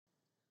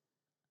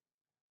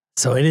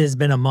So it has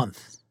been a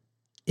month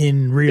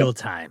in real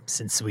time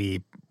since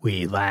we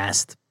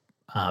last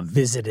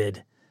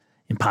visited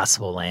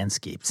Impossible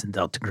Landscapes in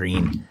Delta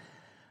Green.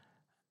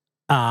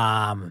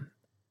 I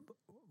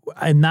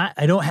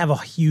don't have a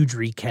huge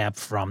recap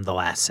from the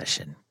last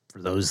session. For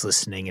those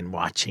listening and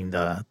watching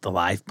the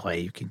live play,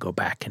 you can go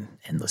back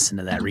and listen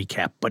to that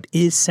recap. But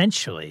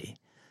essentially,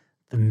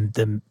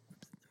 in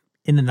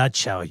a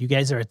nutshell, you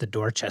guys are at the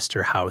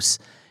Dorchester house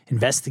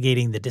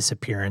investigating the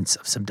disappearance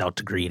of some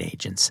Delta Green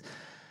agents.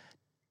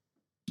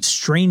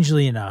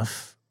 Strangely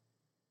enough,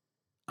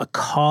 a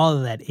call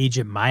that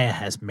Agent Maya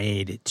has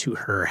made to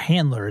her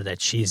handler that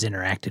she's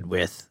interacted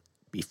with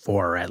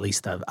before, or at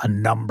least a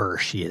number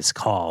she has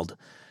called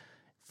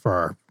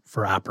for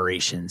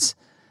operations,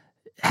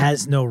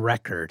 has no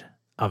record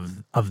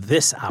of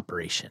this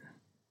operation,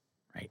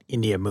 right?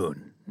 India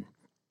Moon.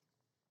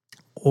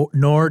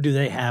 Nor do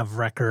they have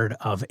record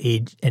of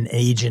an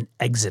Agent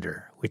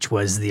Exeter, which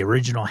was the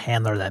original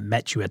handler that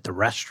met you at the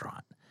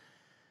restaurant.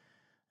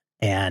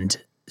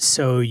 And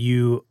so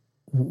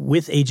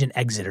with Agent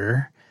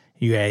Exeter,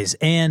 you guys,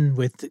 and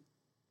with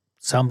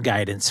some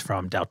guidance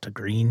from Delta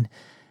Green,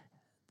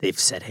 they've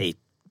said, hey,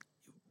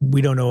 we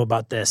don't know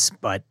about this,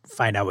 but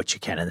find out what you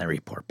can and then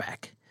report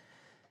back.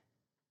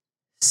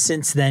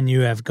 Since then,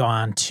 you have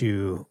gone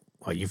to,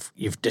 well,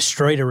 you've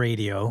destroyed a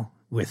radio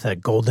with a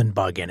golden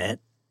bug in it.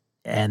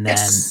 And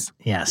then,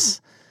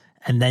 yes.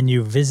 And then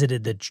you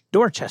visited the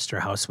Dorchester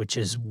house, which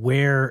is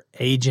where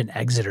Agent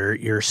Exeter,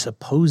 your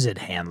supposed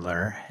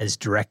handler, has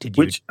directed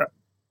you. Which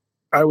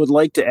I would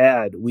like to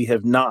add, we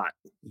have not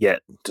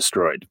yet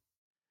destroyed.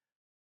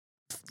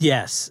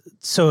 Yes.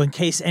 So in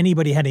case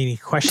anybody had any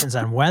questions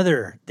on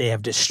whether they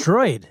have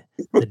destroyed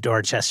the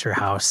Dorchester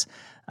house,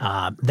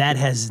 that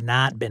has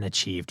not been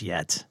achieved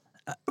yet.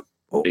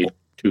 Stay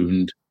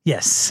tuned.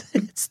 Yes.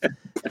 It's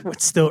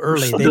still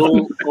early. They've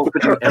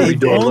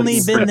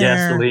only been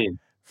there gasoline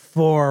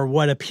for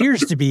what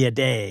appears to be a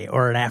day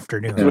or an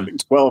afternoon.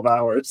 12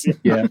 hours.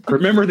 Yeah.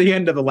 Remember the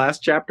end of the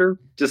last chapter?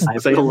 Just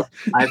I've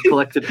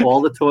collected all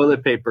the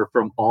toilet paper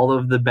from all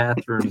of the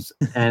bathrooms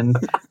and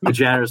the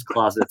janitor's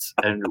closets,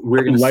 and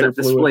we're going to set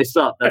this place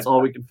up. That's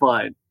all we can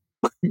find.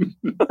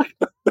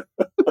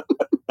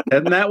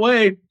 Heading that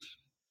way.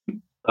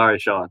 Sorry,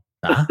 Sean.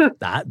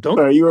 Don't.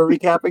 Are you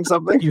recapping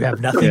something? You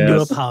have nothing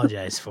to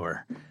apologize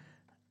for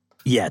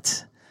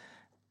yet.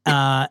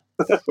 We're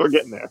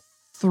getting there.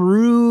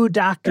 Through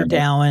Dr.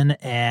 Dallin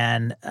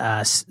and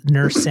Nurse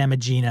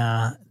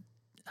Samagina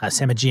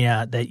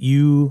that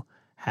you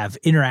have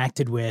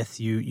interacted with,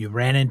 you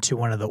ran into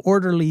one of the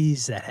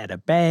orderlies that had a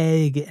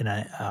bag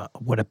and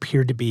what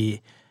appeared to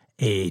be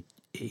a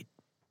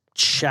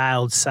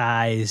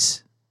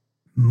child-size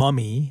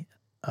mummy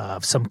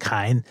of some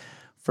kind.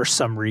 For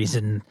some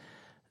reason,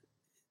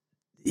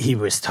 he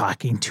was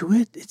talking to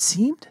it, it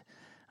seemed.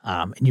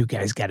 And you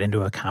guys got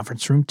into a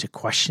conference room to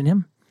question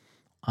him.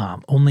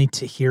 Only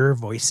to hear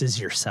voices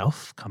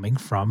yourself coming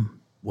from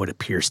what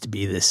appears to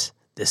be this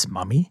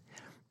mummy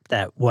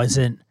that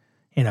wasn't,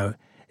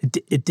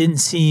 it didn't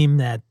seem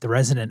that the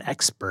resident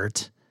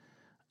expert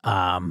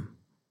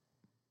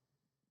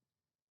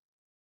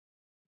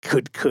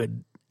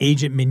could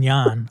Agent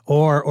Mignon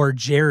or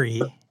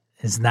Jerry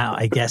is now,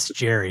 I guess,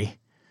 Jerry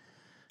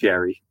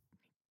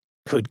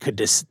could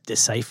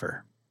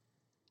decipher.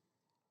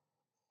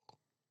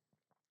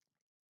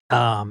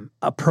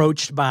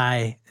 Approached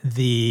by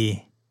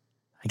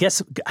I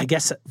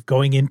guess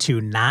going into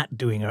not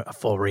doing a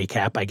full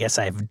recap, I guess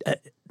I've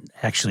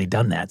actually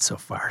done that so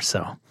far.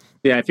 So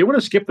yeah, if you want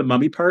to skip the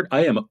mummy part,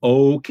 I am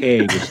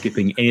okay with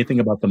skipping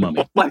anything about the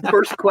mummy. My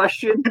first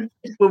question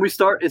when we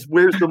start is,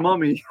 where's the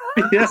mummy?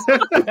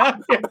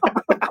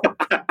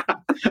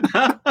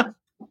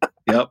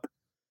 Yep.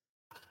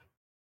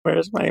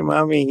 Where's my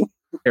mummy?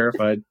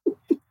 Terrified.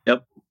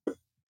 Yep.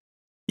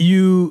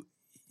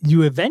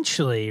 You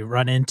eventually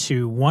run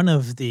into one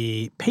of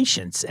the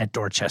patients at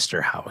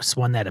Dorchester House,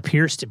 one that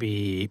appears to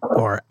be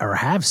or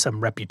have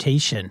some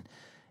reputation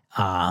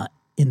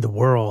in the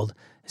world,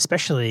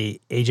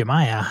 especially Agent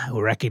Maya, who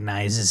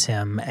recognizes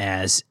him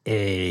as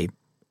a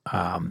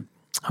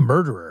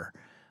murderer,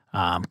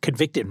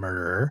 convicted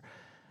murderer,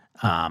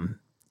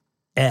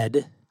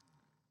 Ed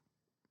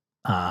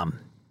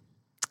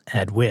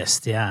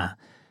Wist,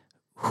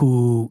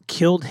 who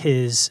killed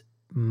his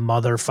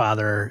mother,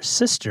 father,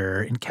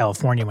 sister in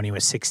California when he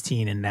was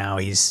 16, and now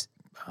he's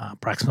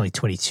approximately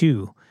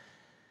 22.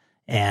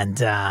 And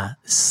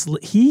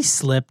he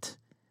slipped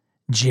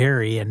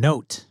Jerry a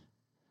note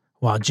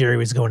while Jerry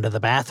was going to the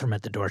bathroom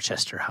at the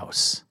Dorchester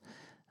house.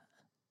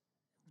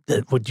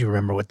 Would you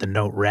remember what the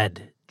note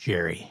read,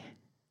 Jerry?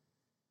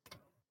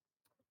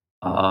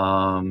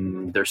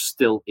 They're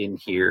still in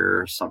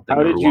here. Something.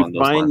 How did you find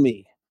lines.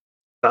 me?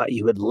 Thought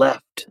you had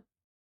left.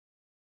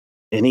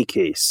 Any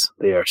case,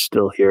 they are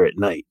still here at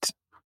night.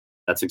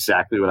 That's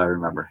exactly what I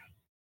remember.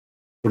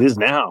 It is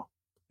now.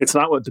 It's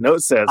not what the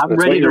note says. I'm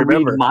ready to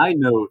read my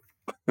note.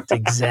 That's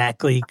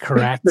exactly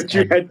correct.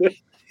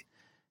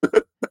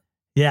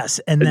 Yes,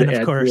 and then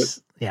of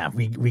course,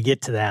 we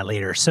get to that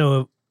later.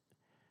 So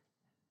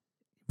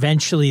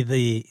eventually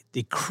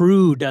the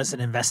crew does an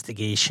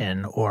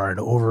investigation or an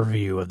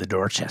overview of the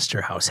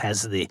Dorchester house,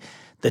 has the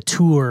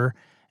tour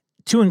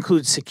to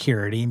include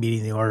security,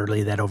 meeting the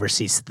orderly that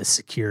oversees the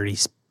security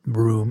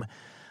room.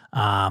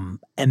 And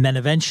then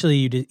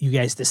eventually you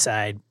guys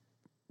decide,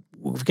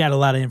 we've got a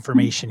lot of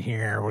information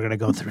here. We're going to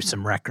go through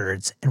some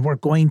records, and we're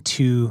going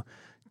to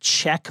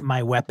check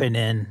my weapon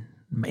in,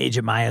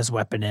 Agent Maya's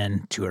weapon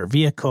in, to her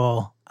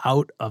vehicle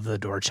out of the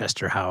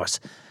Dorchester house,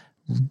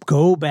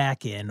 go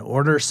back in,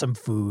 order some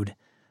food,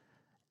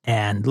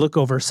 and look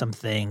over some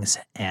things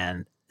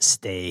and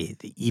stay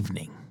the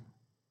evening.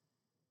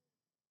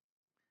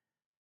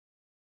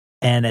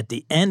 And at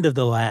the end of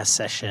the last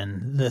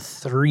session, the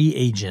three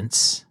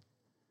agents,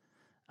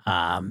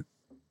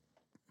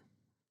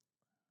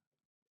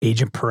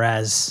 Agent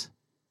Perez,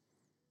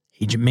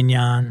 Agent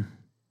Mignon,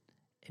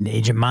 and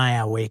Agent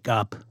Maya wake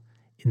up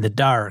in the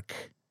dark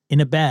in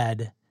a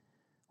bed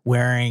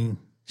wearing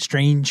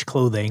strange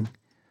clothing,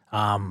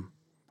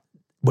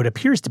 what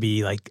appears to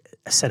be like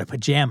a set of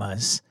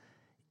pajamas,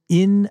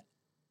 in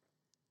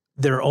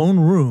their own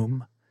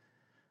room,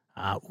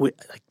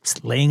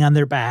 laying on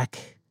their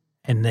back,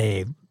 and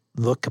they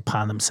look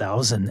upon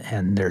themselves,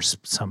 and there's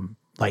some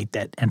light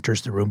that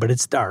enters the room, but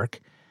it's dark.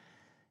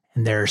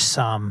 And there's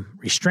some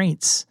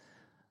restraints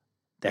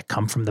that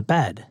come from the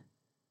bed,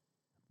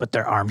 but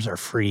their arms are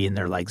free and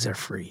their legs are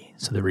free.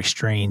 So the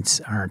restraints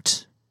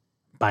aren't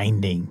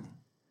binding.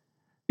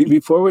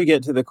 Before we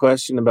get to the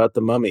question about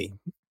the mummy,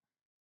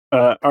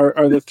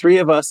 are the three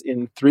of us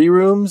in three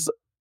rooms,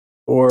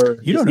 or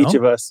you don't each know.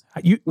 of us?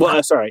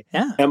 Sorry.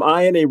 Yeah. Am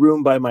I in a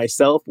room by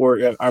myself, or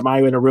am I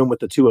in a room with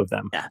the two of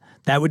them? Yeah.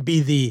 That would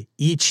be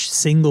each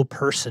single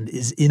person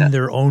is in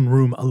their own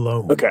room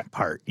alone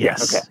part.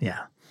 Yes. Okay.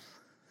 Yeah.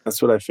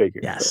 That's what I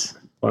figured. Yes.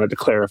 Wanted to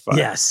clarify.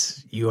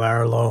 Yes. You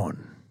are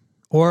alone.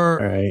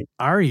 Or all right.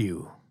 Are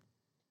you?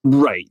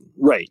 Right.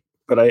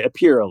 But I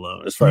appear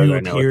alone as far as I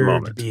know at the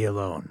moment. To be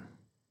alone.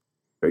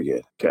 Very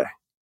good. Okay.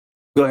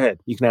 Go ahead.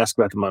 You can ask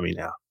about the mummy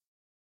now.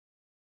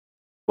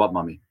 What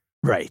mummy?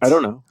 Right. I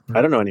don't know.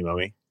 I don't know any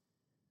mummy.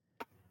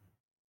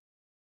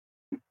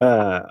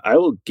 I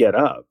will get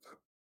up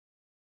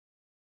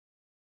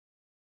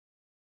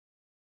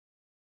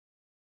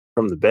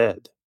from the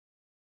bed.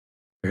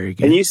 Very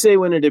good. And you say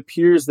when it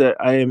appears that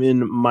I am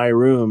in my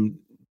room,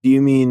 do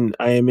you mean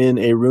I am in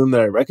a room that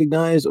I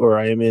recognize, or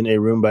I am in a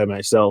room by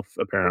myself,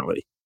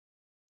 apparently?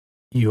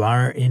 You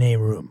are in a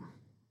room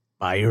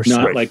by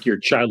yourself. Not like your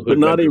childhood. But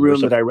not a room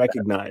that I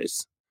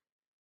recognize.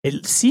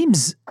 It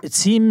seems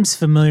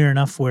familiar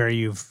enough where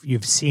you've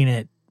seen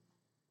it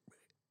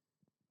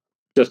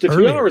just a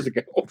few hours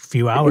ago.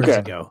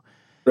 Ago.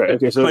 Right.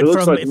 Okay. So but it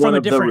looks like one a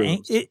of the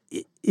rooms.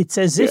 It's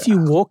as if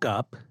you woke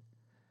up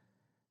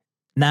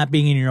not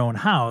being in your own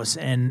house,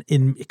 and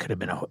it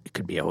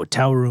could be a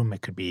hotel room.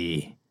 It could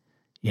be,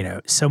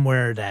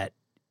 somewhere that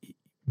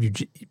you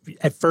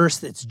at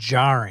first it's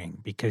jarring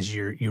because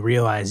you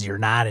realize you're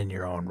not in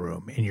your own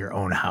room, in your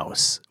own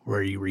house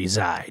where you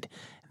reside.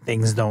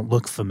 Things don't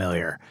look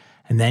familiar.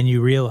 And then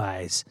you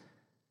realize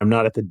I'm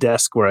not at the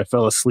desk where I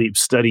fell asleep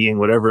studying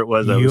whatever it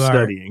was I was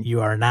studying.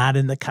 You are not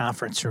in the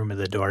conference room of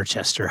the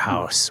Dorchester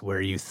house where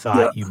you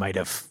thought you might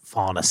have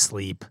fallen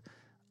asleep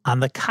on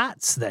the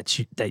cots that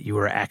you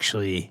were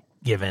actually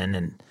given,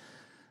 and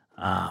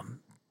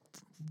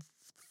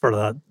for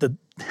the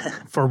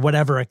for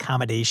whatever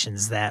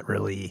accommodations that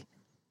really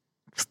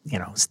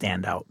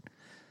stand out.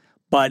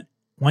 But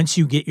once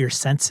you get your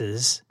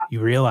senses, you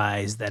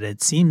realize that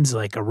it seems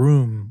like a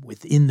room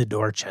within the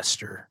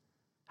Dorchester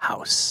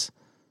house.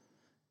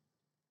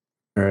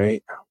 All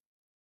right.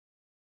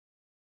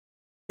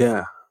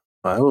 Yeah.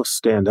 I will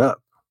stand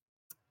up,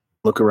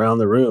 look around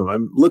the room.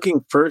 I'm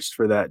looking first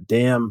for that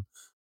damn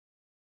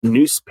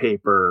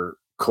newspaper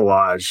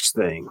collage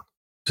thing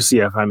to see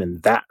if I'm in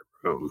that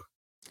room.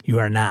 You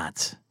are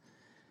not.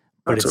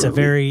 But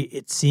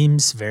it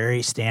seems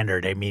very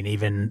standard. I mean,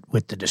 even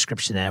with the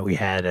description that we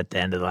had at the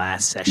end of the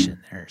last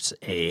session, there's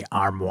a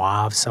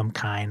armoire of some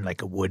kind,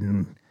 like a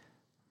wooden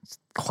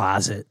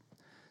closet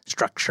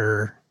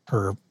structure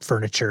or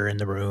furniture in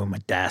the room, a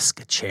desk,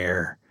 a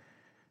chair,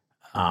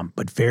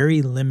 but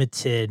very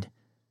limited.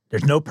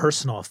 There's no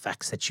personal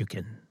effects that you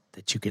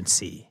can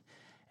see.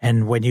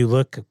 And when you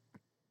look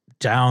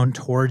down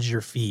towards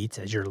your feet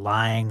as you're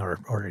lying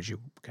or as you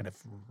kind of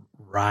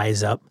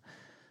rise up,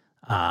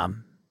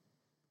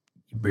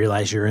 you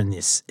realize you're in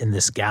this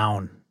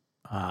gown,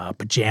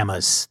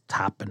 pajamas,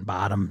 top and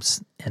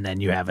bottoms, and then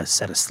you have a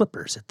set of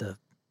slippers at the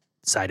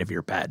side of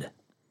your bed.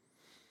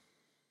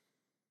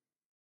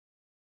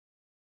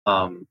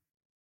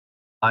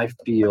 I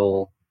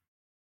feel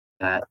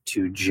that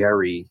to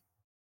Jerry,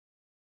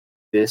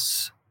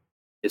 this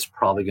is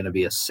probably going to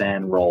be a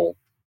sand roll,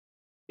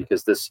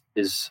 because this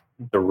is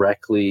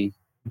directly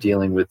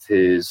dealing with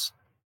his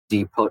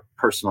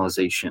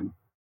depersonalization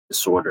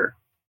disorder,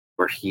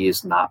 where he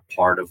is not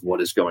part of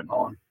what is going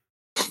on.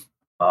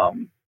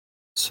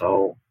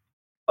 So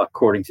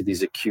according to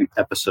these acute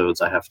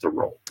episodes, I have to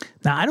roll.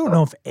 Now, I don't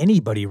know if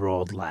anybody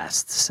rolled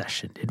last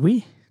session. Did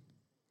we?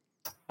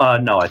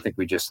 No, I think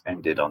we just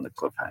ended on the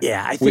cliffhanger.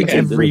 Yeah, I think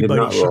ended, we did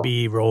everybody not should roll.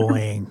 be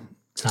rolling.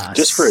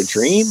 Just for a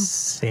dream?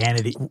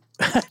 Sanity.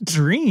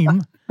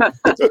 Dream?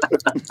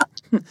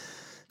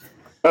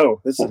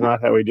 Oh, this is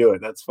not how we do it.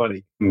 That's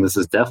funny. And this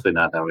is definitely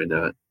not how we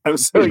do it. I'm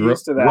so Just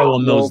used to that.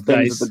 rolling Roll those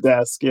things dice. at the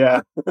desk.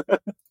 Yeah.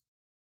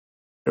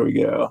 There we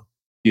go.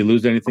 Do you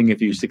lose anything if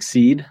you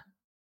succeed?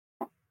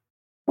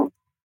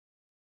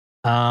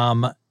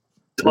 Oh,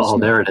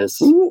 there it is.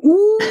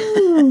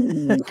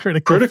 Critical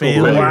Critical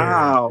failure.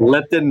 Wow.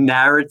 Let the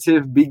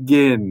narrative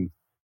begin.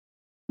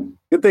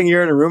 Good thing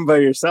you're in a room by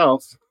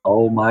yourself.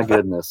 Oh my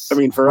goodness. I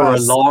mean, for a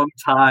us. long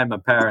time,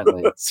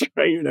 apparently. That's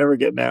right. You're never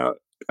getting out.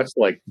 That's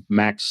like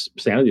max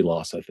sanity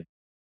loss, I think.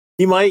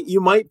 You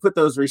might put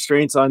those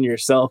restraints on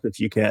yourself if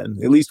you can.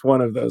 At least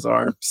one of those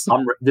arms.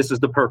 This is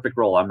the perfect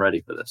roll. I'm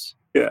ready for this.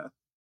 Yeah.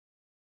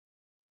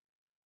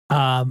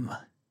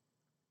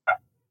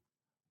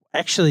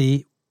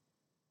 Actually,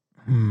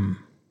 I'm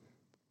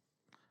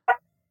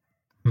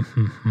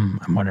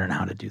wondering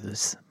how to do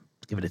this.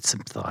 Give it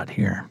some thought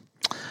here.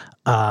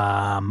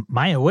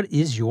 Maya, what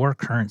is your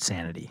current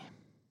sanity?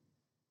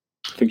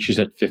 I think she's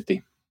at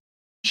 50.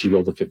 She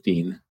rolled a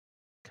 15.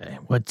 Okay.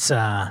 What's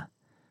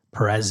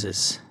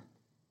Perez's?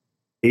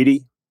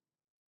 80.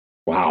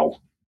 Wow.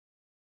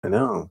 I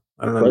know.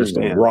 I don't That is a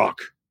understand. rock.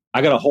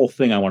 I got a whole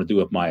thing I want to do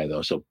with Maya,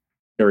 though, so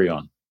carry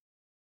on.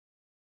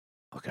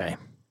 Okay.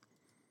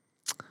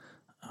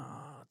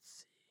 Let's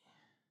see.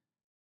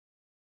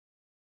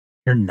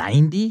 You're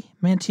 90,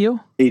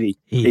 Mantio? 80.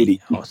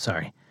 80. Oh,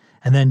 sorry.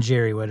 And then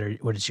Jerry, what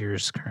is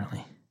yours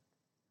currently?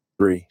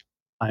 3.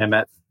 I am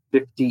at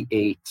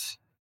 58.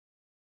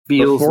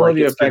 Feels Before like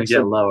the it's going to effects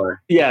get of-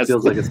 lower. Yes.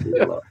 Feels like it's going to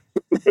get lower.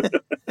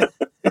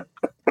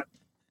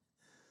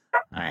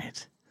 All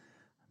right.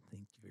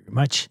 Thank you very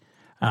much.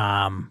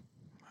 All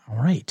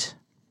right.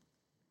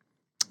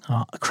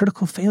 A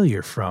critical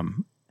failure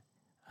from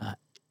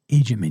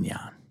Agent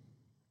Mignon.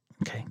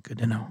 Okay, good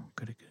to know.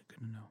 Good to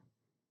know.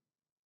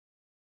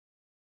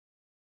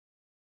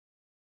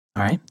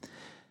 All right.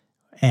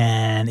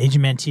 And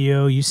Agent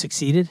Mantio, you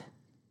succeeded?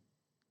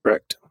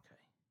 Correct.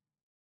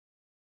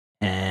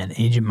 And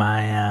Agent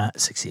Maya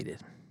succeeded.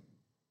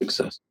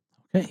 Success.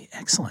 Okay,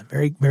 excellent.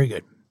 Very, very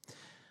good.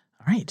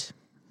 All right.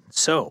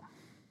 So,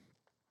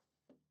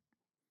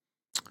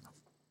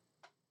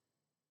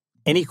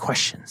 any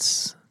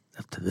questions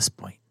up to this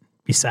point?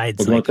 Besides,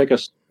 Do you want to take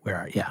us?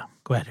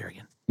 go ahead,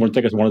 Harrigan. Want to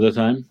take us one at a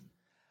time?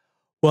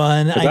 Well,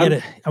 and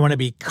Because I want to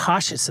be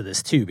cautious of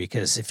this too,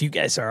 because if you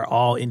guys are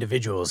all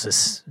individuals,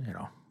 this,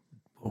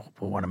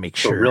 we'll want to make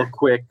So sure. real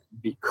quick,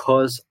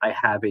 because I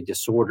have a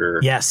disorder,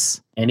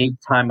 Yes.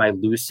 anytime I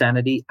lose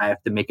sanity, I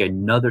have to make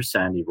another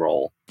sanity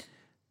roll.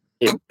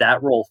 If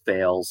that roll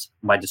fails,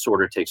 my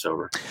disorder takes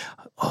over.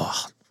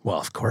 Oh, well,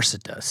 of course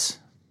it does.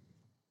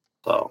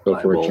 So Go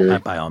I for it, will Jerry.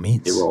 By all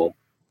means. roll.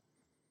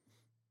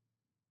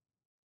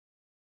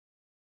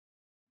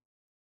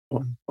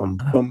 Bum, bum,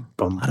 A bum,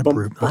 bum, lot of,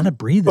 bum, lot of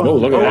breathing. Oh,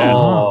 look at that.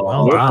 Oh,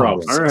 well no done.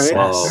 problem. All right.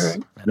 Success. All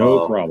right. No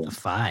Oh. problem. A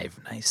 5.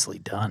 Nicely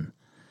done.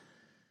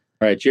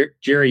 All right,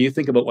 Jerry, you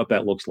think about what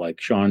that looks like.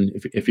 Sean,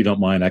 if you don't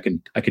mind, I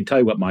can tell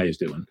you what Maya's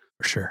doing.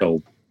 For sure.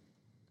 So,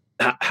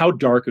 how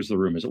dark is the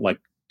room? Is it like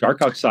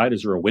dark outside?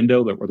 Is there a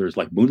window where there's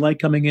like moonlight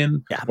coming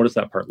in? Yeah. What does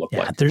that part look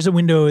Yeah, like? there's a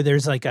window.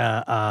 There's like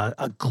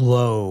a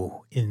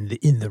glow in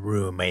the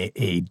room, a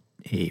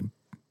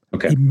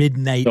Okay.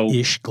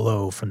 midnight-ish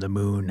glow from the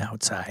moon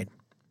outside.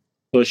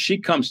 So as she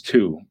comes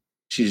to,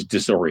 she's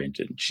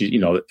disoriented.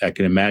 I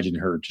can imagine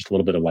her just a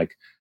little bit of like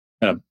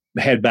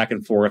head back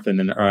and forth, and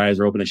then her eyes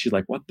are open, and she's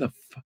like, "What the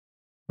fuck?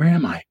 Where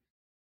am I?"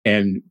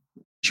 And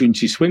when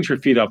she swings her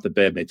feet off the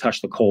bed, and they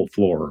touch the cold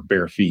floor, her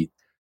bare feet.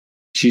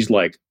 She's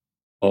like,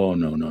 "Oh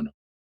no, no, no!"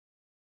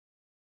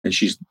 And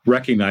she's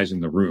recognizing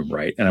the room,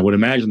 right? And I would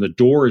imagine the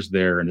door is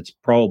there, and it's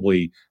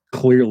probably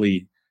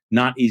clearly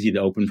not easy to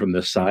open from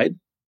this side.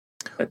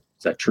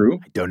 Is that true?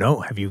 I don't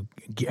know. Are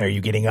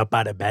you getting up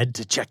out of bed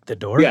to check the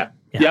door? Yeah.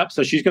 Yep.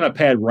 So she's going to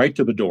pad right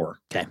to the door.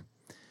 Okay.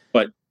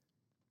 But,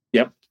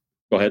 yep.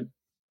 Go ahead.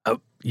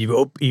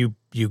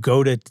 You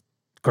go to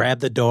grab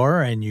the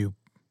door and you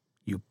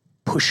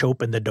push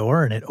open the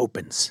door and it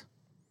opens.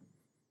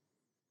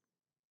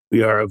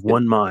 We are of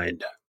one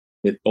mind.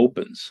 It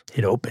opens.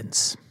 It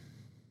opens.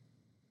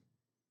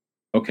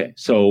 Okay.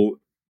 So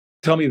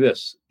tell me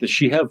this. Does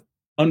she have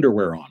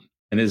underwear on?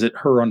 And is it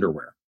her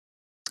underwear?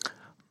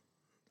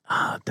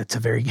 That's a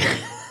very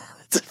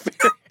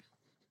That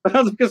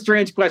sounds like a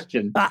strange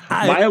question.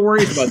 Maya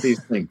worries about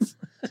these things.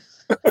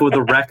 For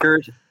the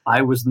record,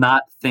 I was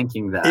not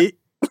thinking that.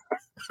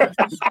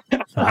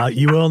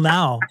 You will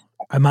now.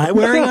 Am I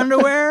wearing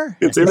underwear?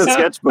 It's in the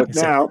sketchbook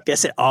now.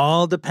 Guess it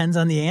all depends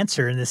on the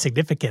answer and the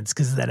significance,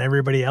 because then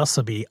everybody else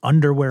will be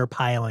underwear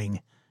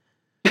piling.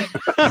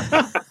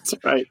 That's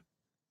right.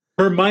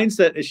 Her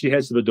mindset as she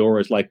heads to the door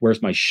is like,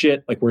 where's my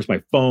shit? Like, where's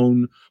my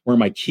phone? Where are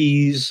my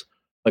keys?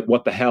 Like,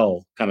 what the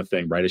hell kind of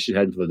thing, right? As she's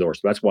heading to the door.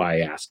 So that's why I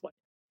asked, like,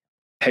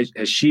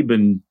 has she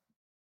been,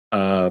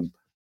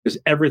 is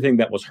everything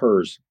that was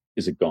hers,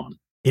 is it gone?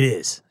 It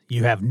is.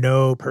 You have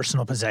no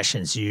personal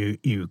possessions. You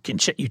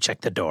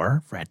check the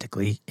door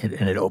frantically, and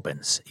it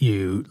opens.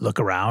 You look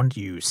around.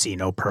 You see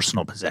no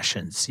personal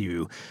possessions.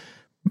 You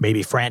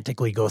maybe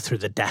frantically go through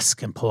the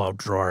desk and pull out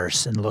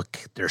drawers and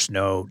look. There's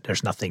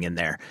nothing in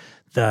there.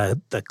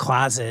 The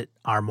closet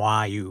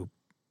armoire. You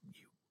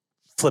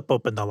flip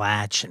open the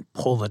latch and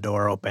pull the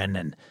door open,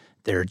 and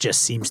there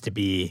just seems to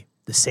be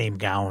the same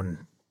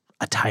gown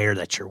attire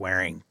that you're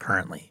wearing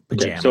currently,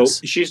 pajamas. Okay,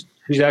 so she's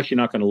actually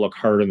not going to look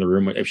hard in the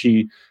room. If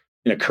she,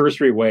 in a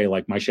cursory way,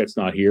 like my shit's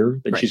not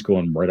here, then she's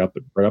going right up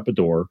a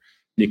door.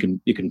 You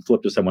can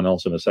flip to someone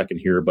else in a second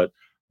here, but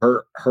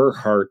her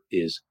heart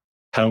is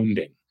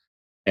pounding.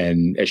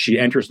 And as she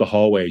enters the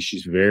hallway,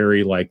 she's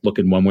very like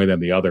looking one way than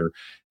the other.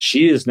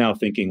 She is now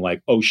thinking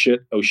like, oh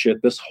shit,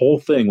 this whole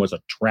thing was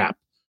a trap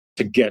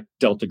to get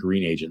Delta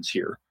Green agents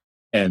here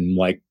and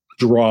like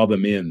draw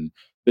them in.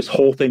 This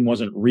whole thing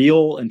wasn't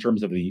real in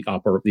terms of the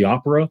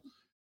opera.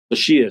 But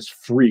she is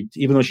freaked,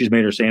 even though she's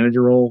made her sanity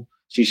roll.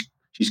 She's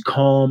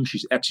calm.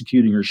 She's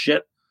executing her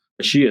shit.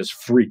 But she is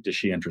freaked as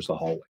she enters the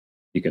hallway.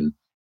 You can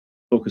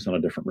focus on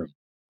a different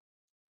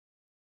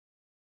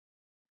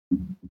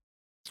room.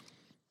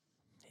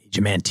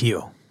 Agent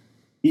Manteo.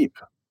 Deep.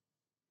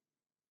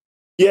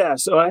 Yeah,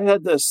 so I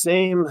had the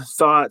same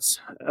thoughts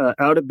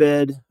out of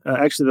bed.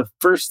 Actually, the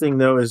first thing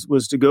though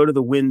was to go to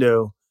the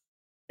window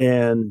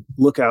and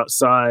look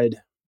outside.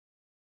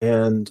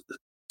 And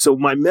so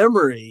my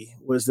memory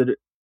was that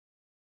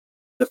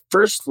the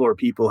first floor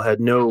people had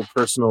no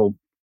personal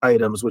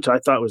items, which I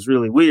thought was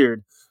really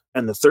weird.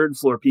 And the third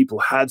floor people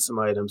had some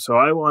items. So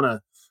I want to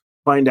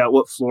find out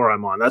what floor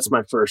I'm on. That's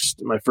my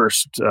first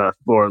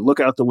floor. Look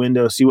out the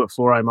window, see what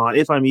floor I'm on.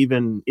 If I'm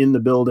even in the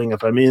building,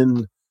 if I'm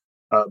in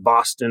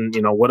Boston,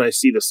 what I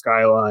see the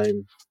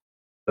skyline.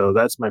 So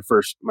that's my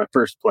first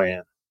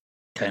plan.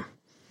 Okay.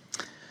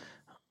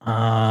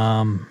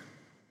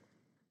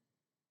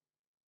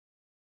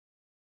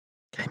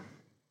 Okay.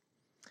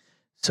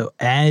 So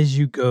as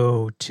you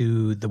go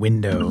to the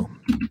window,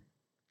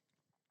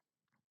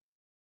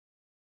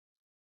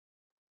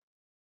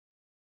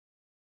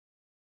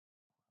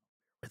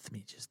 with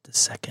me just a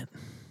second.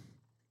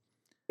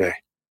 Okay.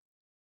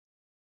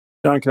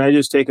 John, can I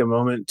just take a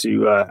moment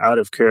to out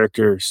of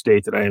character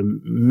state that I am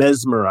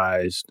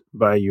mesmerized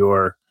by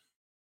your,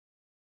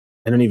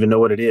 I don't even know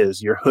what it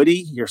is, your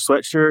hoodie, your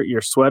sweatshirt, your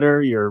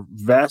sweater, your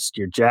vest,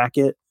 your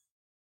jacket.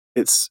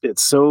 It's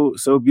so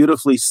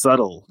beautifully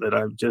subtle that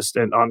I'm just,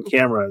 and on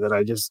camera that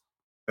I just,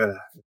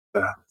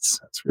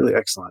 it's really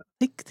excellent.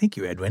 Thank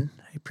you, Edwin.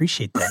 I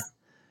appreciate that.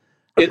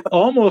 It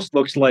almost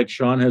looks like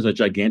Sean has a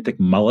gigantic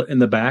mullet in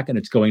the back, and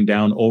it's going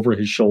down over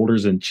his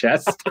shoulders and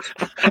chest,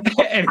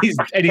 and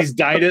he's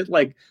dyed it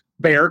like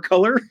bear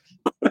color.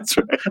 That's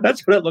right.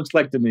 That's what it looks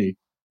like to me.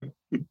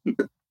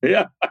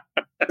 Yeah.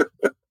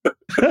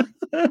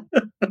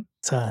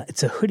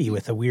 It's a hoodie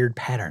with a weird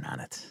pattern on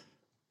it.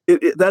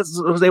 That's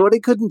what I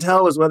couldn't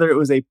tell was whether it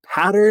was a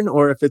pattern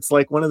or if it's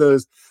like one of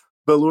those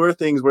velour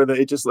things where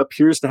it just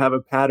appears to have a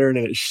pattern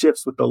and it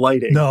shifts with the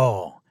lighting.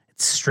 No,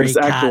 it's straight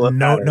cotton.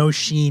 No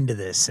sheen to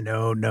this.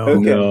 No. Okay.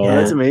 No. Yeah.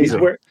 That's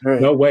amazing.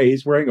 Right. No way.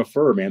 He's wearing a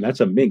fur, man.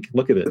 That's a mink.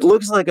 Look at it. It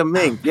looks like a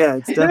mink. Yeah,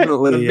 it's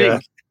definitely.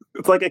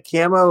 It's like a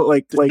camo,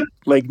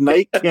 like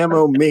night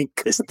camo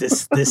mink.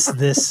 This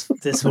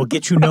will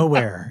get you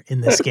nowhere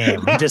in this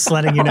game. I'm just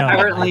letting you know.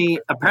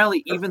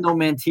 Apparently, even though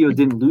Manteo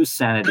didn't lose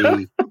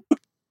sanity,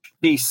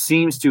 he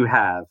seems to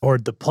have, or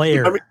the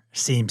player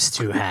seems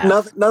to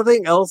have.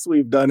 Nothing else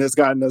we've done has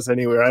gotten us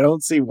anywhere. I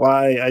don't see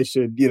why I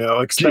should,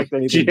 expect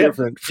anything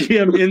different.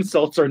 GM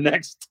insults are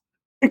next.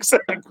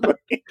 Exactly.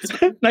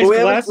 Nice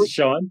glasses,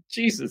 Sean.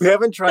 Jesus. We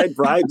haven't tried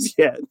bribes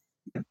yet.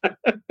 At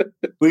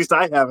least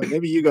I haven't.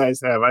 Maybe you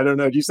guys have. I don't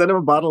know. Did you send him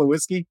a bottle of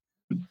whiskey?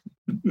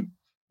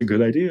 A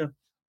good idea.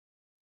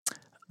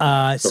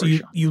 So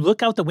you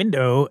look out the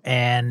window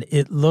and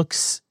it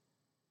looks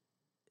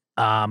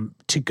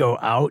to go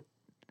out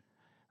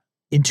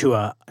into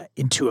a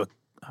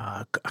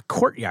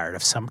courtyard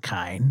of some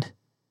kind,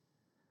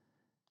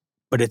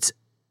 but it's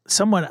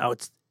somewhat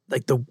out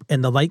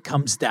and the light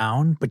comes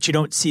down, but you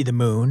don't see the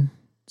moon,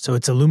 so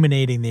it's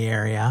illuminating the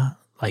area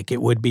like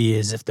it would be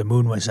as if the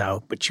moon was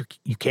out, but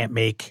you can't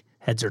make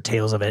heads or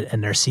tails of it,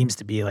 and there seems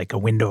to be like a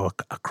window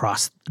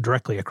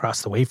directly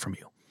across the way from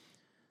you.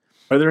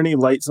 Are there any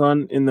lights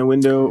on in the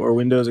window or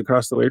windows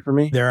across the way from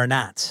me? There are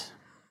not.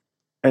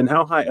 And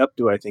how high up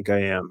do I think I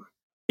am?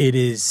 It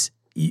is.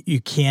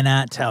 You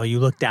cannot tell. You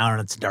look down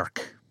and it's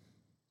dark.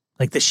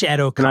 Like the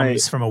shadow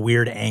comes from a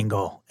weird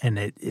angle,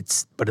 and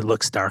but it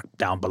looks dark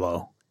down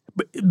below.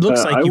 But it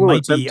looks like you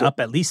might be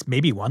up at least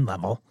maybe one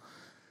level.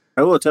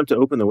 I will attempt to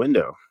open the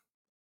window.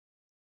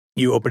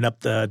 You open up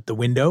the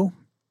window,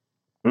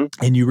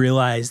 and you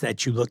realize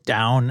that you look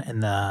down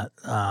and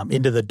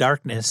into the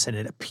darkness,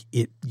 and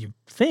you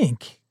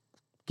think,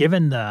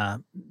 given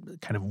the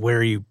kind of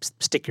where you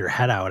stick your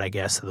head out, I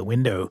guess, of the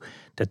window,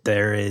 that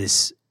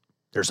there's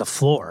a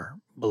floor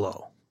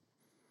below,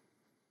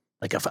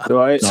 like a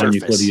surface.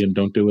 Non-Euclidean,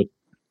 don't do it.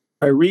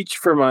 I reach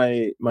for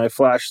my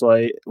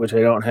flashlight, which I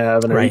don't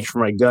have, and I Right. reach for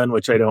my gun,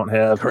 which I don't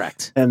have.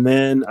 Correct. And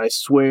then I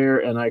swear,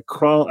 and I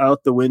crawl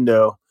out the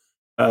window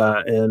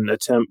and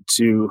attempt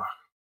to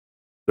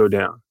go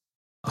down,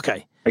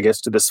 Okay. I guess,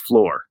 to this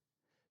floor.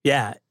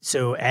 Yeah.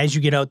 So as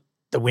you get out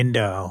the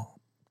window,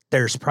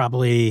 there's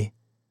probably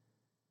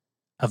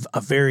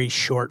a very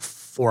short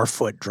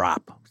 4-foot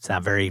drop. It's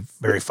not very,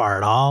 very far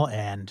at all.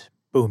 And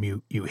boom,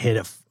 you hit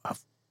a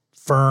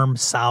firm,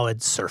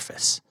 solid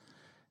surface.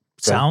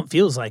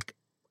 Feels like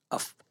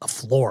a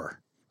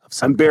floor of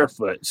some I'm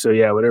barefoot, so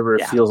yeah, whatever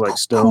it feels like,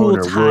 stone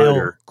or wood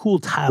or cool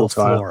tile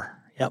floor.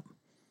 Yep.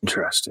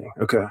 Interesting.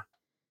 Okay.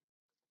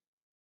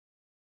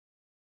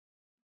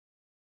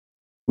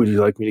 Would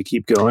you like me to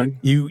keep going?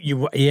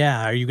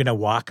 Yeah. Are you going to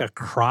walk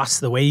across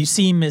the way? You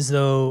seem as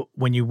though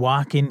when you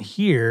walk in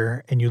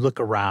here and you look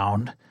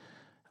around,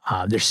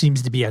 there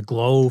seems to be a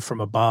glow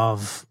from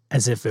above,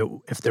 as if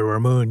there were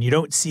a moon. You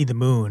don't see the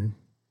moon,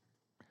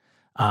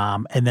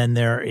 and then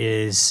there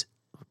is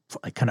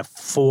like kind of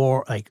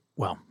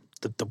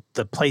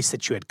the place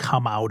that you had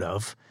come out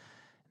of.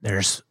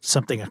 There's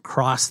something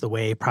across the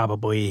way,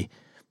 probably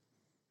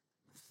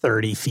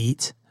 30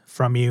 feet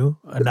from you.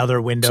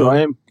 Another window. So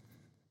I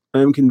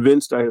am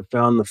convinced I have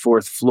found the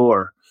 4th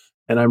floor,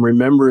 and I'm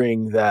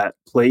remembering that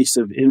place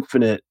of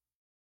infinite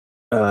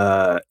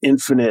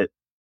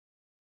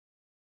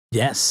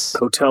Yes.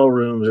 hotel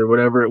rooms or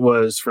whatever it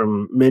was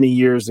from many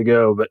years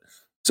ago. But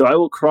so I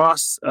will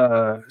cross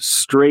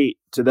straight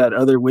to that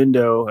other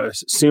window.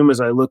 Assume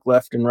as I look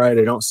left and right,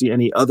 I don't see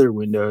any other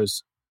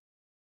windows.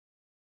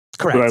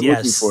 Correct. But I'm yes.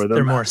 looking for them.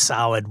 They're more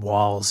solid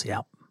walls.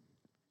 Yeah.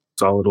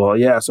 Solid wall.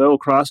 Yeah. So I will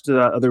cross to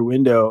that other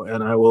window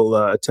and I will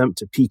attempt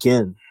to peek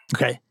in.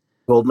 Okay.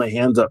 Hold my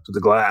hands up to the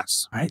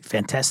glass. All right.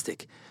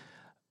 Fantastic.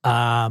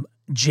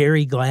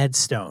 Jerry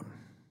Gladstone,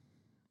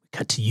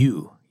 cut to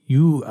you.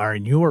 You are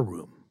in your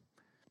room.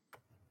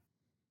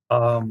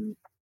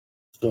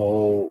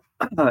 So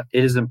it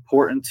is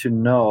important to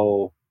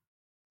know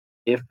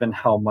if and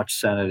how much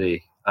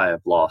sanity I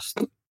have lost.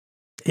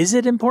 Is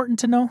it important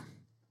to know?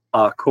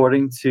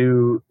 According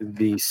to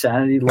the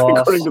sanity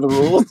loss, According to the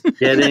rules,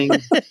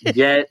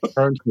 get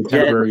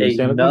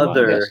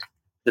another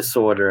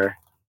disorder,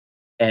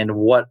 and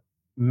what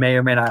may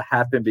or may not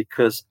happen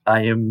because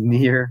I am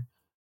near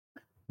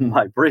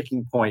my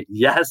breaking point.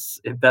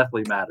 Yes, it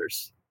definitely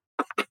matters.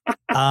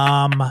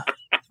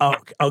 Oh,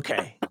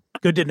 okay.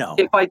 Good to know.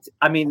 If I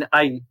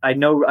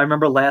know. I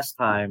remember last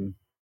time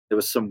there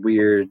was some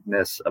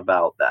weirdness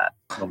about that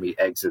when we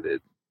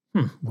exited.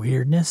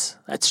 Weirdness?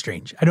 That's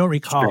strange. I don't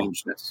recall.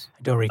 Strangeness.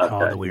 I don't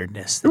recall the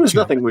weirdness. There was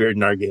nothing weird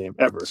in our game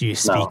ever. Do you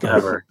speak of?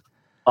 Ever.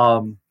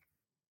 So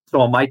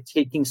am I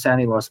taking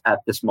sanity loss at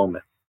this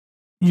moment?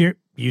 You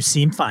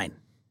seem fine.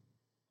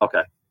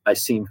 Okay, I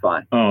seem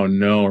fine. Oh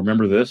no!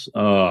 Remember this?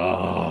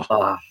 Yeah,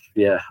 I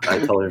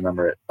totally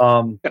remember it.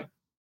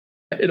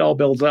 It all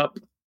builds up.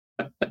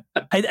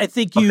 I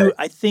think you.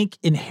 I think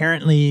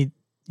inherently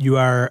you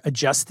are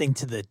adjusting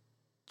to the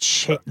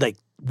like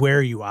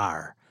where you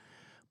are,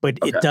 but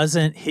it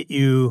doesn't hit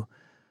you.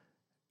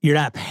 You're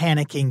not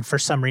panicking for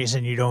some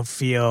reason. You don't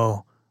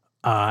feel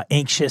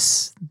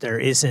anxious. There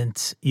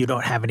isn't. You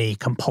don't have any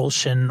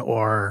compulsion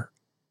or.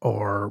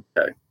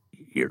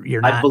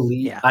 You're not.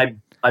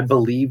 I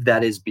believe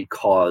that is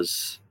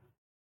because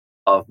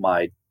of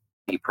my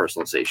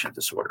depersonalization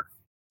disorder,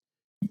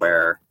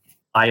 where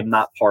I am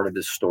not part of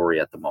this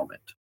story at the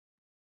moment.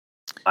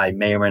 I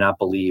may or may not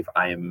believe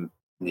I am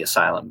in the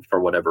asylum for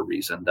whatever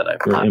reason that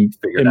I've not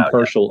figured out.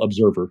 Impartial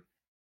observer.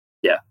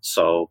 Yeah,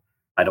 so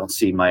I don't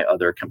see my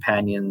other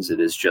companions. It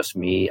is just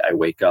me. I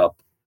wake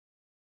up.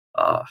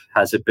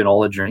 Has it been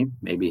all a dream?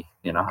 Maybe,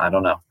 I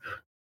don't know.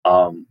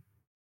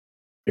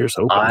 Here's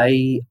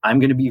hoping. I'm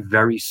going to be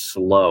very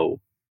slow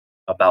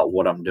about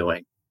what I'm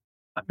doing.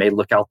 I may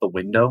look out the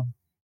window.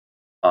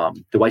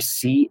 Do I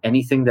see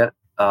anything that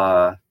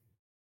out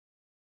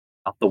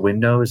the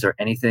window? Is there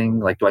anything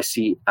do I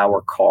see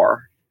our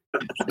car?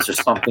 Is there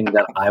something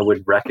that I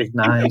would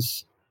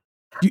recognize?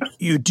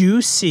 You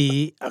do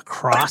see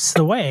across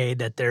the way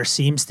that there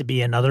seems to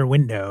be another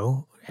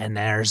window, and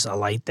there's a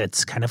light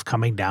that's kind of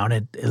coming down.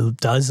 It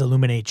does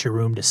illuminate your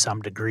room to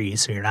some degree,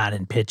 so you're not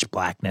in pitch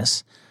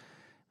blackness.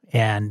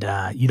 And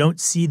you don't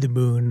see the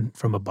moon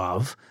from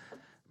above,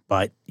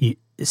 but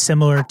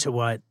similar to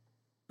what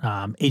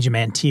Agent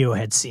Manteo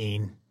had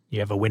seen, you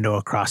have a window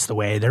across the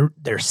way.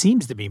 There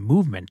seems to be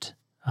movement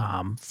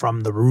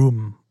from the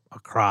room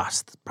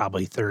across,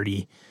 probably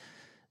 30,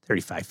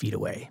 35 feet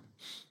away.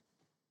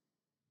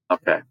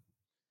 Okay.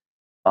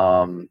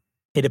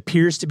 It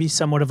appears to be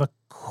somewhat of a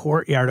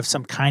courtyard of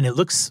some kind. It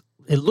looks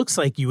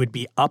like you would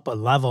be up a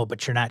level,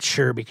 but you're not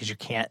sure because you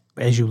can't.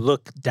 As you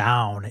look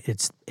down,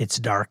 it's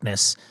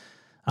darkness.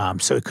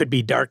 So it could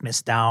be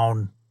darkness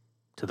down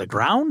to the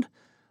ground,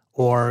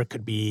 or it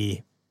could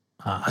be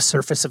a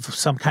surface of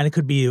some kind. It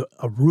could be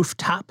a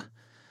rooftop.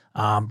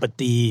 But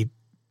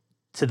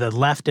to the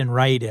left and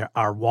right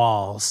are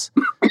walls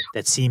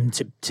that seem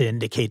to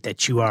indicate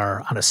that you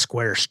are on a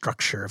square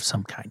structure of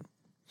some kind.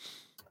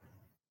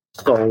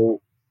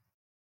 So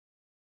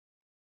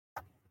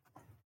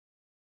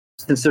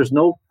Since there's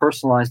no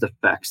personalized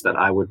effects that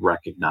I would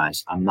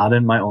recognize, I'm not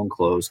in my own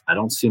clothes. I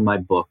don't see my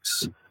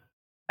books.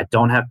 I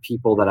don't have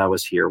people that I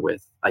was here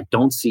with. I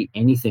don't see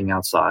anything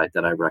outside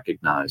that I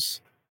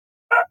recognize.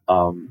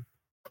 I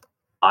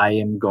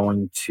am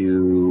going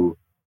to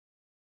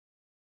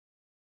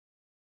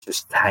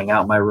just hang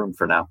out in my room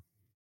for now.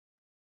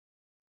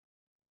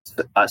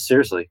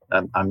 Seriously,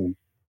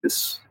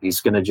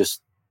 he's going to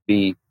just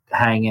be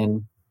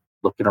hanging,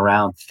 looking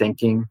around,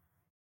 thinking,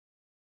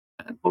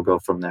 and we'll go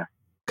from there.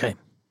 Okay.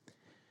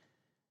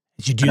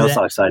 Did you do I know that? it's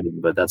not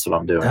exciting, but that's what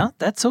I'm doing. No,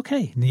 that's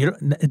okay.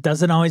 It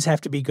doesn't always have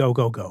to be go,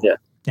 go, go.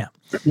 Yeah.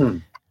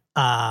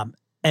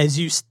 As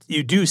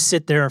you do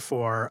sit there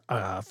for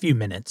a few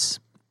minutes,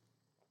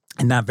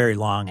 and not very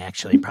long,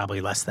 actually,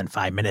 probably less than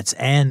 5 minutes,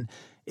 and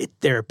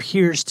there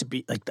appears to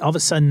be like all of a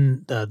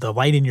sudden the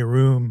light in your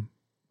room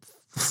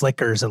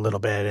flickers a little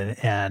bit,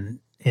 and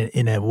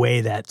in a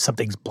way that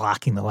something's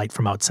blocking the light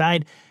from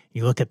outside.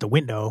 You look at the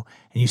window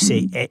and you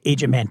see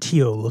Agent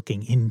Manteo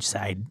looking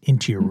inside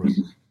into your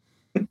room.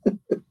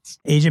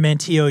 Agent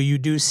Manteo, you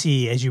do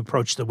see as you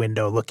approach the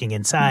window looking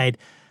inside,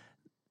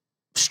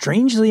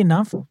 strangely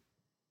enough,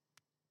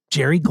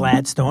 Jerry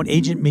Gladstone,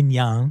 Agent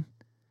Mignon,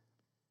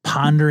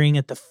 pondering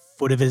at the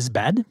foot of his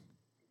bed.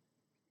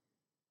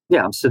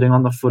 Yeah, I'm sitting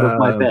on the foot of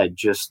my bed,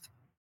 just,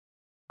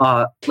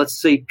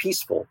 let's say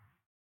peaceful,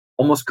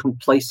 almost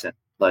complacent,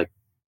 like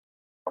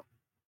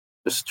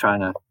just trying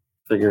to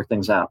figure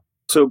things out.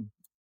 So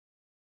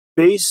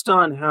based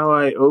on how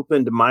I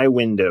opened my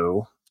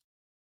window,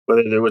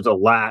 whether there was a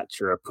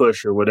latch or a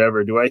push or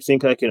whatever, do I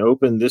think I can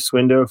open this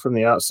window from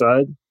the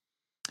outside?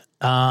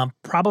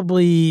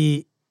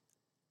 Probably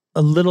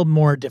a little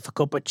more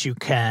difficult, but you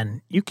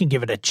can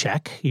give it a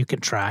check. You can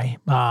try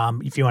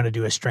if you want to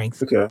do a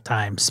strength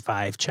times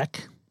 5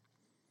 check.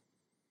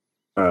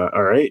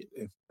 All right.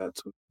 If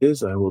that's what it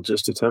is, I will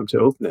just attempt to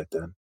open it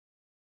then.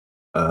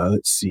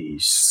 Let's see.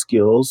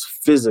 Skills,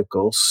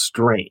 physical,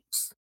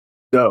 strength.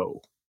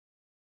 Go.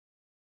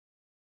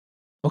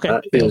 Okay.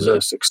 That is a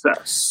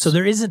success. So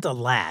there isn't a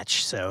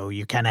latch, so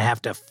you kind of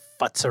have to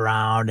futz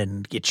around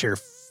and get your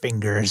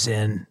fingers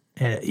in.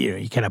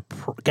 You kind of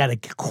got a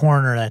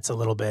corner that's a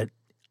little bit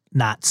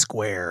not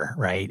square,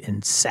 right,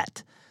 and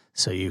set.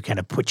 So you kind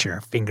of put your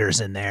fingers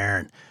in there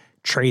and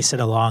trace it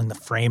along the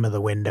frame of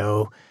the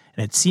window.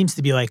 And it seems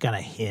to be like on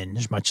a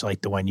hinge, much like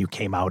the one you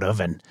came out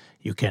of, and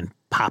you can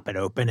pop it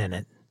open and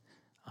it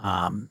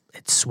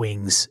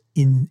swings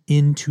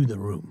into the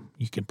room.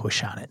 You can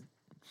push on it.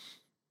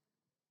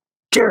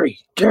 Jerry.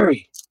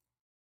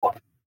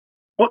 What?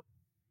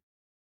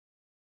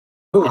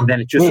 And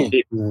then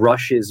it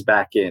rushes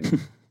back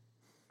in.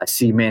 I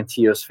see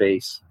Manteo's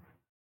face.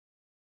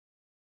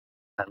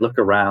 I look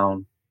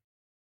around.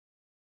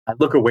 I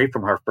look away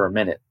from her for a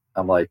minute.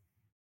 I'm like,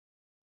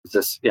 is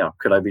this,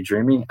 could I be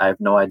dreaming? I have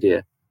no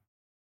idea.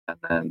 And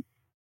then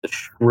the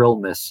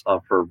shrillness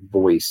of her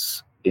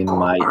voice in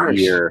my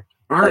ear.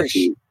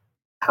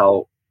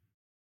 How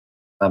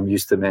I'm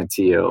used to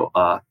Manteo.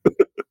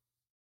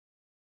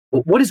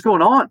 What is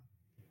going on?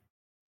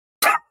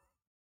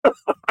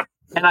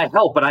 And I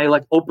help, and I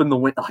open the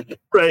window.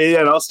 Right,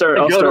 yeah, and I'll start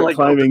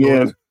climbing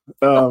in.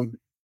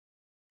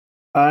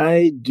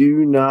 I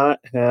do not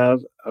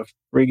have a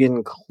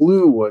friggin'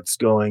 clue what's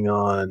going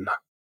on.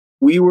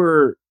 We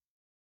were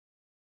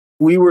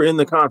in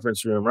the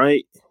conference room,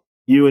 right?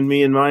 You and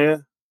me and Maya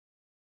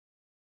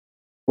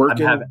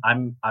working.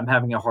 I'm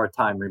having a hard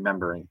time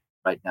remembering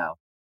right now.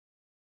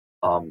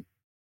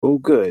 Oh,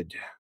 good.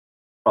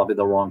 Probably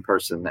the wrong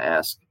person to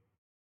ask.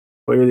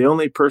 Well, you're the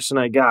only person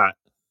I got.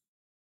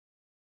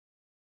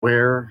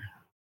 Where's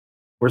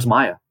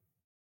Maya?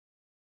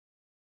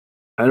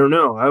 I don't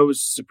know. I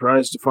was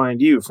surprised to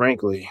find you,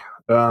 frankly.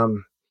 Have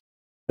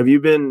you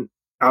been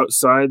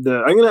outside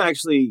I'm going to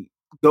actually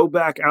go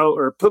back out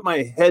or put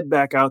my head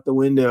back out the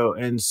window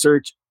and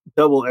search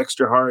double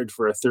extra hard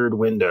for a third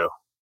window.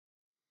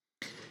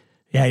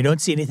 Yeah, I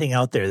don't see anything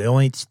out there. The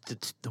only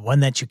the one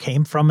that you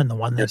came from and the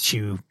one that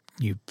you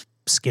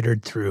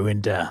skittered through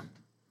into.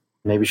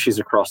 Maybe she's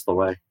across the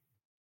way.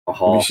 A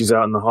hall. Maybe she's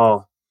out in the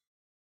hall.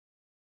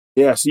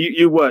 Yeah. So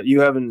you what?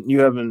 You haven't.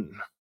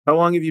 How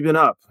long have you been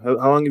up? How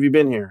long have you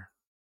been here?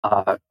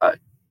 I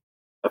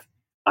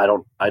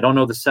don't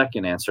know the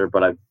second answer,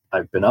 but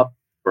I've been up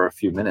for a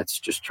few minutes,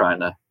 just trying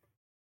to.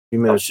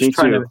 I was just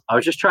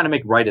trying to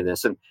make right of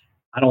this, and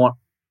I don't want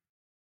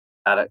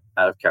out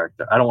of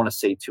character. I don't want to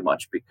say too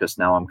much because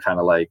now I'm kind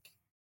of like,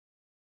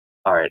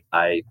 all right,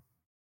 I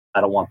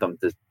don't want them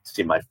to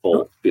see my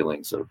full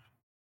feelings of.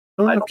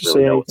 I don't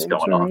really know what's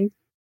going on.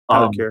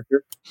 Out of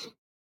character.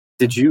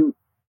 Did you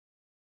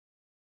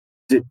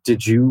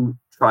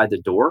try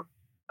the door?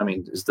 I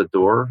mean, is the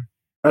door?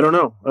 I don't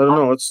know.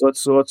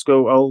 Let's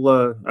go.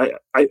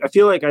 I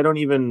feel like I don't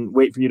even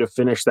wait for you to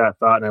finish that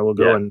thought, and I will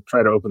go and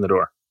try to open the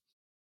door.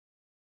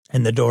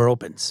 And the door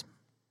opens.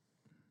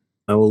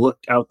 I will look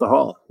out the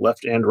hall,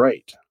 left and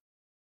right,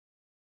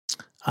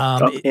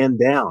 up and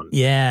down.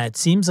 Yeah, it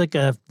seems like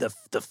the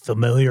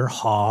familiar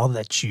hall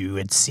that you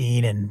had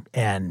seen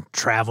and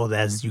traveled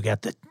as you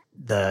got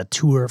the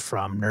tour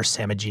from Nurse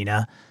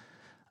Samagina.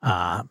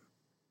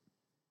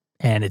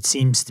 And it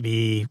seems to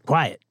be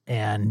quiet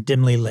and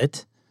dimly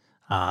lit.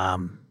 But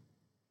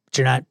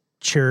you're not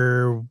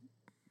sure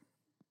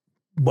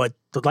what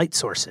the light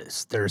source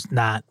is. There's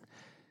not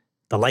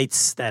the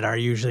lights that are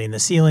usually in the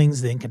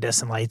ceilings. The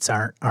incandescent lights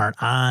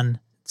aren't on.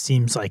 It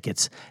seems like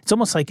it's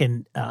almost like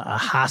a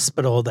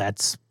hospital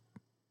that's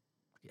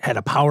had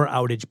a power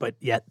outage, but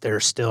yet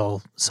there's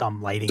still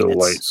some lighting. Still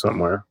light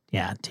somewhere.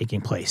 Yeah,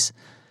 taking place.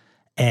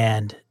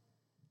 And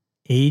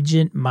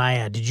Agent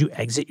Maya, did you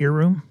exit your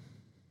room?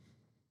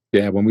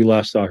 Yeah, when we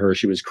last saw her,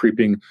 she was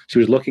creeping. She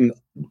was looking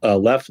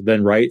left,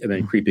 then right, and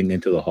then creeping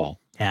into the hall.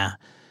 Yeah.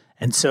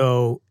 And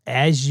so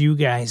as you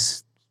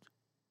guys,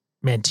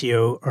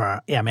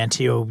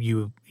 Manteo,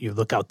 you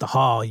look out the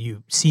hall,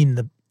 you've seen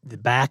the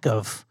back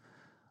of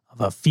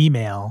a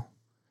female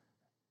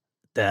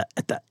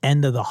at the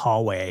end of the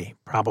hallway,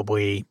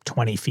 probably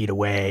 20 feet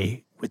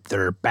away, with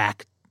their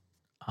back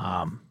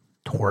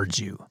towards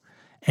you.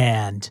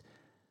 And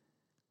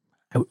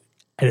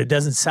it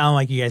doesn't sound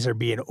like you guys are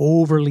being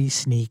overly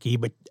sneaky,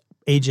 but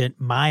Agent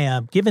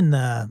Maya, given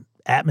the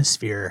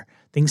atmosphere,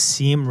 things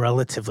seem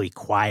relatively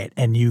quiet,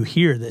 and you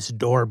hear this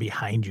door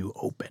behind you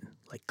open,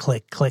 like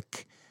click,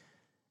 click,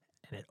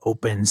 and it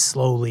opens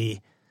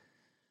slowly.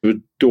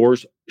 Do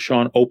doors,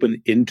 Sean,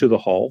 open into the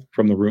hall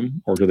from the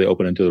room, or do they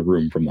open into the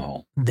room from the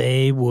hall?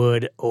 They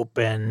would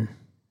open.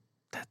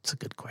 That's a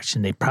good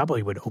question. They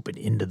probably would open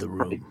into the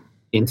room.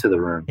 Into the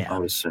room, Yeah. I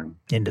would assume.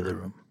 Into the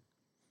room.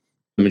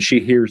 When she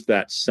hears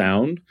that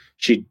sound,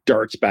 she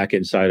darts back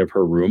inside of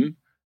her room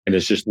and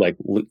is just like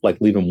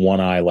leaving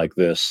one eye like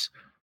this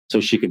so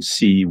she can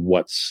see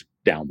what's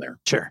down there.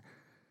 Sure.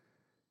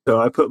 So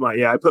I put my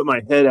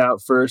head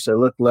out first. I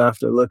look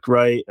left, I look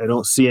right. I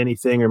don't see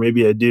anything, or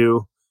maybe I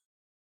do.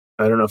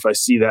 I don't know if I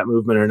see that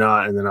movement or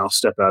not, and then I'll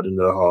step out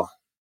into the hall.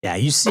 Yeah,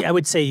 you see, I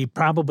would say you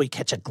probably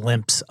catch a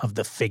glimpse of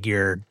the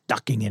figure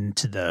ducking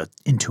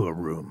into a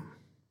room.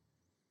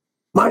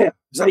 Maya,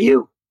 is that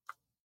you?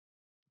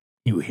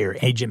 You hear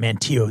Agent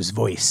Manteo's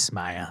voice,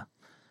 Maya,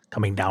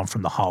 coming down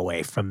from the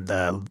hallway, from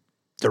the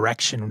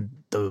direction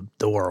the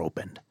door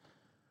opened.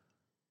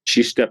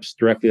 She steps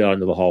directly out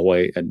into the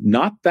hallway, and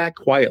not that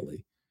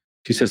quietly.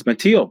 She says,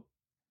 Manteo,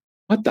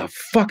 what the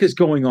fuck is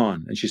going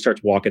on? And she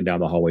starts walking down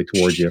the hallway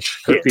towards you.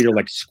 Her feet are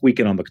like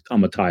squeaking on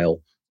the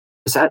tile.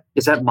 Is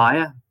that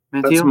Maya,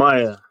 Manteo? That's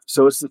Maya.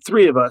 So it's the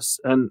three of us,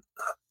 and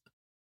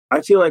I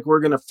feel like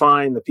we're going to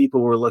find the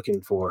people we're looking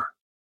for,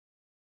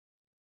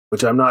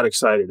 which I'm not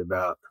excited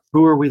about.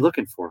 Who are we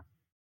looking for?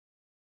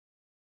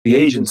 The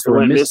agents who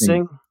are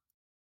missing.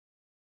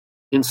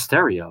 In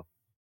stereo.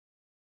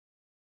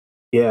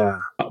 Yeah.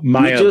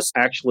 Maya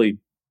actually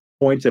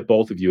points at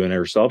both of you and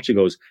herself. She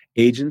goes,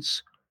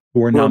 agents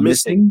who are now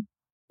missing?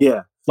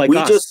 Yeah. Like we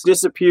us. just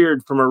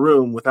disappeared from a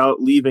room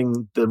without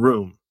leaving the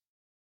room.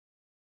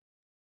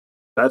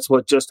 That's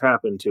what just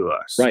happened to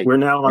us. Right. We're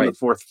now on the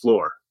 4th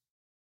floor.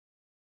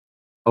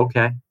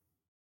 Okay.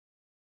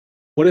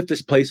 What if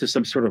this place is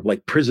some sort of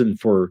like prison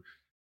for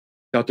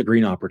Delta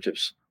Green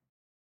operatives?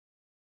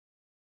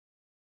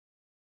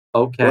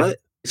 Okay. What?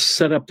 It's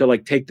set up to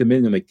like take them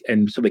in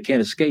and so they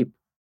can't escape.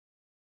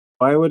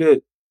 Why would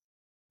it?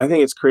 I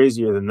think it's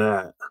crazier than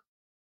that.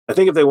 I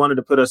think if they wanted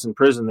to put us in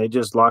prison, they'd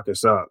just lock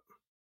us up.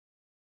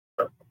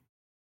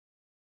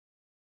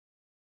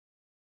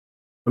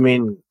 I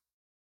mean,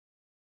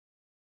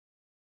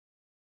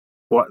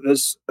 what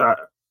this?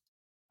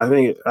 I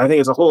think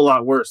it's a whole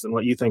lot worse than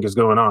what you think is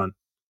going on.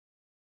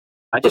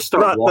 I just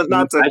start walking.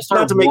 Not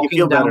to make you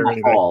feel better or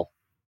anything.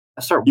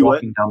 I start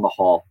walking down the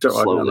hall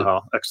slowly. Walking down the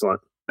hall.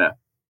 Excellent. Yeah.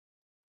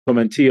 So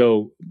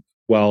Manteo,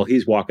 while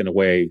he's walking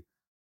away,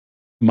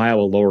 Maya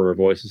will lower her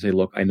voice and say,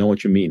 look, I know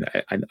what you mean.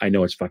 I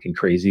know it's fucking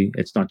crazy.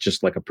 It's not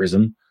just like a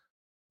prison.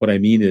 What I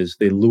mean is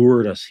they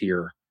lured us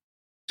here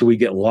so we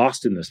get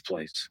lost in this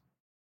place.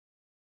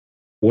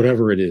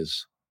 Whatever it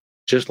is.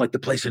 Just like the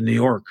place in New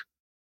York.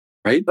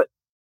 Right? But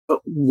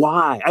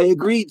why? I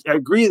agree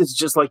it's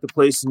just like the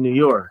place in New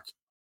York.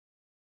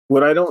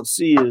 What I don't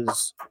see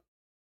is,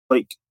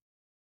 like,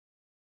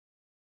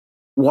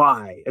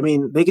 why? I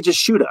mean, they could just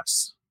shoot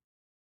us.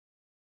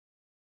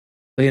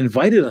 They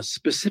invited us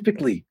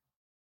specifically.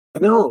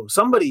 No,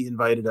 somebody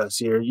invited us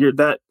here. You're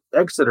that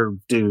Exeter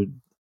dude.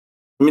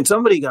 I mean,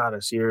 somebody got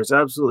us here. It's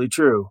absolutely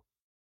true.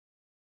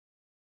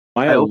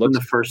 I open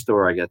the first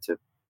door I get to.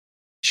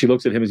 She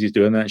looks at him as he's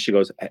doing that. And she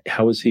goes,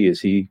 how is he?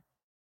 Is he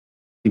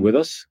with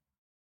us?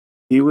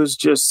 He was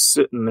just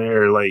sitting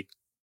there, like,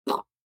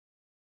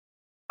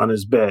 on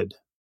his bed.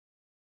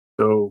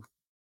 So,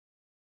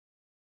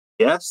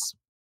 yes.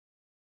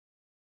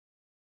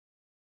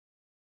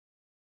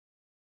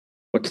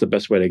 What's the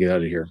best way to get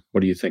out of here?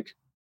 What do you think?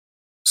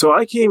 So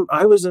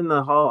I was in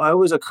the hall. I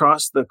was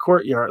across the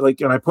courtyard,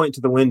 like, and I point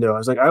to the window. I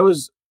was like, I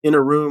was in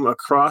a room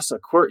across a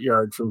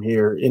courtyard from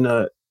here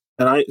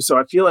so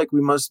I feel like we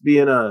must be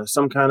in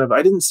some kind of,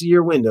 I didn't see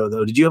your window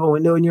though. Did you have a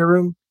window in your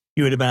room?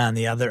 You would have been on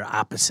the other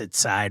opposite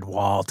side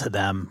wall to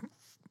them.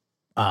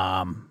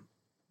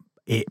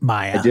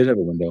 Maya. I did have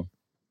a window.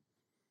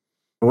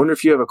 I wonder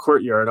if you have a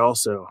courtyard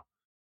also.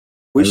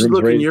 We My should room's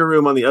look in ready. your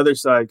room on the other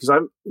side because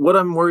I'm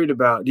worried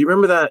about. Do you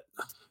remember that?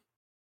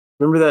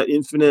 Remember that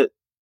infinite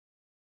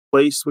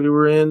place we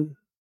were in?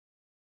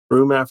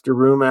 Room after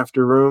room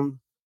after room.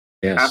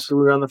 Yes. After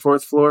we were on the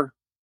 4th floor.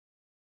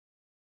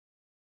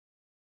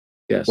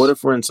 Yes. What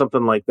if we're in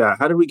something like that?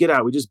 How did we get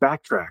out? We just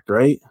backtracked,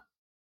 right?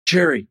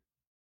 Jerry.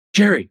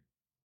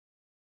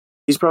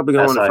 He's probably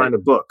going to want to find a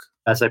book.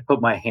 As I put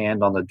my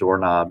hand on the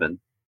doorknob and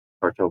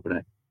start to open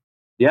it.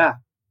 Yeah.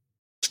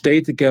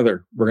 Stay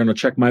together. We're going to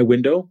check my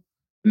window,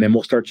 and then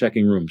we'll start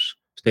checking rooms.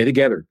 Stay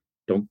together.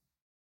 Don't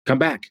come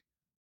back.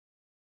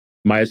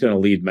 Maya's going to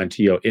lead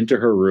Manteo into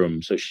her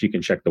room so she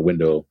can check the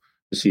window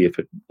to see if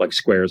it like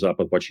squares up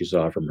with what she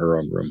saw from her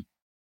own room.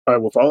 I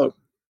will follow.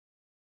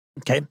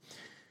 Okay.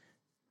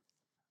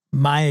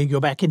 Maya, you go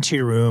back into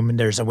your room and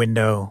there's a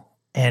window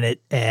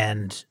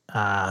and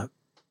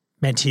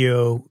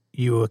Manteo,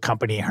 you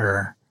accompany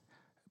her.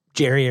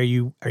 Jerry, are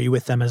you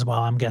with them as well,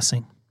 I'm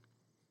guessing?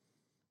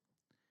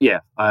 Yeah.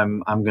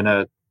 I'm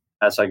gonna,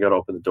 as I go to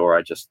open the door,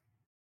 I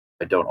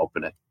don't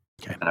open it.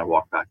 Okay. And I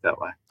walk back that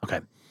way. Okay.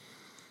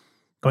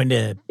 Going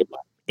to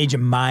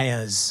Agent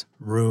Maya's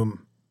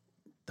room.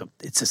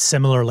 It's a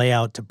similar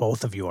layout to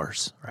both of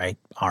yours, right?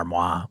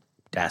 Armoire,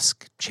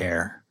 desk,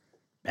 chair,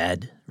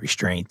 bed,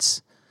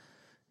 restraints,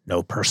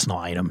 no personal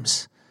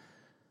items,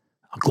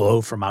 a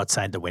glow from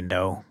outside the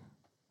window,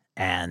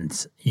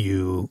 and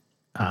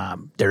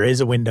there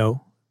is a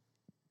window.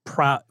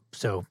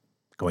 So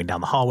going down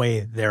the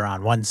hallway, they're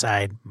on one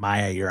side,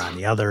 Maya, you're on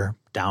the other,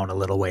 down a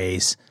little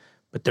ways,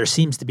 but there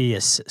seems to be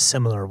a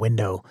similar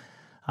window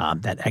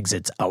that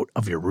exits out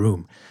of your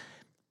room.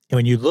 And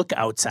when you look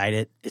outside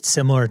it, it's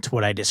similar to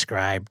what I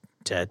described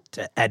to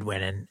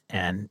Edwin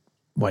and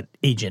what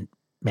Agent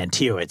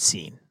Manteo had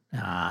seen,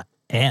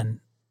 and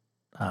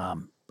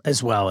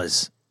as well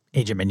as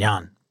Agent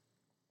Mignon.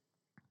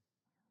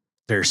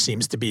 There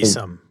seems to be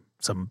some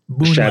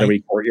moonlight, shadowy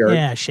courtyard.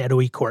 Yeah,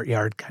 shadowy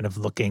courtyard kind of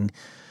looking.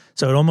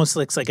 So it almost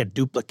looks like a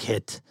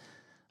duplicate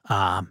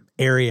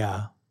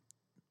area.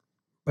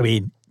 I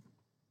mean,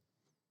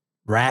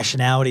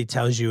 rationality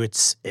tells you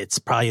it's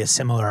probably a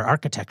similar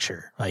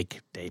architecture.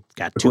 Like they've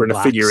got two We're in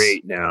blocks. a figure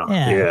 8 now.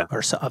 Yeah.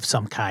 Or of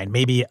some kind.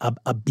 Maybe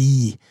a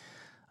B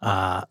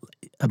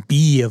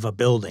of a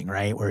building,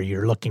 right? Where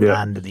you're looking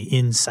onto the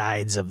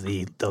insides of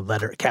the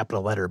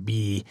capital letter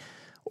B,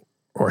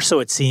 or so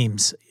it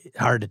seems.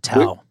 Hard to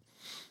tell.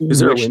 Is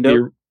there a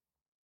window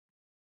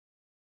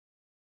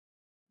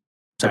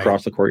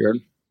across the courtyard?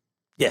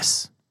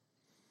 Yes.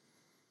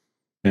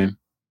 Okay.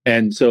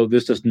 And so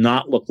this does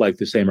not look like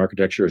the same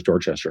architecture as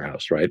Dorchester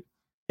House, right?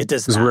 It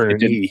does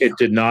not. It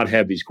did not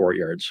have these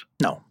courtyards.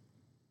 No.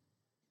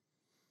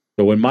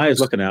 So when Maya's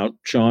looking out,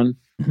 Sean,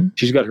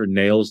 she's got her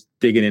nails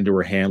digging into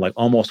her hand, like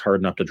almost hard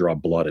enough to draw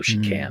blood if she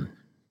can.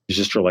 She's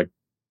just sort of like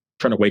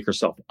trying to wake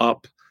herself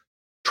up,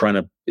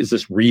 is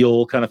this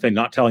real kind of thing?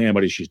 Not telling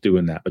anybody she's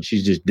doing that, but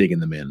she's just digging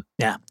them in.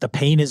 Yeah, the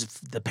pain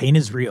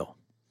is real.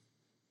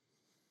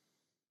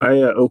 I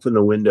open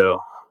the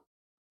window.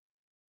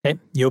 Okay,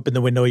 you open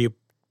the window. You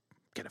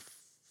kind of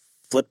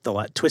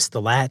twist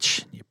the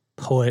latch. You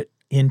pull it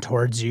in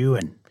towards you,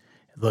 and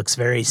it looks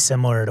very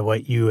similar to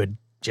what you had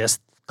just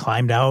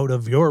climbed out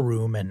of your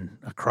room and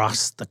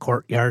across the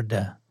courtyard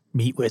to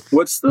meet with.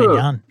 What's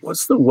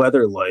the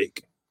weather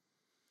like?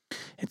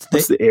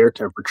 What's the air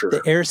temperature?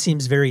 The air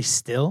seems very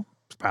still.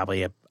 It's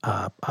probably a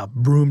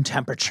room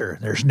temperature.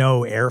 There's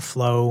no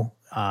airflow.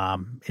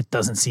 It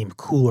doesn't seem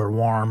cool or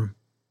warm,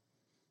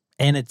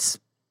 and it's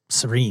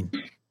serene.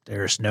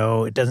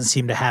 It doesn't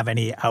seem to have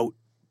any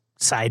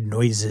outside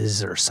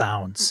noises or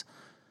sounds.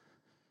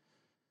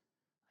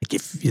 Like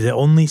if the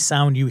only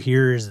sound you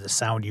hear is the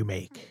sound you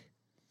make.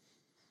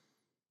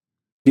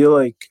 I feel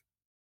like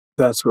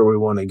that's where we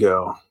want to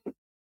go.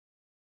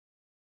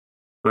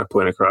 I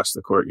point across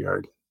the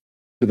courtyard.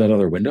 To that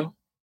other window?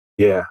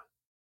 Yeah.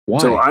 Why?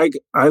 So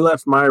I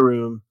left my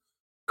room,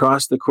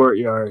 crossed the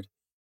courtyard,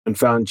 and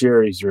found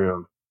Jerry's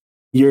room.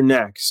 You're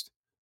next.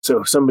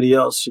 So somebody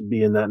else should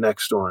be in that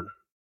next one.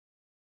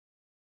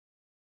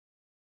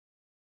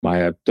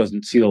 Maya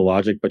doesn't see the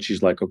logic, but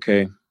she's like,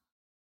 okay,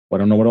 I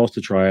don't know what else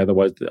to try.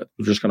 Otherwise,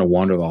 we're just going to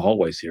wander the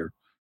hallways here.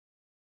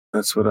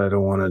 That's what I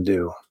don't want to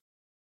do.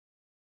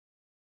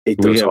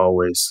 Hate those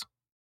hallways.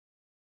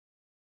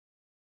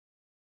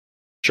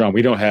 Sean,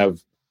 we don't have...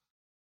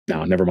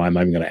 No, never mind.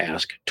 I'm even going to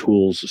ask.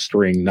 Tools,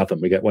 string, nothing.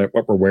 We got what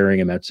we're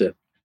wearing, and that's it.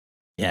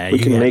 Yeah, we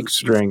can make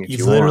string if you want.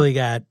 You've literally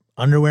got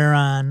underwear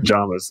on,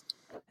 pajamas,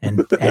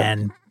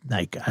 and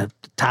like a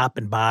top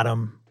and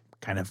bottom,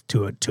 kind of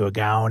to a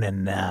gown,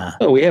 and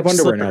we have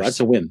underwear slippers. Now. That's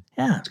a win.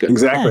 Yeah, that's good.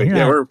 Exactly.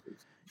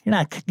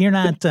 Yeah, you're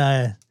not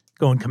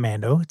going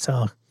commando. It's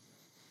all.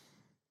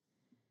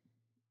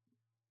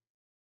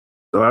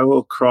 So I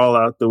will crawl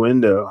out the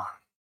window,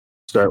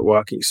 start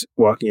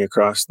walking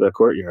across the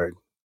courtyard.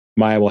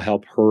 Maya will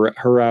help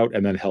her out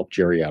and then help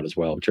Jerry out as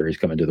well. Jerry's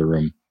coming to the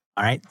room.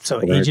 All right. So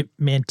Agent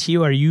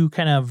Manteo, are you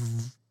kind of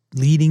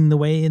leading the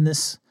way in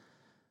this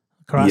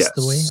across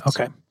the way?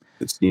 Okay.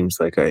 It seems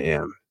like I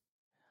am.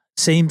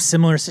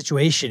 Similar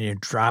situation. You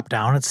drop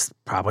down. It's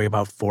probably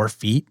about 4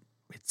 feet.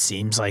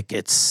 seems like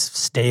it's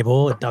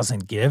stable. It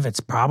doesn't give. It's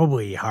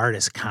probably hard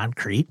as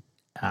concrete.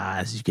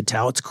 As you can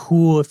tell, it's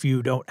cool if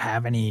you don't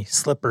have any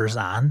slippers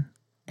on.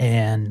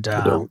 And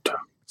I don't.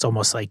 it's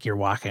almost like you're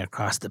walking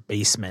across the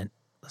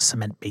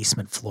cement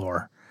basement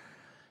floor.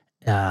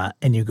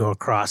 And you go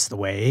across the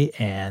way,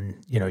 and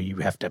you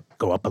have to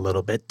go up a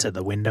little bit to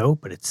the window,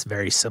 but it's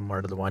very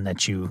similar to the one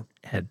that you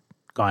had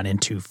gone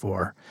into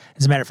for.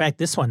 As a matter of fact,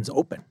 this one's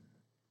open.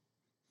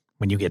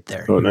 When you get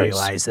there, you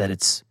realize that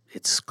it's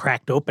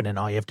cracked open, and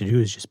all you have to do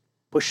is just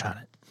push on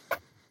it.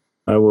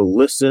 I will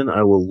listen.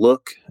 I will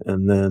look,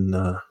 and then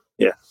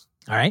yeah.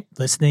 All right,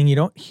 listening. You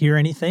don't hear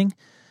anything,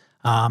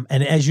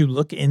 and as you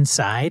look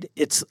inside,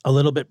 it's a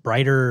little bit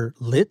brighter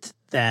lit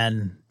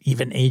than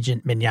even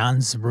Agent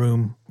Mignon's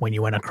room when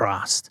you went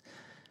across.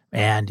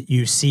 And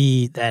you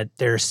see that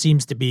there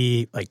seems to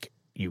be, like,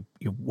 you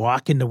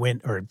walk in the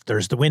window, or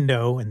there's the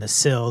window and the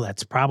sill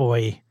that's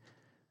probably,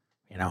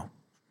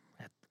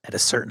 at a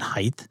certain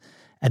height.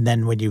 And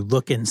then when you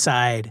look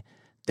inside,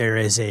 there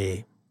is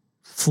a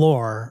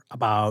floor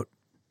about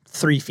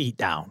 3 feet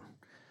down.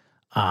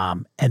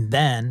 And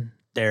then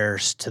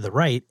there's, to the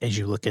right, as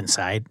you look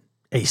inside,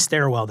 a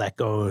stairwell that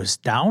goes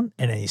down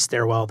and a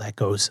stairwell that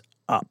goes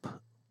up.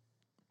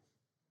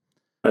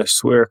 I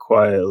swear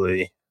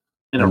quietly,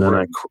 and then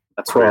I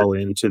crawl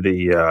into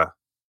the.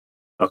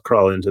 I'll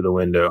crawl into the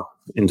window,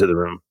 into the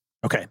room.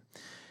 Okay,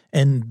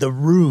 and the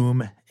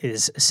room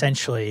is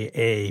essentially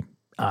a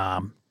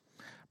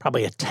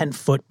probably a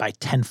 10-foot by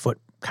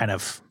 10-foot kind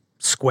of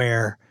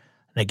square.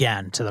 And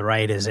again, to the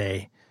right is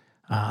a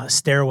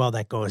stairwell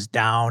that goes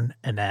down,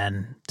 and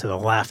then to the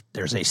left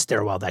there's a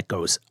stairwell that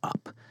goes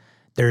up.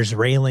 There's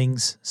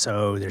railings,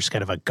 so there's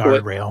kind of a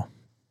guardrail.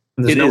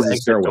 There's no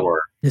exit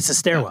door. It's a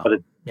stairwell.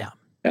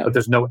 But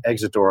there's no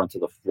exit door onto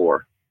the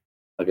floor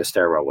like a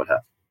stairwell would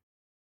have.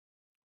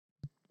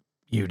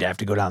 You'd have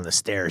to go down the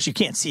stairs. You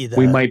can't see the...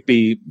 We might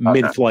be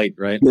mid-flight,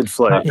 right?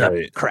 Mid-flight, yeah,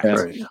 right. Correct.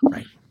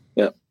 Right.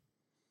 Yep.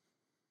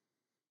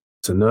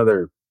 It's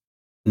another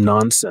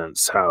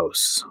nonsense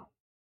house.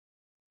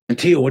 And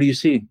Tio, what do you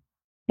see?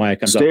 Maya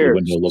comes up to the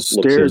window, looks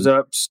stairs in.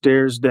 up,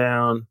 stairs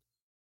down.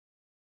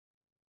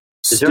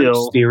 Is there an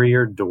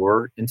exterior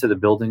door into the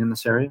building in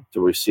this area?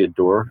 Do we see a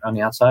door on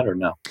the outside or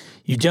no?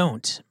 You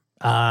don't.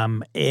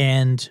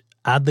 And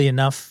oddly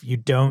enough, you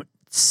don't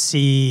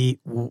see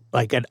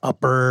like an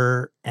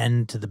upper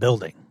end to the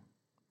building.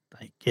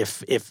 Like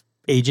if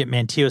Agent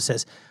Mantillo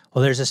says,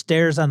 well, there's a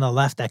stairs on the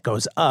left that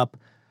goes up,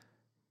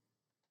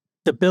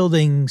 the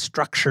building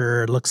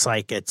structure looks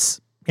like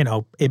it's,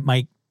 it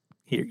might,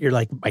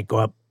 might go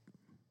up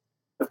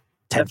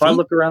 10 If feet. I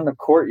look around the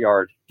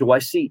courtyard, do I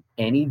see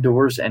any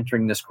doors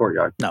entering this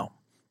courtyard? No.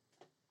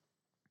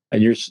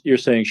 And you're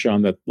saying,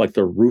 Sean, that like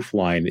the roof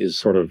line is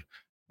sort of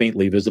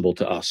faintly visible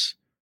to us.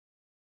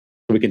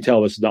 So we can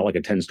tell this is not like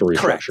a 10-story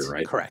structure,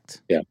 right?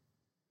 Correct. Yeah.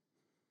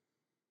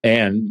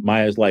 And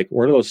Maya's like,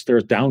 where do those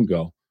stairs down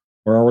go?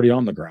 We're already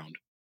on the ground.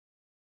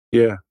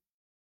 Yeah.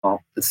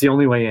 Well, it's the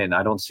only way in.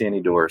 I don't see any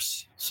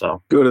doors.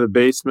 So Go to the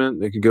basement.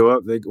 They could go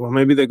up.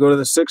 Maybe they go to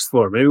the 6th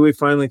floor. Maybe we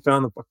finally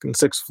found the fucking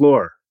 6th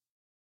floor.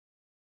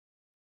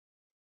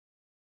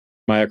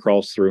 Maya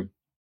crawls through.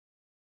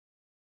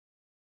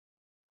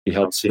 He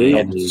helps I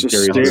helps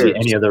don't see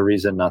any other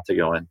reason not to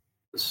go in.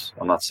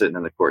 I'm not sitting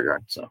in the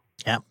courtyard. So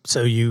Yeah.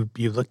 So you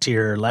look to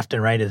your left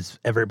and right as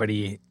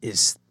everybody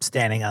is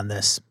standing on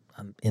this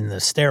in the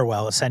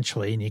stairwell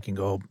essentially, and you can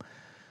go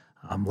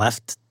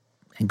left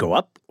and go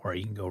up, or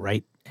you can go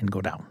right and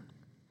go down.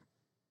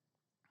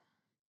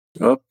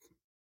 Up,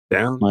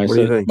 down. Maya What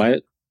do you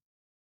think?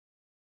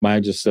 Maya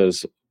just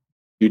says,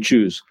 "You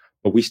choose,"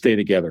 but we stay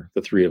together.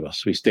 The three of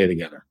us, we stay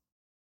together.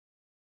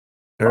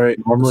 All right.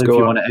 normally, if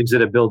you want to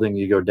exit a building,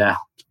 you go down.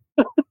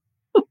 All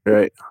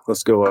right.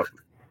 Let's go up.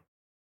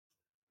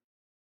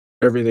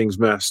 Everything's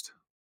messed.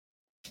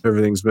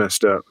 Everything's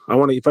messed up.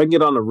 If I can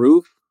get on the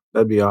roof,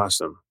 that'd be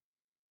awesome.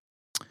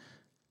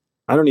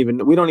 We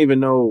don't even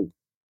know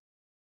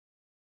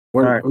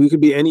where All right. we could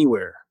be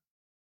anywhere.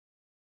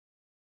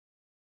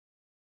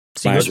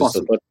 So Maya you, just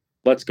says,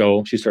 let's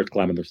go. She starts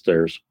climbing the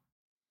stairs.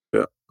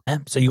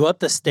 so you go up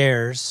the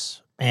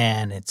stairs,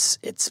 and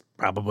it's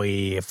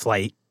probably a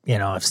flight,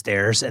 of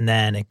stairs, and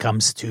then it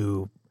comes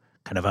to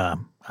kind of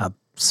a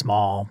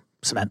small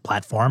cement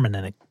platform, and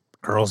then it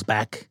curls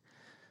back,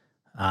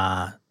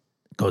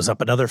 goes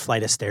up another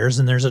flight of stairs,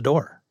 and there's a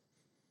door.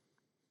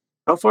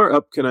 How far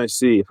up can I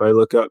see if I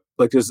look up?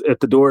 Like, at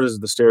the door, does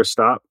the stairs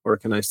stop, or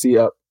can I see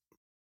up?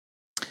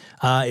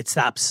 It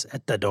stops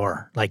at the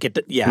door. Like it,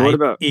 yeah. And what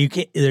about- you?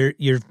 Can't.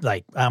 You're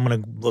like, I'm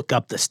gonna look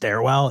up the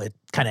stairwell. It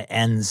kind of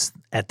ends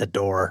at the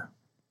door.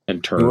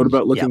 And turns. And what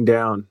about looking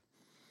down?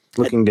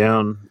 Looking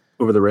down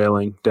over the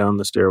railing, down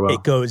the stairwell.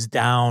 It goes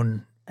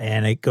down,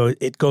 and it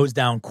goes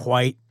down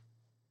quite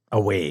a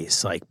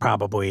ways, like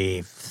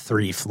probably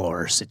 3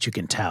 floors that you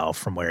can tell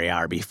from where you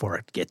are before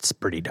it gets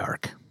pretty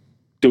dark.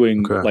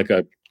 doing Okay. like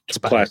a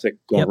classic.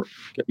 Yep.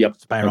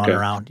 Spiraling Okay.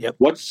 around. Yep.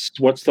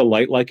 What's the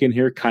light like in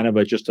here? Kind of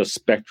just a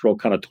spectral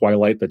kind of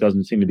twilight that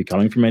doesn't seem to be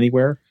coming from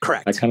anywhere.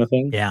 Correct. That kind of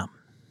thing. Yeah.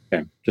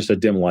 Okay. Just a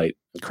dim light.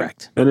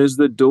 Correct. And is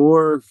the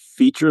door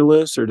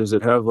featureless, or does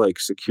it have like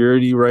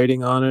security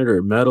writing on it,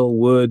 or metal,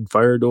 wood,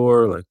 fire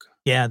door? Like,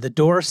 Yeah, the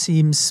door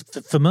seems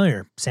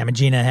familiar. Sam and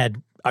Gina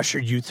had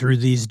ushered you through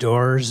these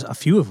doors, a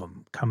few of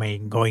them,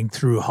 going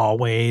through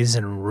hallways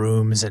and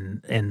rooms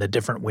and the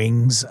different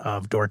wings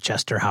of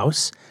Dorchester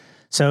House.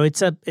 So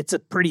it's a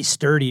pretty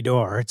sturdy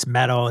door. It's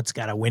metal. It's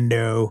got a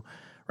window,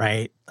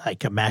 right,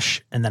 like a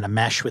mesh, and then a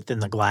mesh within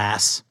the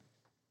glass.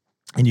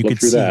 And you Look could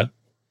through see that.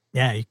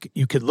 Yeah,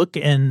 you could look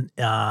in,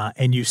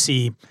 and you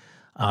see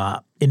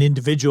an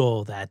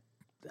individual that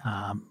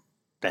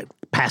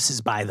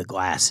passes by the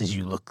glass as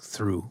you look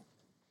through,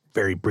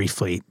 very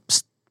briefly,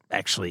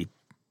 actually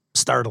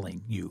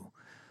startling you,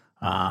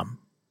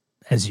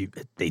 as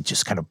they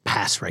just kind of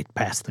pass right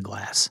past the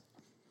glass.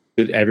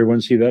 Did everyone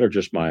see that, or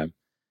just Maya?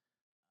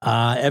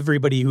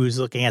 Everybody who's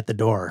looking at the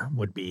door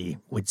would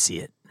see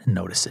it and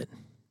notice it.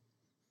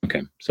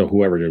 Okay, so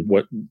whoever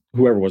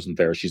wasn't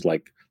there, she's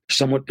like,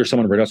 there's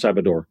someone right outside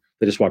the door.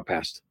 They just walked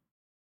past.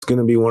 it's going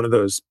to be one of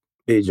those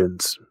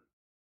agents.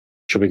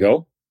 Should we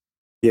go?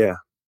 Yeah.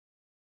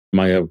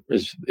 Maya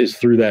is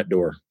through that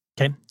door.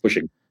 Okay.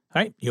 Pushing.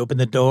 All right, you open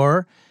the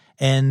door,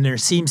 and there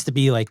seems to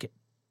be it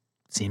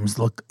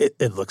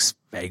looks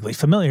vaguely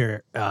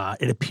familiar.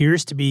 It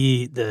appears to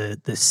be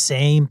the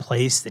same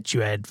place that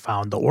you had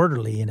found the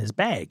orderly in his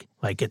bag.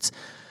 Like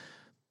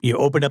you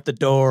open up the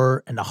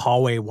door, and the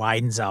hallway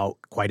widens out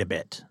quite a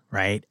bit,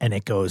 right? And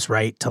it goes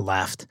right to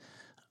left.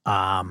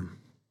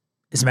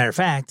 As a matter of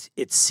fact,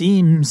 it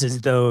seems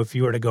as though if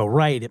you were to go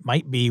right, it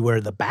might be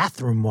where the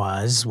bathroom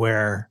was,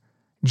 where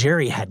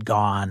Jerry had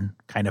gone,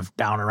 kind of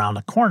down around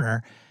the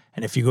corner.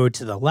 And if you go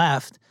to the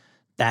left,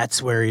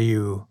 that's where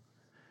you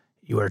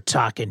are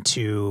talking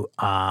to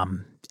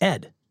Ed.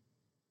 Are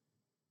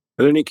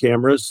there any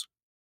cameras?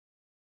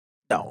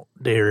 No,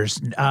 there's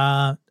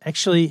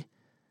actually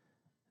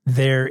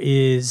there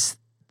is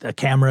the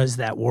cameras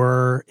that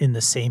were in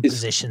the same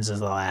positions as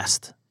the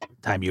last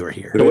time you were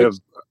here. Do they have...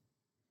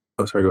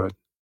 Oh, sorry, go ahead.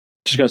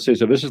 Just gonna say,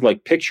 so this is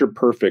like picture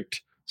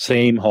perfect,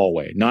 same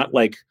hallway, not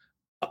like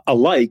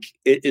alike.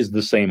 It is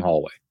the same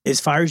hallway. As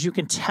far as you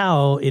can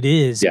tell, it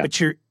is. Yeah. But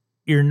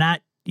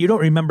you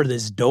don't remember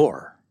this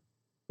door.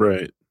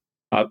 Right.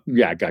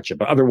 Yeah, gotcha.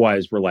 But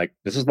otherwise, we're like,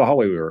 this is the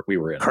hallway we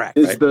were in. Correct.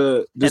 Does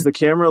the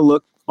camera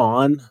look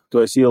on?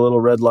 Do I see a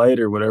little red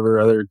light or whatever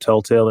other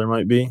telltale there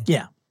might be?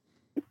 Yeah.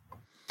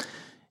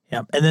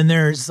 Yeah. And then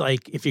there's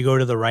like, if you go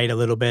to the right a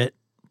little bit,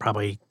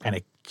 probably kind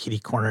of kitty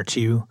corner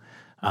to you,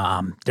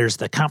 there's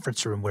the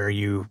conference room where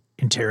you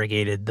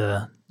interrogated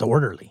the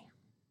orderly,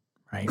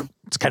 right?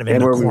 It's kind of in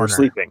And the where corner. we were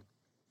sleeping.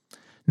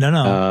 No.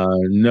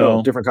 No.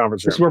 Oh, different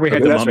conference room. This is where we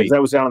had Okay, the that's mummy. right.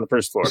 That was down on the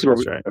first floor. This is where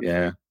That's we- right. Okay.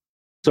 Yeah.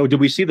 So did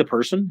we see the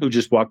person who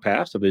just walked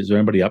past? Is there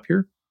anybody up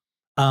here?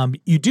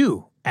 You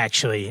do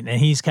actually, and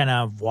he's kind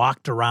of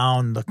walked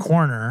around the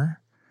corner.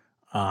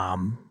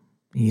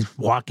 He's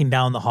walking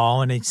down the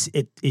hall, and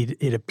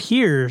it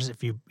appears,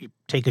 if you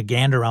take a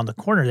gander around the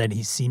corner, that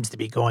he seems to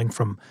be going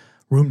from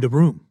room to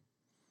room.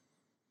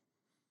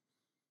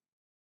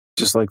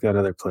 Just like that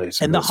other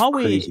place. And the That's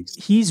hallway crazy.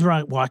 he's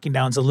walking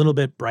down is a little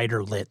bit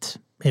brighter lit.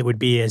 It would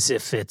be as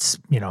if it's,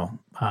 there's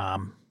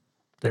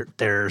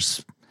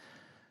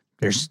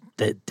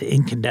the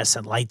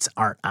incandescent lights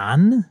aren't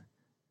on,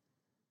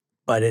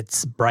 but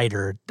it's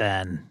brighter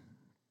than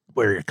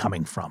where you're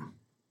coming from.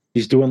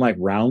 He's doing like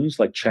rounds,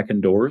 like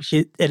checking doors.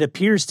 It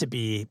appears to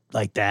be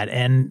like that.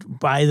 And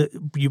by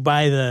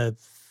the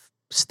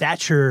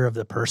stature of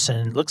the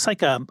person, it looks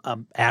like a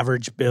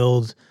average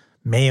build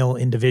male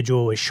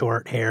individual with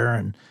short hair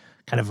and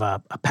kind of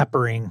a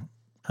peppering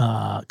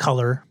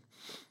color.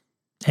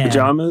 And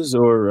Pajamas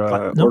or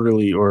Nope.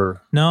 orderly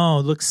or... No,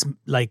 it looks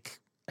like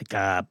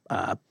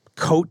a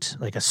coat,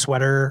 like a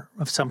sweater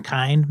of some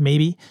kind,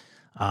 maybe,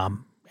 and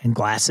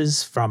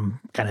glasses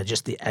from kind of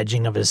just the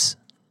edging of his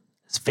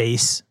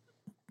face,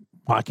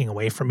 walking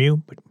away from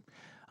you, but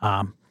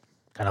kind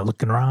of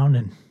looking around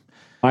and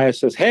Maya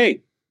says,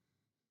 "Hey,"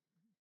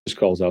 just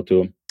calls out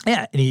to him.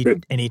 yeah,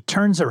 and he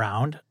turns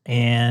around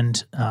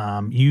and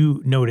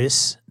you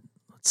notice.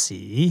 Let's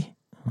see,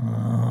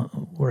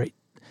 right.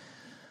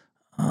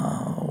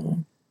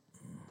 Bear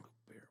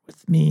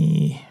with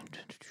me.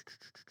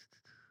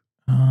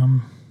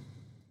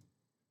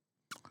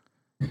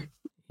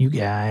 You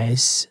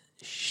guys,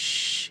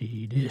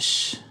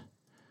 sheetish.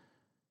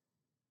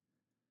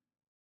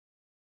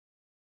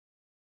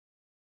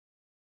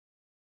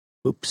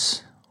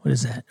 Oops. What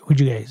is that? What'd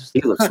you guys?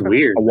 He looks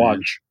weird. A man.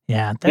 watch.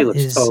 Yeah, He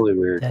looks totally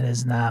weird. that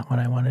is not what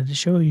I wanted to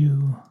show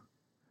you.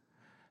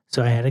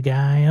 So I had a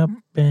guy up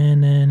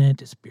and then it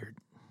disappeared.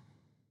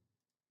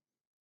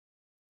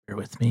 Bear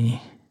with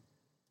me.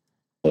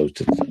 Close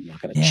to I'm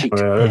not gonna Yeah. cheat.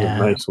 Oh, yeah, that's a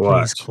nice Please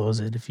watch. close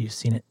it if you've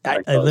seen it. I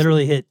I closed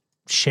literally hit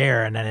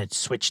share and then it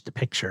switched the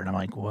picture and I'm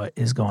like, what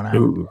is going on?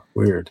 Ooh,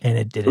 weird. And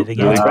it did it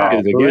again. Really Wow,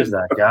 bad who is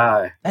again. that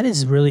guy? That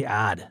is really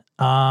odd.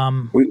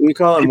 We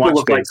call him People watch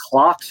look like face.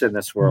 clocks in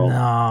this world.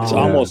 No, It's Yeah.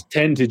 almost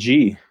 10 to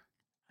G.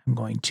 I'm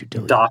going to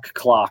delete. Doc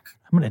clock.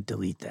 I'm going to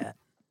delete that.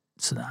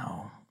 So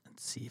now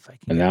let's see if I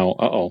can. And now,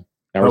 uh-oh.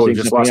 Now we're Oh, we seeing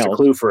just something lost a else.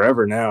 clue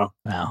forever now.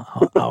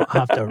 Well, I'll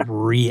have to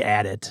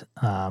re-add it.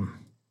 Now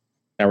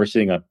we're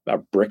seeing a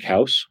brick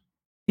house.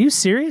 Are you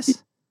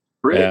serious?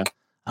 Brick. Yeah.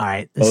 All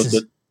right, Oh,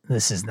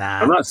 this is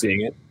not. I'm not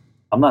seeing it.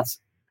 I'm not.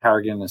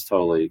 Harrigan is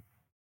totally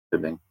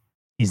fibbing.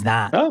 He's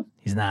not. Oh,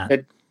 He's not.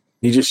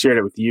 He just shared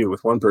it with you,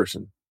 with one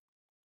person.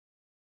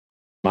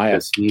 Maya.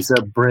 Yes, he's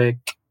a brick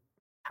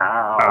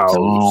house.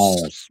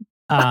 Oh.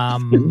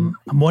 I'm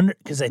wondering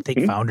because I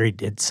think Foundry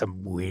did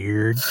some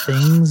weird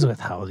things with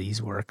how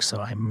these work, so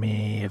I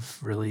may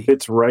have really.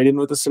 Fits right in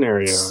with the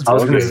scenario. I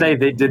was going to Okay. say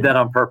they did that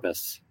on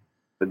purpose.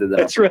 They did that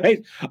That's on purpose.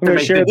 right. I'm To going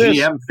to make share the this.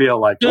 GM feel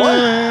like,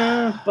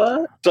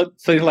 what?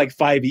 So like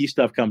 5e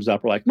stuff comes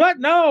up. We're like, what?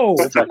 No.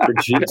 Suck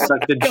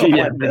the Don't GM.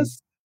 want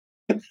this.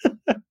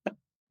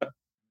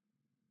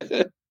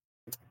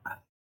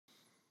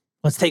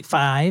 Let's take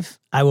 5.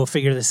 I will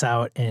figure this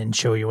out and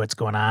show you what's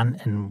going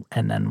on,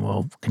 and then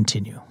we'll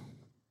continue.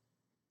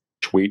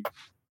 Sweet.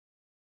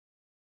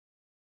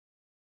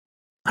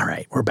 All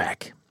right, we're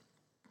back.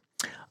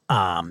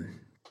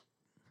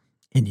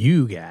 And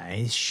you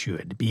guys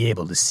should be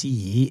able to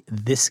see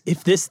this.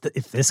 If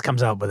this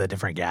comes out with a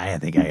different guy, I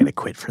think I got to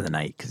quit for the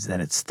night because then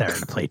it's starting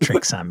to play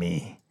tricks on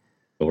me.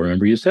 Well,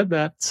 remember you said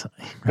that. So,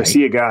 I right?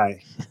 see a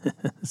guy.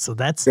 So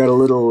that's Got a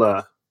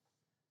little.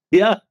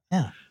 Yeah.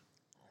 Yeah.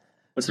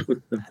 What's it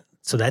with the...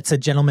 So that's a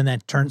gentleman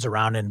that turns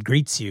around and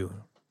greets you.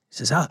 He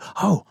says,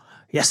 oh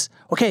yes,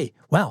 okay,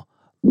 well,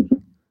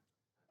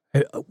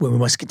 we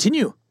must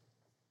continue.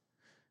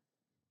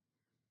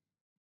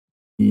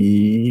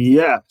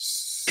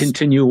 Yes.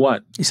 Continue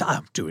what? He said,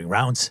 I'm doing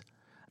rounds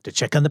to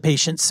check on the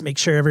patients, make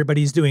sure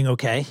everybody's doing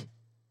okay.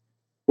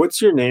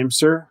 What's your name,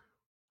 sir?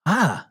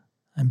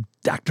 I'm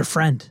Dr.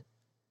 Friend.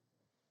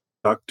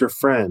 Dr.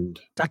 Friend.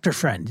 Dr.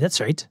 Friend,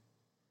 that's right.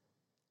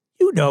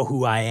 You know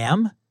who I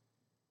am.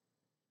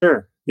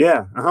 Sure.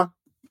 Yeah. Uh-huh.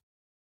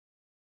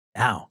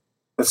 Now,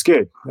 That's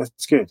good.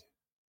 That's good.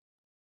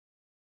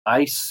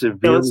 I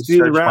severely let's do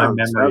the searched my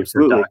rounds. memory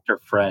Absolutely. for Dr.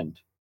 Friend.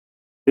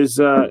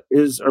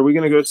 Are we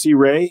gonna go see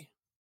Ray?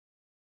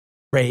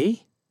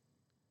 Ray,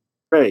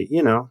 Ray.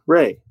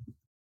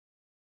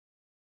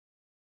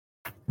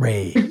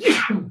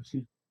 looks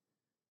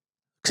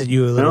at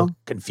you a little No?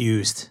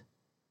 confused.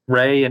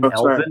 Ray and Oh,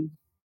 sorry. Elvin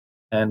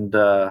and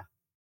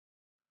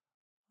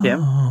Kim?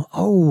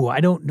 Oh,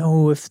 I don't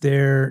know if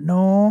they're.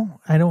 No,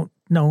 I don't.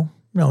 No.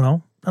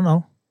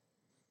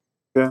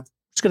 Yeah.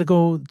 Just gonna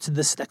go to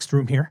this next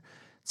room here,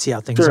 see how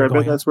things Sure. are I bet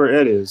going. that's where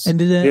Ed is. And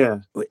yeah.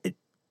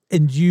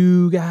 And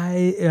you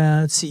guys,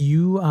 let's see,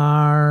 you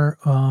are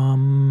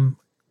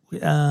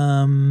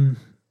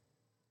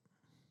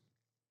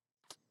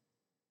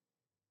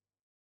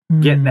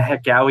Getting the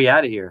heck out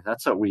of here.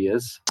 That's what we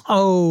is.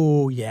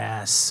 Oh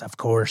yes, of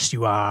course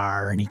you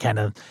are. And he kind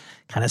of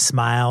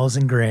smiles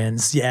and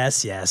grins.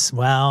 Yes.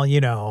 Well,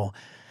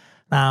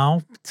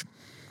 now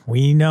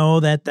we know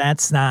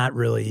that's not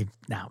really.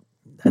 Now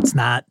that's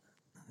not.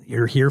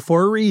 You're here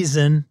for a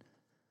reason.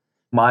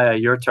 Maya,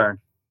 your turn.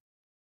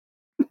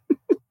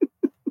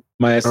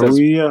 Maya Are says,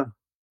 we?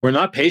 we're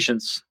not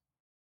patients.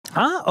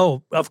 Huh?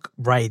 Oh,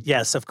 right.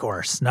 Yes, of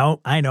course.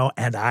 No, I know.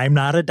 And I'm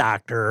not a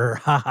doctor.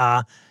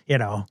 Haha.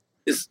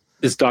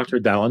 Is Dr.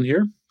 Dallin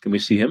here? Can we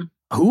see him?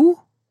 Who?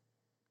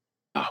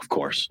 Oh, of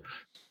course.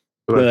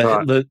 What I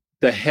thought.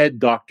 The head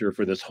doctor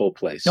for this whole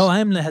place. No,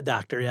 I'm the head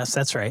doctor. Yes,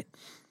 that's right.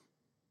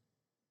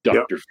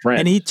 Dr. Friend.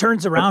 And he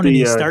turns around the, and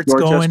he starts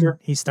Dorchester? going.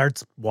 He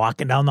starts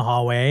walking down the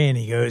hallway and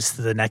he goes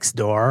to the next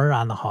door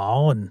on the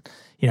hall. And,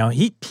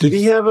 Did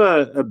he have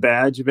a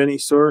badge of any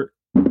sort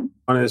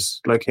on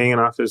his, like, hanging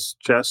off his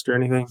chest or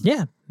anything?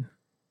 Yeah,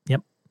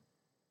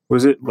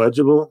 Was it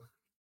legible?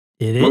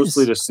 it is.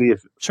 Mostly to see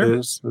if Sure. it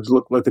is. Does it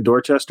look like the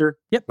Dorchester?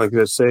 Yep. Like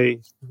they say,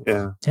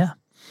 yeah.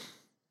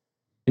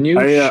 Can you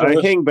I show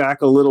us- hang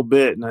back a little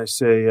bit and I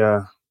say,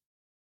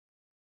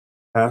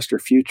 past or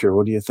future,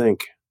 what do you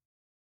think?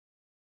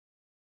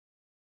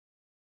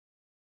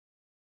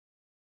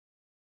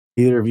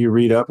 Either of you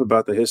read up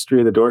about the history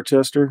of the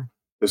Dorchester?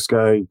 This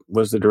guy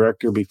was the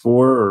director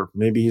before, or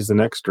maybe he's the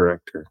next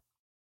director.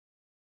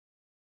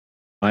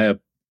 Maya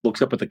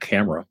looks up at the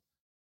camera.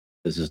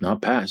 This is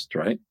not past,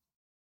 right?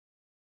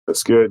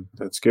 That's good.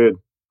 That's good.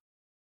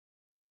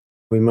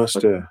 We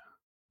must have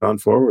gone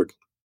forward.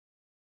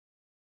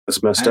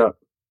 That's messed up.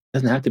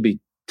 Doesn't have to be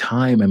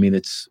time. I mean,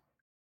 it's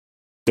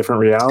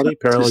Different reality,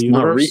 parallel just not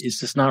universe. it's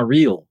just not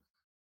real.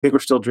 Think we're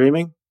still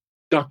dreaming?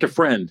 Dr.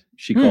 Friend,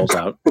 she calls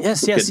out.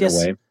 Yes. getting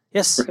away.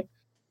 Yes.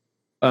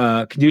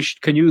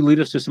 Can you lead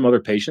us to some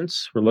other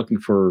patients? We're looking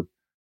for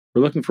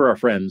our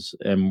friends,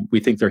 and we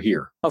think they're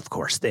here. Of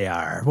course they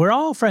are. We're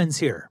all friends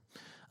here.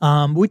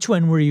 Which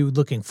one were you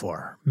looking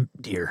for,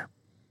 dear?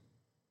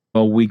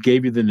 Well, we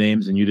gave you the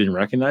names, and you didn't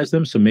recognize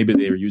them, so maybe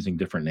they were using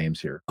different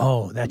names here.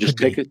 Oh, that Just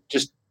could take be. it.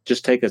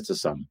 Just take us to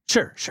some.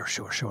 Sure.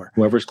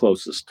 Whoever's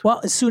closest.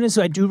 Well, as soon as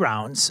I do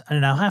rounds,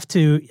 and I'll have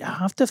to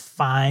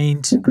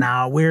find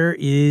now where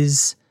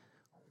is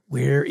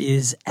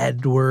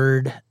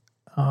Edward?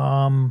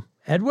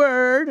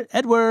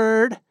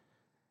 Edward.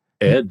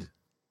 Ed,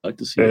 I'd like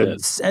to see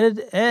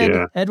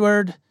Ed.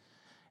 Edward.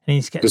 And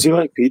he's got Does he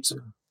like pizza?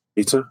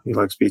 Pizza? He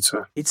likes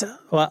pizza. pizza.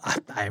 Well,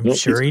 I'm No,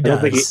 sure he I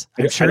don't think does.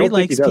 he- I'm I sure don't he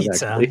think he likes does,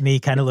 pizza. actually. And he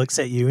kind of looks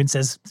at you and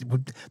says,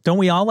 "Don't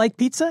we all like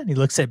pizza?" And he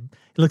looks at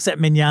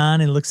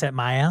Mignon and looks at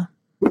Maya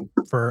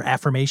for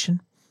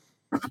affirmation.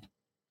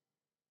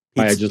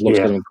 I just looked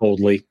at him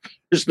coldly.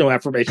 There's no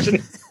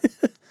affirmation.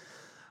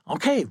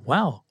 Okay,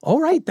 well,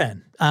 all right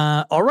then.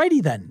 All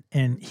righty then.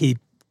 And he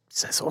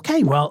says,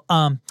 "Okay, well,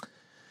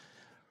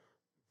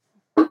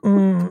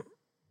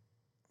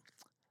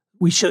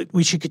 we should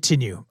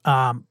continue.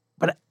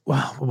 But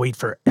well, we'll wait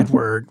for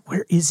Edward.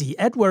 Where is he?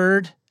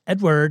 Edward.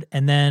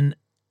 And then,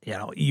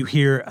 you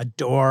hear a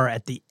door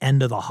at the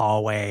end of the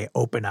hallway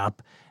open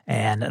up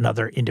and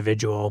another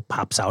individual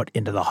pops out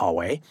into the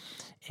hallway.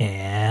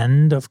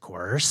 And of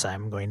course,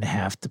 I'm going to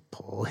have to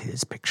pull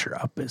his picture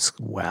up as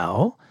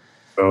well.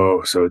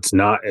 Oh, so it's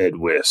not Ed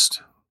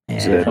Wist.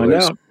 Is it And Ed Find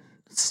Wist? out.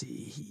 let's see,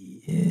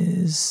 he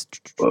is.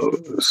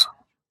 Close.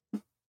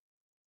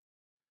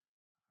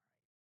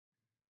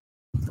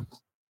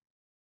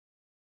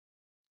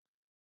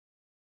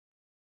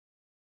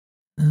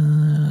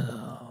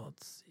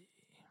 Let's see.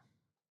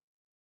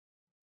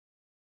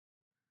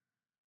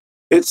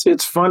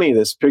 It's funny,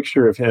 this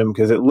picture of him,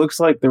 because it looks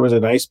like there was a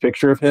nice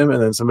picture of him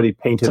and then somebody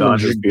painted Someone on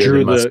his beard drew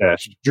and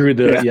mustache.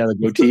 the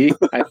goatee.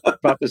 I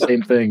thought the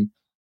same thing.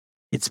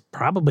 It's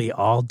probably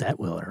all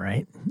Detwiller,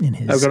 right? In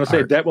his I was going to say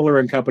art. Detwiller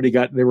and company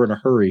they were in a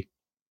hurry.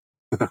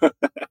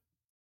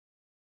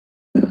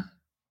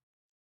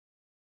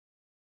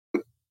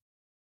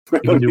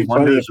 It would be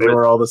funny if they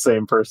were all the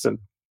same person.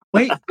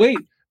 Wait,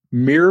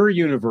 Mirror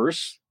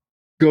Universe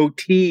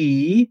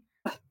goatee.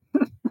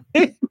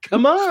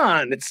 Come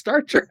on, it's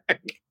Star Trek.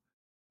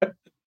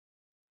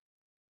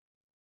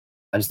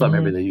 I just thought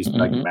maybe they used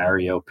like Mhm.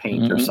 Mario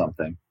paint or Mhm.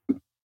 something.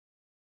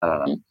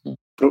 I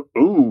don't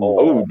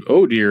know.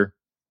 Oh dear.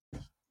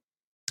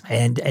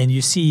 And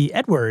you see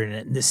Edward,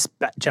 and this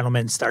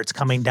gentleman starts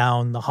coming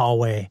down the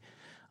hallway.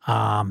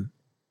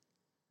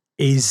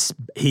 He's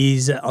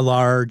a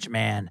large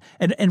man,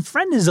 and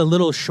Friend is a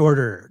little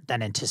shorter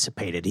than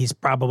anticipated. He's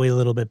probably a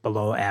little bit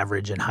below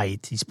average in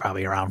height. He's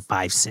probably around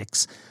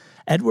 5'6".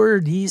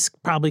 Edward, he's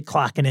probably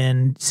clocking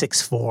in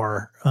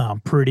 6'4",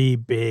 pretty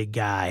big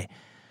guy.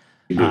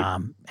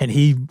 And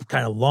he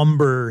kind of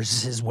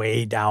lumbers his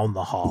way down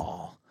the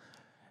hall,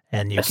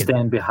 and I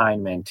stand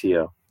behind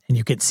Manteo. and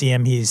you can see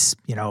him. He's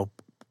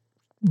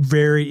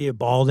very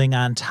balding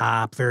on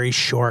top, very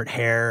short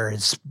hair.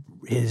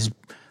 His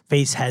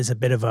face has a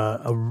bit of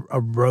a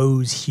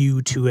rose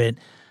hue to it.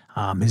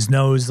 His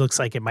nose looks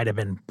like it might have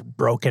been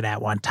broken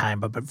at one time,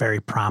 but very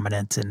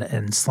prominent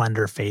and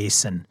slender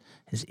face, and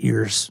his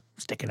ears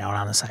sticking out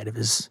on the side of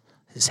his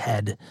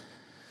head.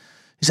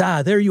 He's,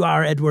 there you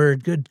are,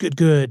 Edward.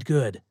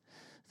 Good.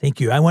 Thank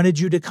you. I wanted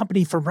you to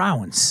company for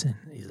rounds. And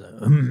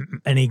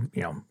he's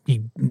and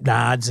he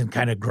nods and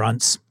kind of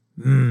grunts.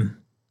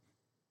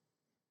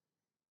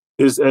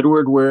 Is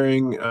Edward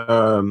wearing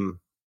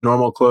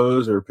normal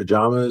clothes or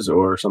pajamas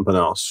or something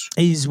else?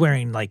 He's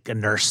wearing like a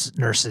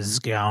nurse's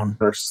gown.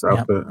 Nurse's Yep,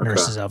 outfit. Okay.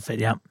 nurse's outfit.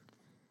 Yep.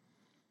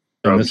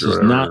 And this is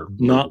Whatever.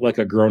 not like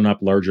a grown-up,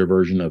 larger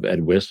version of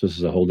Ed Wist. This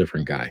is a whole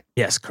different guy.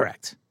 Yes,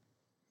 correct.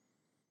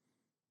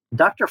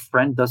 Dr.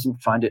 Friend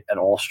doesn't find it at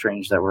all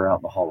strange that we're out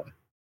in the hallway.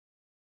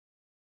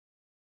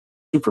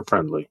 Super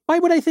friendly. Why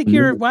would I think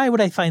why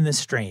would I find this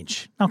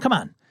strange? Oh, come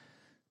on.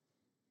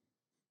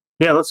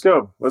 Yeah, let's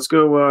go. Let's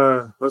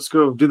go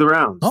do the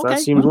rounds. Okay. That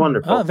seems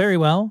wonderful. Oh, very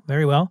well.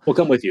 We'll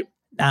come with you.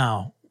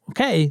 Now,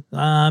 okay,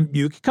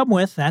 you can come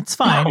with. That's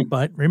fine.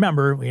 But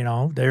remember,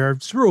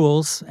 there's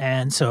rules.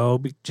 And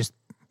so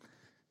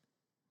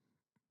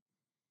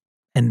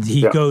and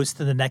he goes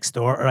to the next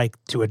door,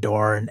 to a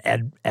door,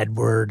 and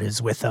Edward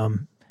is with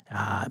him.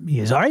 He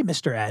is, all right,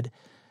 Mr. Ed.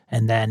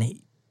 And then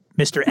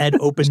Mr. Ed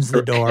opens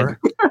the door.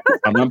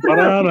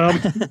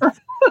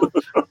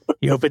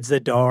 He opens the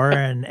door,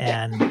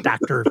 and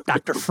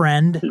Dr.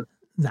 Friend,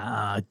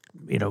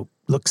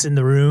 looks in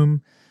the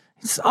room.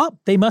 He's,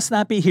 they must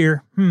not be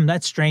here.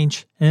 That's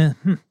strange.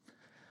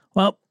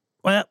 Well,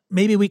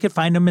 maybe we could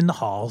find them in the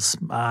halls.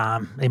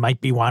 They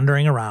might be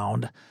wandering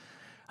around.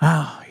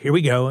 Here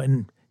we go.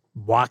 And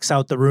walks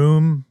out the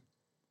room.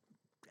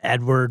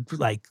 Edward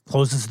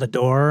closes the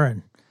door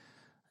and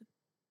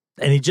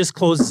he just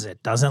closes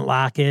it, doesn't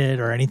lock it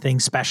or anything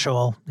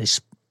special.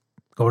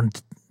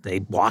 They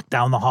walk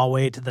down the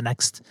hallway to the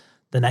next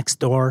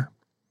door.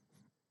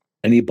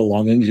 Any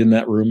belongings in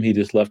that room he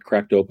just left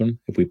cracked open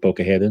if we poke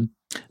a head in?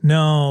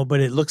 No, but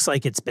it looks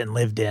like it's been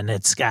lived in.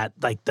 It's got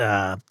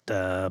the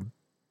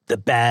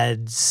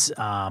beds,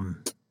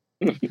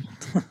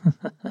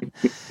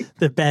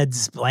 the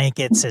beds,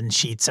 blankets, and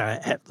sheets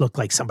look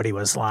like somebody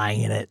was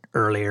lying in it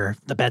earlier.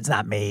 The bed's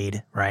not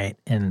made, right?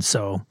 And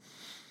so,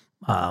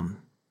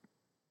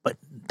 but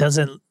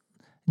doesn't.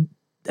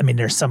 I mean,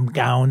 there's some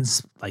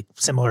gowns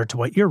similar to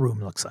what your room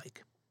looks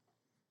like.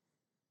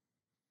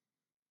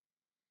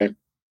 Okay.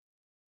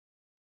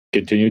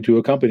 Continue to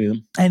accompany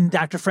them. And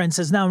Dr. Friend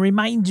says, "Now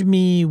remind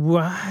me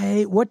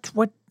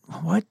what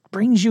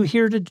brings you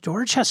here to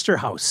Dorchester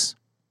House?"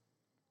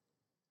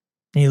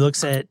 And he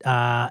looks at,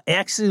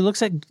 actually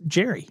looks at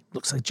Jerry.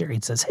 Looks like Jerry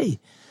and says, hey,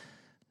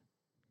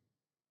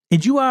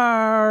 and you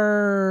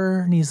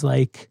are, and he's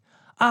like,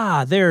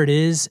 there it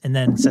is. And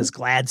then it says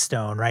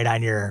Gladstone right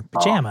on your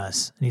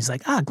pajamas. And he's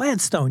like,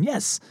 Gladstone,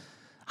 yes.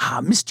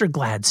 Mr.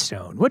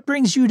 Gladstone, what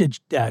brings you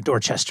to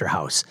Dorchester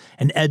House?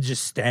 And Ed's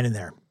just standing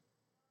there.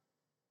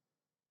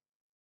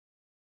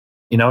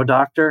 You know,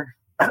 Doctor,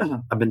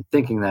 I've been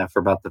thinking that for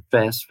about the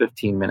past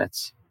 15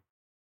 minutes.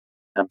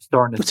 I'm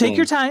starting to take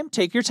your time.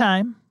 Take your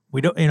time.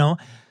 We don't,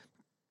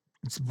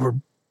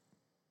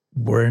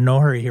 we're in no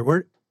hurry here.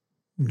 We're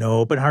no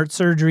open heart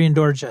surgery in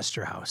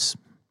Dorchester House.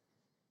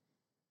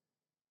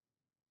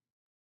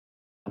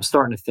 I'm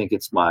starting to think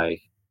it's my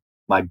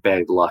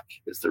bad luck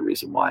is the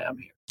reason why I'm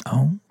here.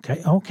 Oh,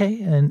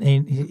 okay. And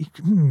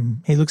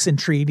he looks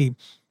intrigued. He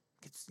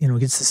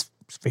gets this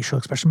facial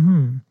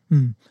expression.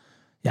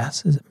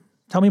 Yes.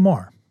 Tell me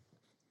more.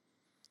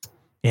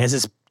 He has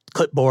his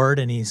clipboard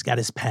and he's got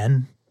his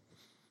pen.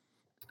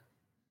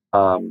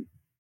 I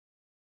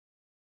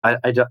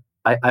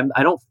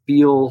don't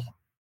feel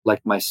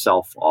like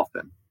myself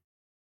often,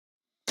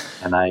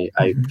 and I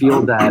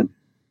feel that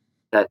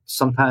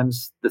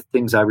sometimes the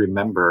things I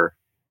remember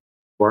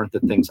weren't the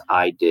things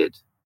I did.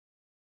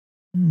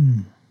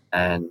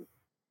 But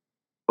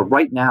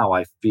right now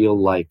I feel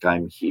like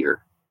I'm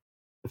here,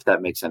 if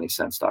that makes any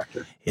sense,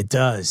 Doctor. It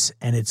does.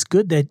 And it's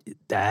good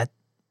that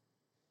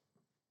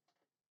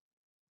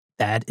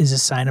is a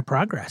sign of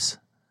progress.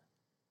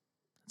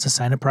 It's a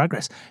sign of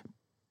progress.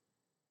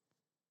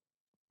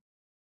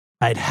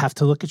 I'd have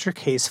to look at your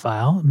case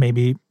file,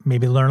 maybe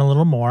learn a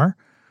little more,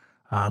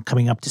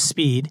 coming up to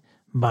speed.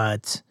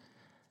 But,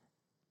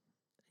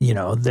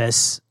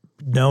 this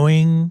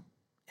knowing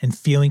and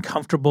feeling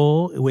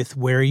comfortable with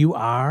where you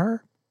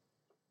are,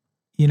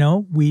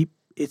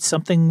 it's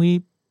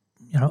something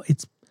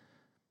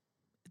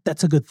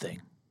that's a good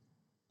thing,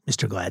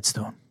 Mr.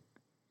 Gladstone.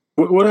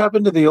 What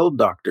happened to the old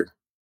doctor?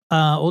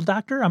 Old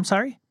doctor? I'm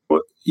sorry?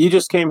 What, you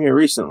just came here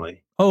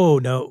recently. Oh,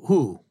 no.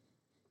 Who?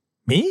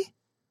 Me?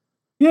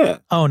 Yeah.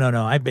 Oh,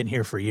 no. I've been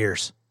here for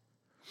years.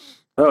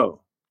 Oh,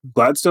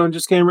 Gladstone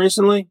just came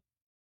recently?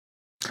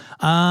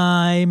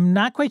 I'm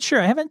not quite sure.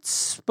 I haven't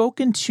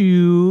spoken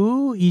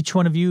to each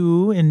one of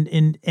you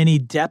in any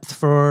depth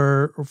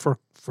for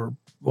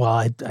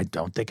I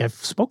don't think I've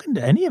spoken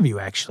to any of you,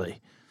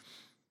 actually.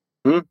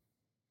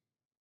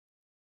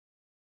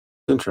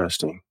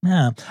 Interesting.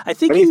 Yeah. I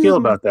think How do you feel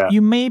about that?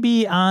 You may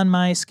be on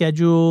my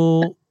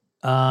schedule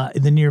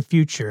in the near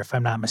future, if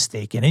I'm not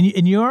mistaken.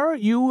 And you are.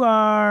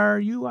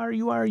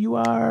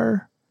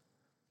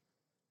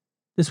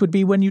 This would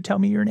be when you tell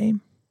me your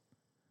name.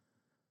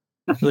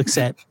 He looks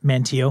at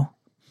Manteo.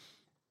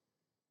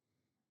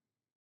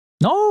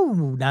 No,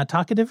 not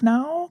talkative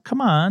now.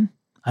 Come on.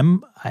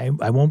 I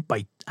won't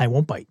bite. I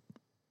won't bite.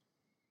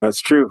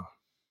 That's true.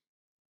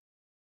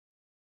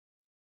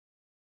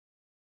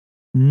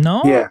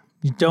 No. Yeah.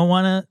 You don't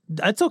want to.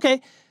 That's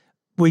okay.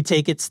 We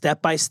take it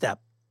step by step.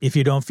 If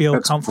you don't feel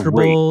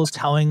comfortable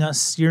telling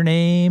us your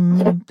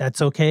name,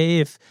 that's okay.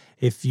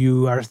 If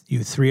you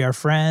three are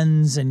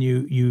friends and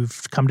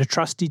you've come to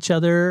trust each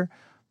other,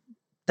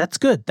 that's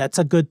good. That's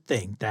a good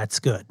thing. That's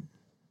good.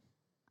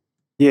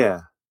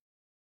 Yeah.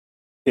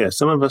 Yeah.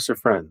 Some of us are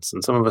friends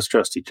and some of us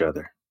trust each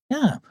other.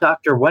 Yeah.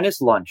 Doctor, when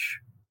is lunch?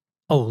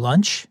 Oh,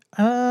 lunch?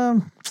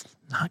 Not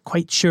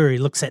quite sure. He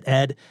looks at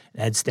Ed.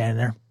 Ed's standing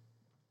there.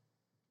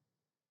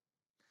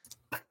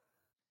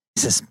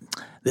 He says,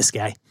 this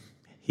guy,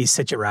 he's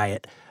such a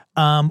riot.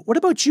 What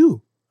about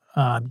you,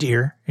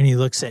 dear? And he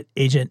looks at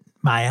Agent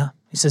Maya.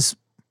 He says,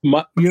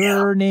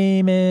 your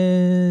name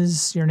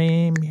is your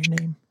name.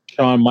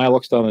 Sean, Maya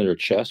looks down at her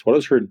chest. What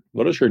does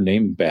her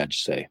name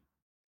badge say?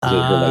 Is it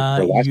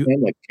her last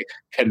name, like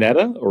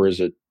Canetta, or is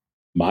it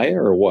Maya,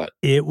 or what?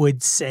 It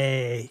would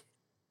say,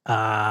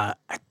 it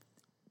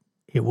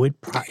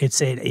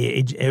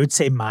would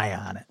say Maya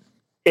on it.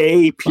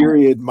 A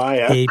period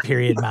Maya. A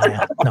period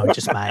Maya. No,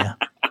 just Maya.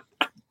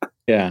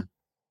 Yeah.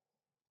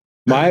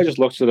 Maya just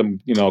looks at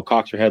him,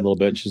 cocks her head a little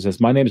bit, and she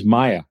says, "My name's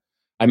Maya.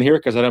 I'm here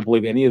because I don't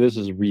believe any of this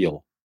is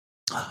real."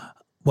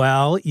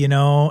 Well,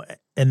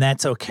 and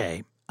that's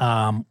okay.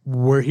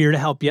 We're here to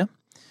help you.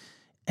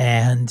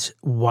 And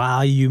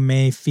while you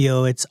may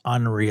feel it's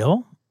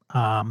unreal,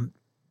 there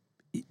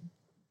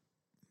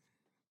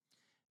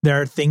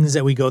are things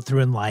that we go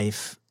through in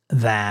life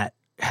that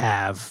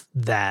have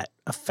that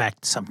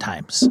effect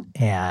sometimes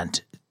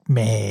and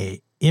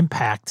may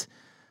impact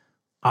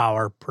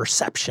our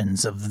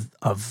perceptions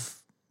of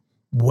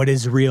what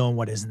is real and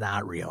what is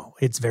not real.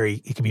 It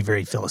can be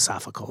very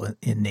philosophical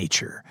in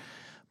nature,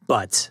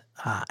 but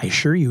I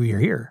assure you, you're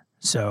here.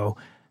 So,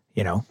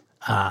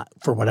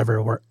 for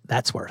whatever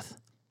that's worth.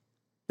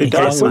 Hey,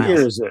 Doc, what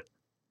year is it?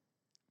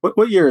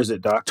 What year is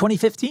it, Doc?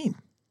 2015.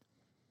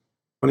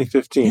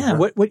 2015. Yeah. Huh?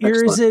 What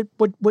year is it?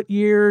 What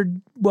year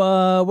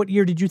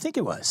did you think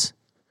it was?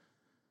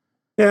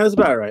 Yeah, that's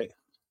about right.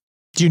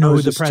 Do you know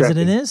who the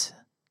president is?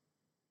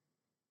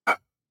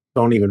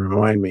 Don't even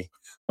remind me.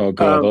 Oh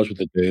God, those were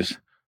the days.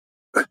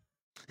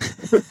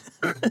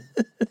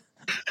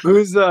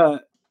 Who's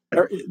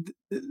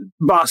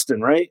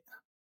Boston, right?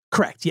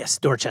 Correct. Yes,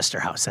 Dorchester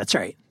House. That's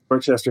right.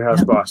 Dorchester House,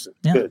 Yep. Boston.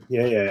 Yep. Good.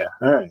 Yeah.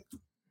 All right.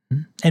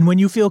 And when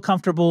you feel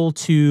comfortable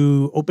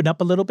to open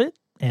up a little bit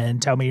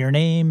and tell me your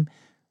name,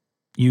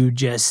 you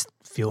just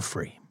feel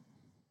free.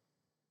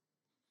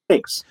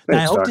 Thanks. And I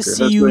Thanks, hope Doctor. to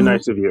see That's you. really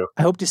nice of you.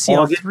 I hope to see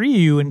Well, all three of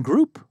you in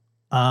group.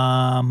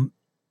 I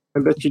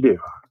bet you do.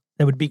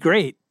 That would be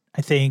great.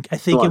 I think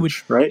Lunch, it would.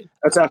 right?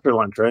 That's after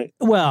lunch, right?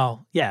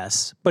 Well,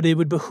 yes, but it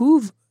would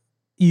behoove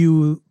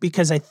you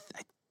because I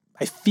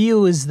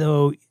feel as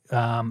though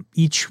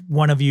each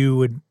one of you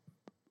would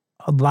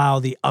allow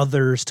the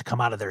others to come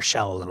out of their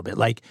shell a little bit.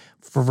 Like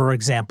for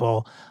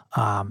example,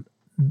 the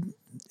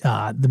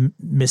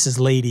Mrs.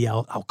 Lady,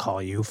 I'll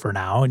call you for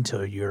now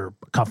until you're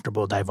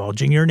comfortable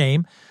divulging your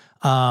name.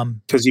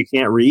 Because you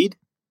can't read.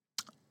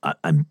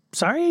 I'm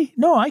sorry.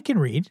 No, I can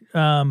read.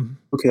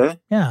 Okay.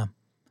 Yeah.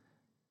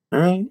 All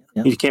right.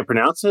 Yep. You can't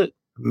pronounce it.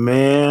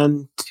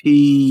 Mantio.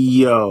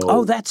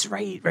 Oh, that's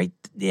right. Right.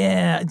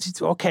 Yeah.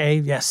 It's okay.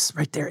 Yes.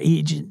 Right there.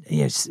 Agent.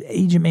 Yes.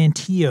 Agent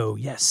Mantio.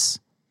 Yes.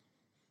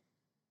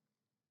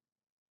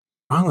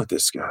 What's wrong with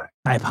this guy?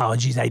 My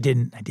apologies. I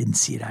didn't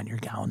see it on your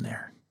gown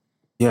there.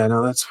 Yeah,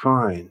 no, that's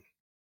fine.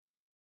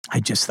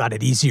 I just thought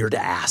it easier to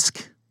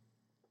ask.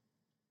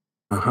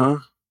 Uh-huh.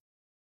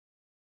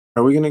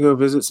 Are we going to go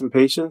visit some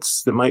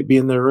patients that might be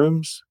in their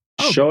rooms?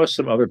 Show us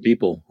some other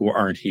people who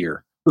aren't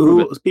here.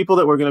 People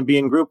that we're going to be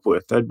in group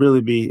with. I'd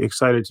really be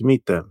excited to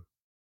meet them.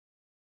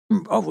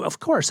 Oh, of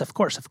course.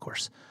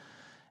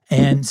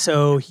 And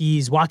so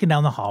he's walking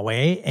down the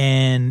hallway,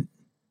 and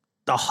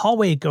the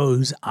hallway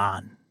goes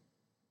on.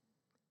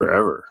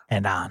 Forever.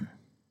 And on.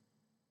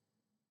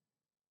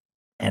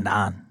 And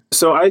on.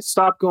 So I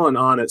stopped going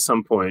on at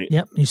some point.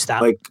 Yep, you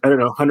stop. Like, I don't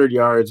know, 100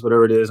 yards,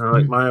 whatever it is. And I'm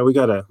like, Maya, we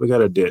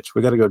gotta ditch.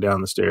 We gotta go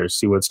down the stairs,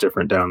 see what's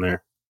different down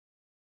there.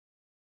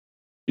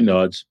 He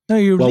nods. No,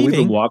 you're Well, leaving. we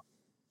can walk.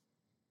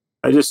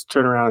 I just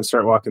turn around and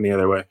start walking the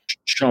other way.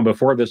 Sean,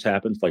 before this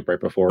happens, like right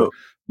before,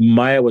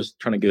 Maya was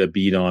trying to get a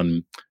beat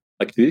on,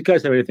 like, do these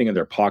guys have anything in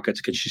their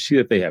pockets? Can she see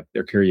that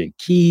they're carrying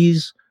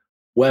keys,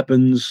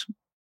 weapons?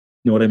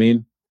 You know what I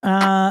mean?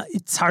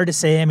 It's hard to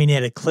say. I mean, he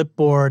had a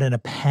clipboard and a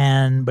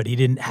pen, but he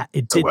didn't.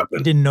 He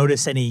didn't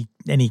notice any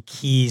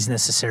keys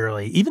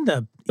necessarily. Even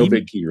the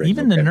big key ring.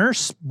 Even the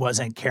nurse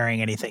wasn't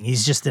carrying anything.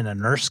 He's just in a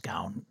nurse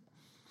gown,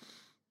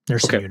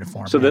 nursing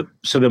uniform. So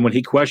then when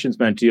he questions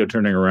Mantio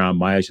turning around,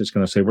 Maya's just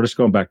going to say, "We're just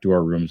going back to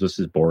our rooms. This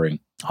is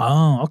boring."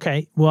 Oh,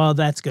 okay. Well,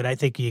 that's good. I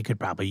think you could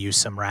probably use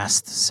some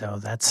rest,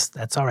 so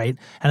that's all right.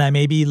 And I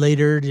may be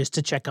later just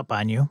to check up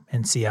on you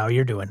and see how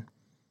you're doing.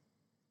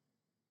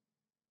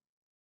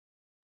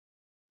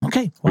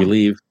 Okay. Well, we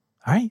leave.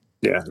 All right.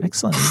 Yeah.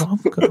 Excellent. Well,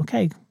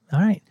 okay. All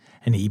right.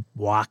 And he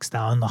walks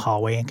down the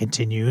hallway and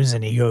continues,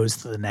 and he goes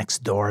to the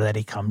next door that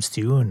he comes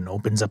to and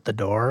opens up the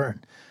door.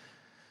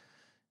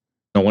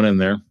 No one in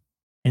there.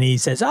 And he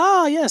says,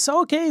 "Oh, yes.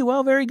 Okay.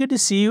 Well, very good to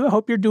see you. I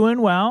hope you're doing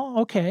well.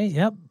 Okay.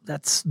 Yep.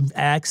 That's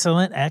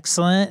excellent.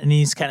 Excellent." And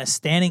he's kind of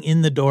standing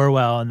in the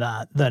doorwell,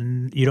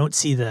 and you don't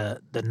see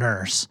the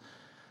nurse.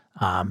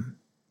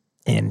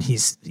 And he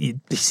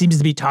seems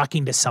to be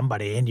talking to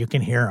somebody, and you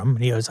can hear him.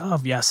 And he goes,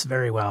 "Oh, yes,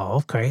 very well.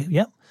 Okay,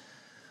 yep,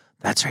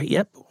 that's right.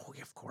 Yep, oh,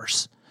 of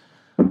course."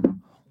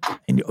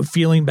 And you're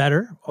feeling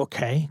better?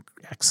 Okay,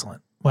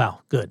 excellent.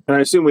 Well, good. And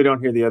I assume we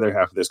don't hear the other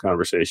half of this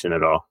conversation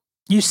at all.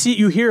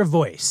 You hear a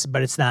voice,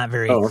 but it's not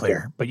very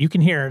clear. But you can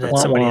hear that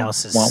somebody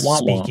else is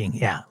speaking.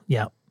 Yeah,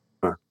 yeah.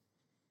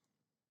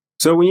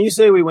 So when you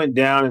say we went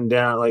down and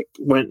down, like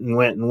went,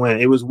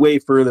 it was way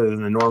further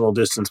than the normal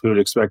distance we would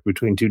expect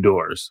between two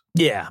doors.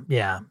 Yeah,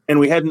 yeah.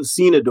 And we hadn't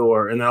seen a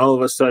door, and then all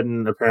of a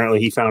sudden, apparently,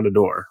 he found a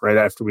door right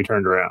after we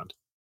turned around.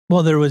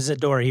 Well, there was a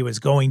door he was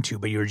going to,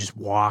 but you were just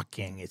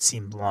walking. It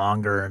seemed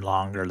longer and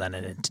longer than you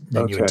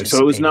anticipated. So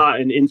it was not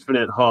an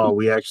infinite hall.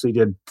 We actually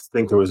did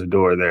think there was a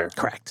door there.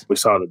 Correct. We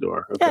saw the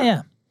door. Okay.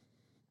 Yeah.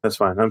 That's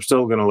fine. I'm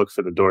still going to look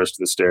for the door to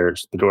the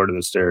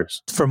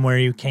stairs. From where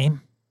you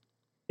came?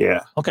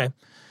 Yeah. Okay.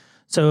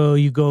 So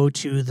you go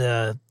to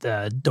the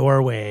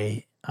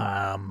doorway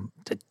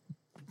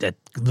that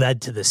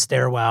led to the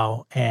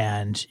stairwell,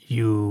 and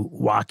you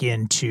walk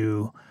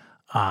into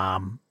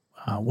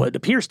what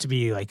appears to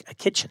be like a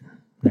kitchen.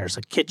 There's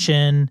a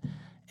kitchen,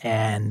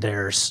 and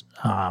there's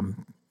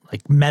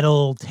like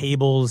metal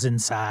tables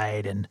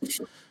inside, and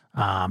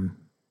a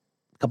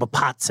couple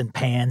pots and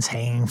pans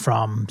hanging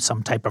from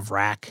some type of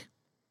rack.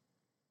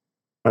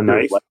 A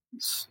knife.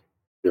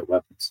 Good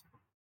weapons.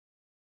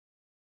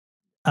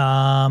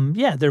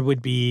 Yeah, there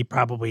would be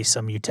probably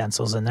some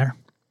utensils in there.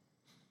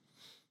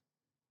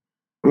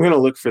 I'm going to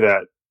look for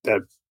that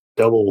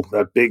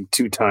big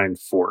 2-tine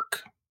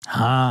fork.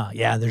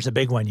 Yeah, there's a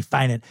big one. You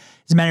find it.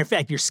 As a matter of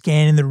fact, you're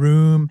scanning the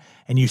room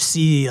and you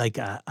see like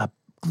a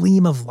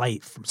gleam of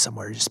light from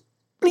somewhere, just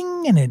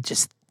bling, and it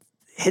just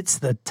hits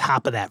the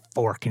top of that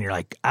fork, and you're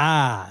like,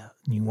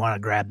 you want to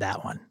grab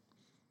that one.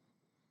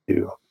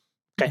 Do.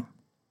 Okay.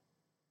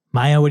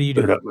 Maya, what do you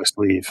do? Put it up my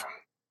sleeve.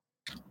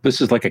 This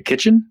is like a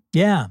kitchen?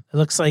 Yeah. It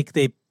looks like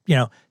they,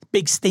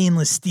 big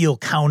stainless steel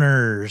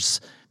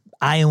counters,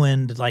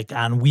 island like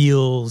on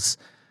wheels.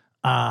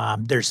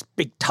 There's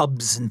big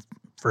tubs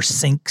for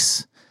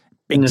sinks,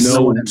 big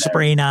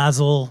spray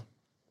nozzle.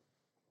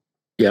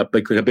 Yeah,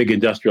 like a big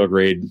industrial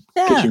grade,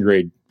 kitchen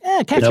grade.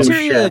 Yeah,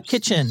 cafeteria,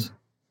 kitchen.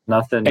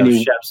 Nothing, no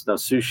chefs, no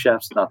sous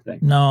chefs, nothing.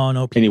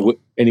 No people.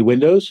 Any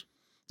windows?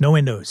 No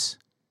windows.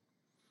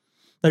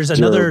 There's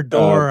another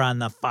door on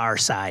the far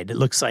side. It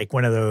looks like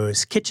one of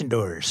those kitchen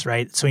doors,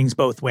 right? It swings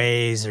both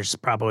ways. There's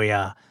probably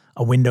a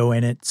window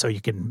in it so you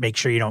can make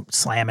sure you don't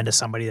slam into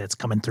somebody that's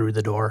coming through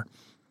the door.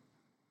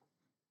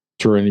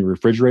 Are there any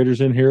refrigerators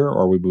in here,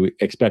 or would we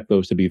expect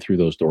those to be through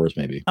those doors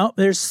maybe? Oh,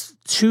 there's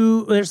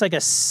two. There's like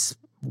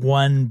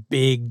one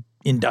big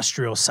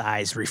industrial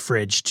size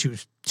refrige,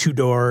 two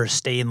doors,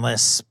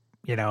 stainless,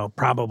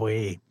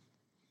 probably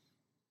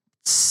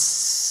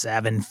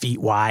 7 feet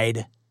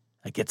wide.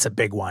 Like it's a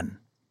big one.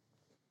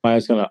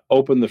 Maya's going to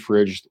open the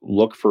fridge,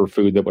 look for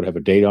food that would have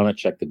a date on it,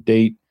 check the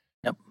date.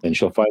 Yep. And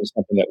she'll find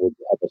something that would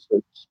have a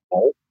certain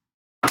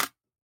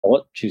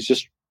smell. She's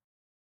just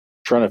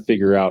trying to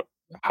figure out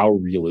how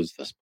real is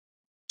this.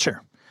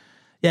 Sure.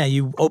 Yeah,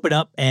 you open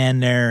up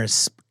and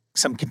there's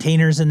some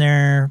containers in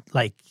there,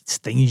 like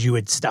things you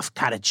would stuff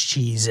cottage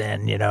cheese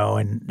in,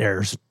 and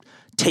there's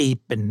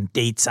tape and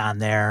dates on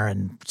there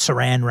and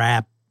saran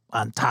wrap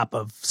on top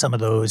of some of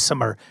those.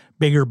 Some are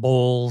bigger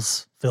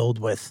bowls filled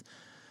with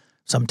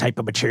some type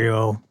of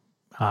material.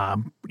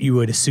 You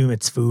would assume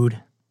it's food.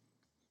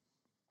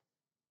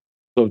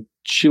 So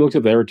she looks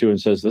at the other two and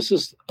says, this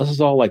is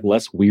all like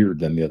less weird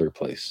than the other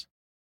place,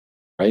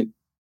 right?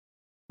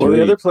 Well,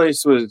 the other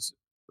place was,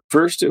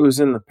 first it was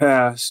in the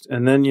past,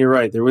 and then you're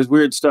right, there was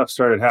weird stuff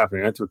started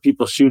happening. That's where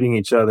people shooting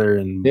each other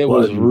and it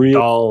was real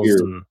dolls.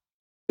 Weird.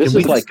 Can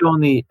we just go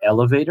in the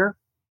elevator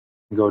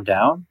and go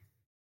down?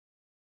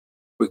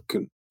 We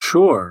can,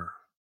 sure.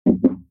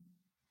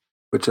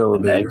 Which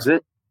elevator? An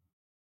exit.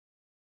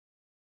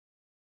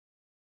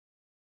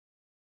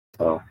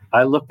 So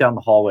I look down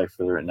the hallway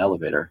for an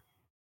elevator.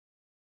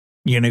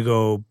 You gonna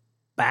go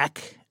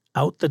back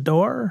out the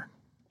door?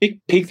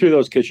 Peek through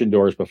those kitchen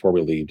doors before we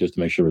leave, just to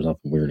make sure there's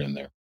nothing weird in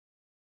there.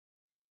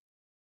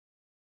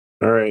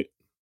 All right.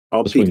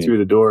 I'll peek through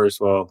the doors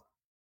while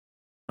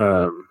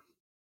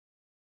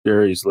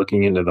Jerry's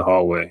looking into the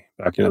hallway,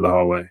 back into the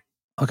hallway.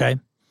 Okay.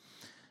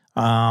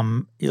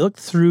 You look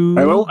through.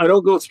 I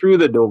don't go through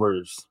the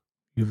doors.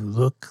 You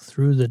look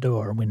through the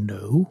door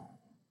window.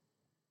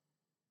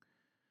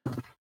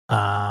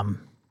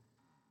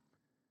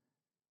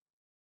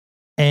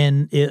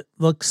 And it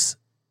looks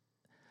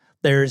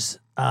there's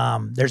a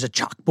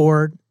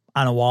chalkboard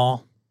on a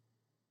wall,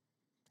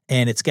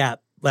 and it's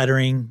got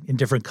lettering in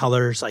different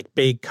colors, like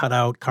big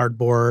cutout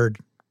cardboard,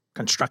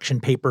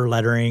 construction paper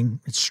lettering.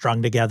 It's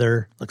strung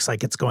together. Looks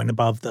like it's going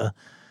above the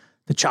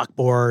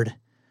chalkboard.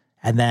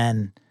 And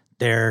then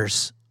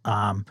there's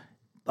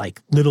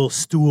like little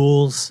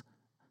stools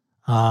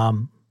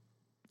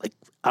like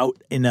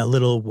out in a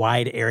little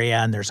wide area,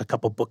 and there's a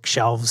couple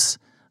bookshelves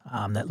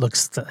that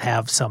looks to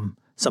have some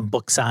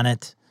books on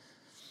it.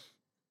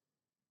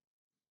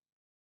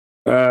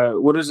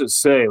 What does it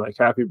say? Like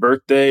happy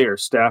birthday or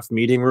staff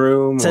meeting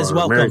room? It says or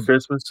welcome. Merry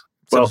Christmas?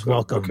 It says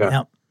welcome. Okay.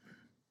 Yep.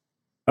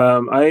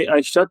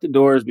 I shut the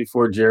doors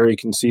before Jerry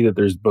can see that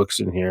there's books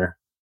in here.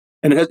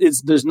 And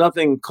there's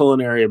nothing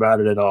culinary about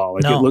it at all.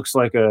 Like It looks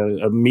like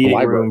a meeting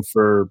room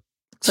for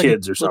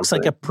kids or something. Looks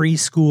like a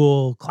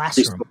preschool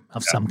classroom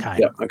of some kind.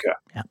 Yeah. Okay.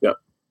 Yeah.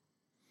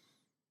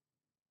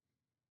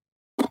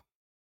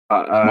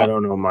 I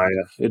don't know, Maya.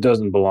 It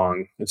doesn't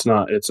belong. It's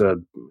not. It's a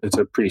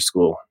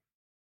preschool.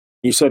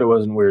 You said it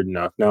wasn't weird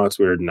enough. Now it's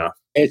weird enough.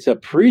 It's a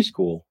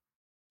preschool.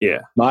 Yeah.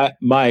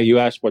 Maya, you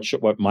asked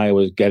what Maya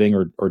was getting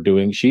or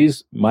doing.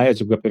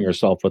 Maya's equipping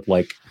herself with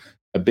like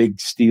a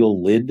big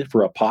steel lid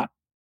for a pot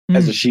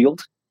as a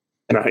shield.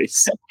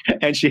 Nice.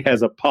 And she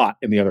has a pot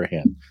in the other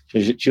hand.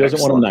 She doesn't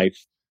want a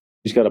knife.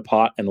 She's got a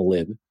pot and a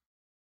lid.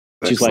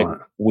 She's like,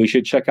 we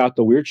should check out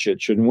the weird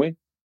shit, shouldn't we?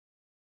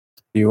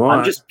 You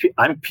want?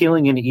 I'm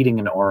peeling and eating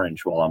an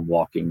orange while I'm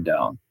walking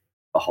down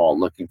the hall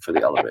looking for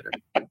the elevator.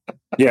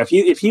 Yeah,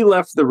 if he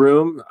left the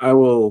room, I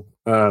will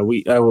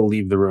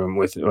leave the room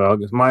with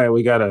Maya.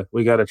 We gotta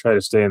try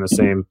to stay in the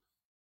same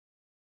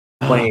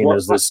plane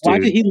as this dude. Why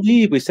did he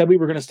leave? We said we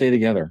were going to stay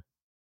together.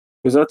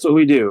 Because that's what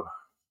we do.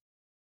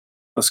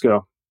 Let's go.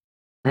 All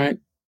right.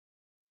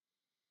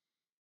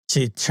 So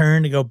you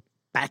turn to go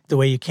back the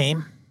way you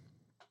came?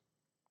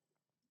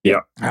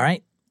 Yeah. All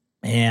right.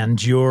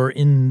 And you're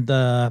in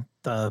the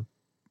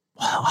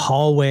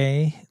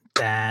hallway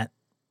that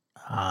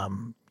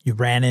you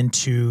ran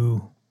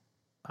into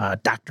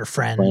Dr.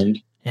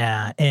 Friend.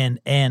 Yeah. And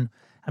I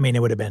mean,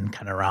 it would have been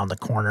kind of around the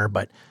corner,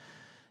 but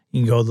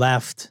you can go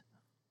left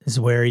is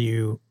where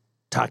you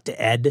talk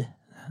to Ed,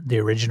 the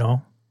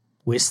original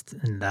Whist,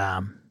 and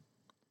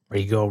where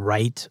you go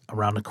right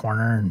around the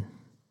corner and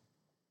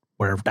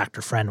where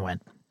Dr. Friend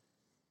went.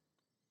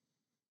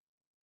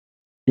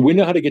 Do we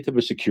know how to get to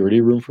the security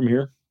room from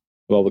here?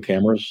 With all the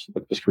cameras,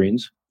 like the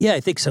screens? Yeah,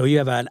 I think so. You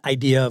have an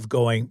idea of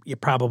going. You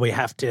probably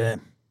have to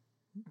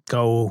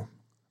go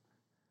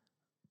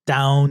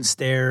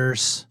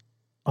downstairs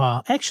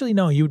Actually,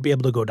 no, you would be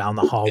able to go down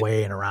the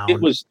hallway and around.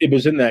 It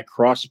was in that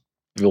cross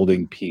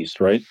building piece,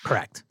 right?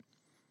 Correct.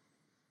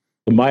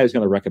 So Maya's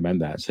going to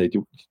recommend that. Say,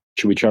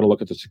 should we try to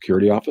look at the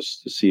security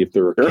office to see if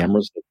there are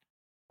cameras that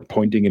are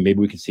pointing and maybe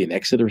we can see an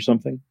exit or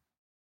something?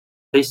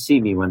 They see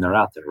me when they're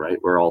out there, right?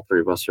 Where all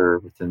three of us are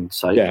within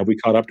sight. Yeah, have we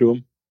caught up to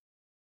them?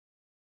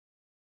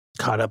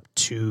 Caught up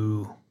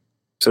to.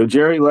 So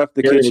Jerry left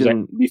the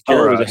kitchen before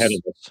Jerry was us, ahead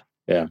of us.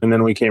 Yeah. and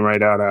then we came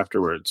right out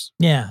afterwards.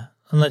 Yeah,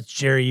 unless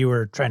Jerry, you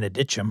were trying to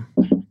ditch him.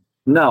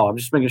 No, I'm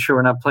just making sure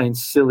we're not playing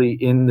silly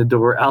in the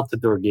door, out the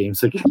door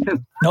games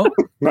again. Nope.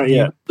 Not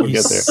yet. We'll You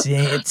get there. see,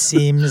 it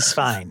seems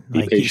fine. Be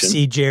Like patient. you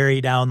see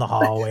Jerry down the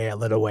hallway a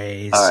little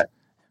ways. All right.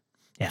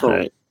 Yeah. So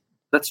Right.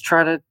 let's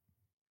try to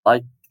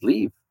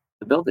leave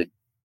the building.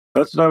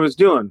 That's what I was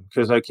doing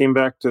because I came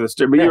back to the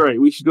stairs. But Yeah. you're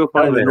right. We should go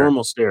find Elevator. the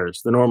normal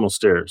stairs. The normal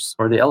stairs.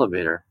 Or the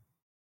elevator.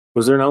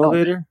 Was there an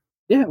elevator?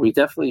 Yeah, we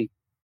definitely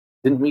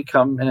didn't we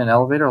come in an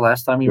elevator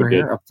last time you We were did.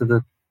 here up to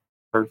the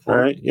third floor?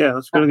 All right. Yeah,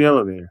 let's go to the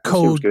elevator. That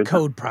seems good.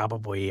 Code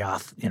probably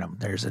off.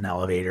 There's an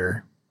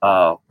elevator,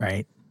 Oh,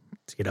 right,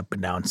 to get up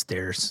and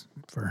downstairs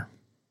for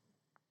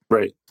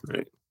Right.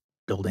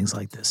 buildings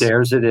like this.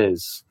 there's it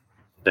is.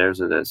 There's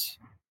it is.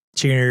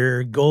 So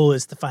your goal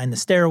is to find the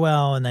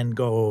stairwell and then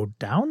go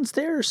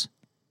downstairs.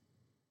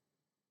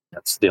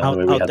 That's the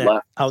only way we had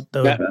left. Out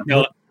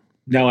the.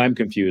 Now I'm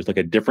confused. Like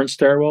a different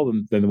stairwell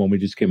than the one we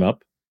just came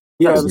up?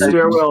 Yeah, That's the nice.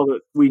 stairwell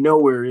that we know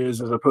where it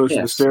is, as opposed to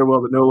the Yes.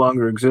 stairwell that no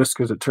longer exists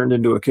because it turned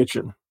into a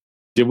kitchen.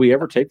 Did we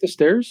ever take the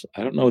stairs?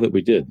 I don't know that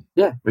we did.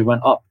 Yeah, we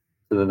went up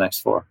to the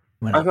next floor.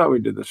 I thought we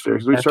did the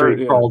stairs. We After started.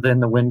 we Yeah. crawled in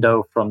the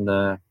window from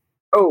the.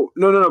 Oh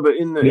no! But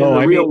in the No,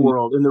 I real mean-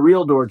 world, in the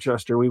real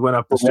Dorchester, we went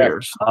up the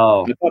Correct. stairs.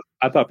 Oh,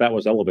 I thought that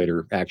was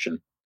elevator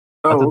action.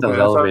 I Oh, thought that was okay. I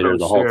thought elevator that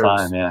the was whole stairs.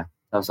 time. Yeah,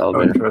 that was Oh,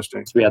 elevator.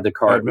 interesting. So we had the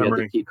card. Bad We had the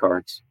memory. key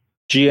cards.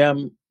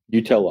 GM,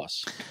 you tell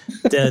us.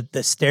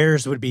 the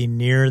stairs would be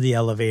near the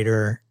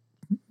elevator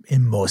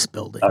in most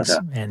buildings, Okay.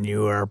 and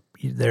you are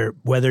there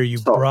whether you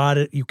So- brought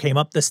it, you came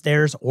up the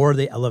stairs or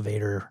the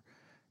elevator.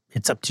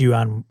 It's up to you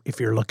on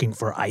if you're looking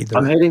for either.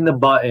 I'm hitting the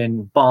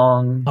button.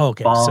 Bong. Oh,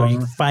 okay, bong. so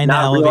you find the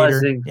Not elevator.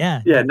 realizing-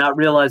 Yeah, Yeah, not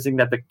realizing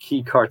that the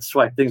key card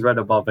swipe things right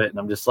above it, and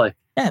I'm just like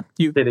yeah.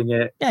 You hitting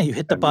it.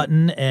 hit the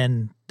button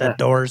and the Yeah.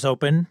 doors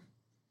open,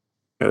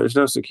 Yeah, there's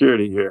no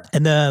security here.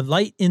 and the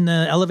light in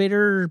the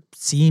elevator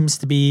seems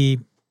to be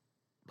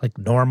like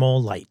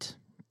normal light.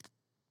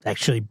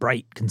 Actually,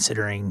 bright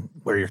considering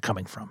where you're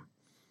coming from.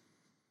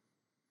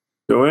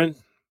 Go in.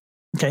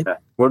 Okay.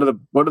 What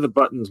are the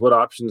buttons? What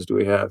options do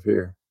we have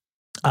here?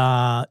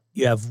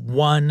 You have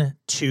 1,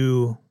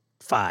 2,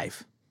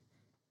 5.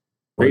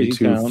 Crazy 1,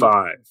 2, Town.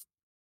 5.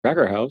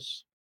 Cracker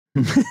House.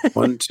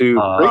 1, 2,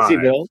 5.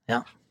 Crazyville.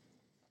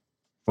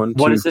 1,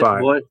 What 2, is it?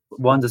 5. What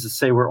one does it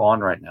say we're on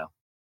right now?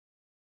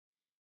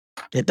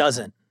 It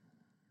doesn't.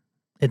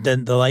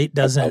 The light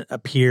doesn't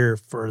appear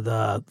for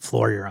the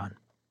floor you're on.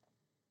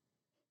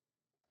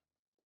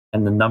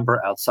 And the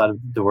number outside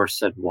of the door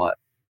said what?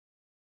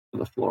 For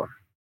the floor.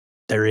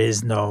 There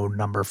is no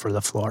number for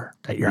the floor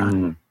that you're on.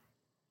 Mm,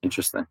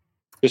 interesting.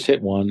 Just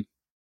hit one.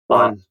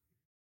 One.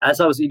 As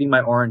I was eating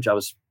my orange, I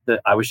was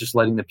just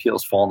letting the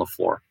peels fall on the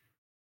floor.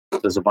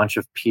 There's a bunch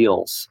of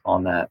peels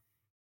on that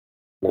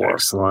floor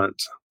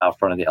Excellent. out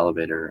front of the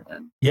elevator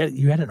and Yeah,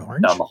 you had an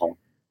orange. down the hall.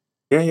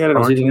 Yeah, you had an I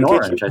was orange eating in an the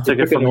orange. kitchen. I took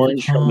it Took from an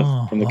orange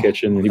from the Oh.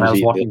 kitchen and he I was was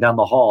eating walking it. down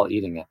the hall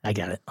eating it. I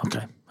got it.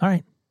 Okay. All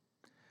right.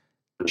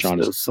 Sean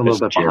It is- was a little is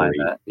bit behind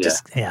Jerry.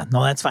 that. Yeah.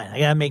 No, that's fine. I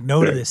gotta make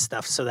note of Sure. this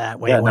stuff so that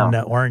way Yeah, when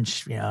no. the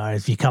orange,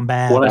 if you come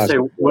back, When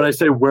I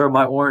say where are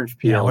my orange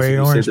peels, Yeah, where are and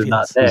your you orange say they're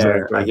not peels? there,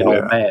 Exactly, I get all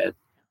yeah. mad.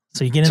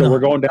 so you get in So the we're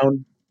going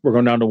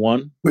down to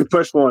one. We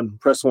push 1.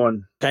 Press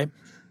 1. Get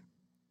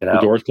The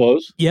out. doors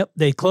close. Yep,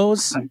 they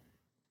close. When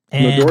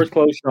And the doors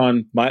close,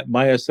 Sean,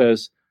 Maya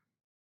says,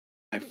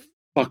 I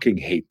fucking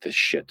hate this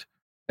shit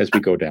as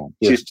we go down.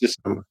 Yeah.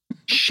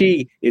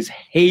 She is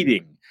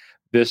hating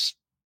this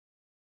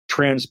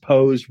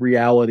transposed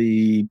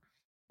reality.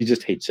 She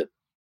just hates it.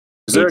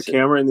 Is there a Hates it.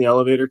 camera in the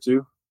elevator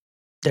too?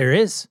 there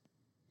is.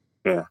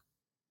 I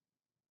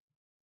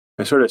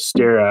sort of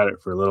stare at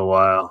it for a little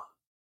while.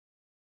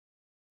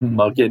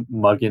 Mug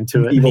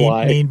into it. Evil Mean,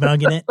 eye. mean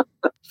mugging it.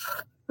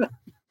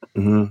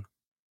 Mm-hmm.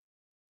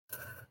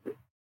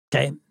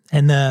 Okay.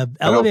 And the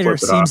I don't elevator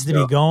flip it seems off, to be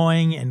though.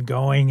 going and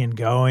going and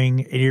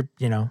going. You're,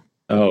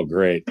 Oh,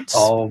 great. it's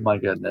Oh my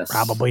goodness.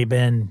 probably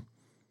been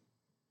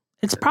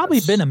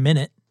a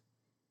minute.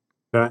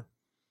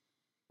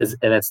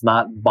 And it's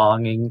not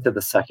bonging to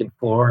the second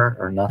floor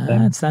or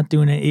nothing. It's not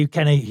doing it. You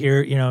kind of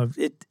hear,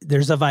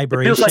 there's a It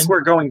vibration. feels like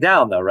we're going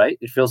down though, right?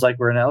 It feels like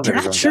we're in an elevator. You're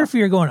not going sure down. if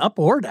you're going up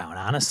or down,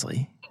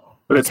 honestly.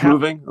 But it's How-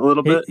 moving a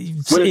little bit.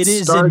 When It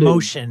is started, in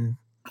motion,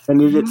 And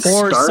did it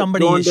or start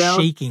somebody going is down?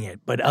 shaking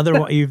it, but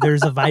otherwise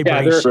there's a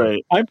vibration. there's-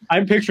 Right.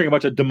 I'm picturing a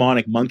bunch of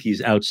demonic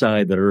monkeys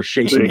outside that are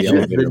shaking the The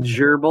elevator. The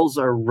gerbils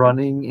are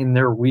running in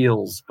their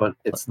wheels, but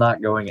it's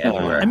not going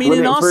anywhere. I mean, When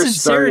in it all first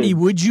sincerity,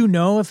 started- would you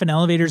know if an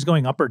elevator is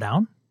going up or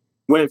down?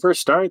 When it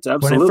first starts,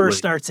 absolutely. When it first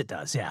starts, it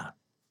does. Yeah.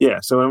 Yeah.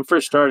 So when we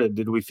first started,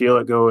 did we feel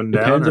it going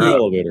down? Depends on Or the up?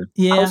 elevator.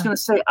 Yeah. I was going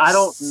to say, I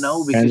don't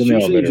know, because Depends on the usually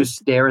you elevator. just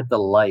stare at the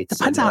lights.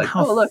 Depends and on you're like,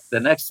 how oh, look, the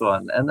next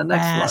one and the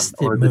next fast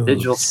one, or it the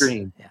digital moves.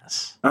 screen.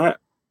 Yes. We would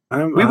I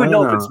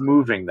know don't if it's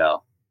moving,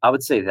 though. I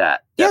would say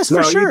that. Yes,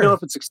 No, for you know sure.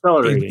 if it's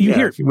accelerating. You yeah,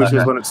 hear- which is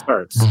Okay. when it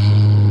starts.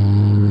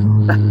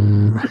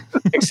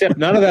 Except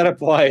none of that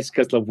applies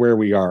because of where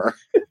we are.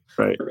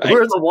 Right. Right?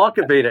 We're in the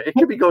Walkabout. It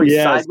could be going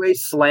Yes.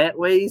 sideways,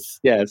 slantways.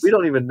 Yes. We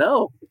don't even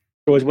know.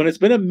 Because when it's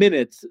been a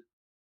minute,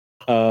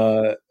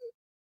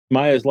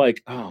 Maya's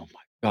like, "Oh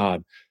my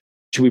god,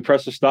 should we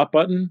press the stop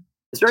button?"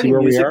 Is there See any where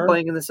we music are?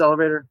 playing in this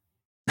elevator?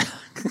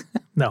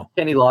 No.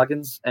 Kenny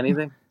Loggins?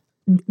 Anything?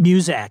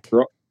 Music.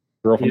 Girl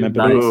from Nice.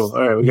 Empathy. Ooh,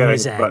 all right, we got to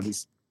hit Music. the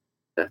buttons.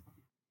 Okay.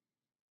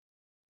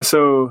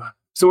 So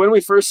when we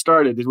first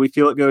started, did we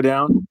feel it go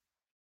down?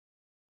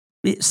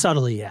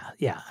 Subtly, yeah.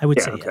 Yeah, I would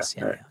Yeah, say okay. yes.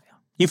 Yeah, All right. yeah, yeah.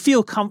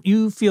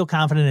 You feel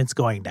confident it's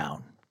going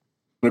down.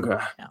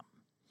 Okay. Yeah.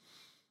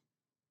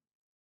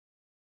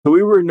 So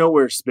we were in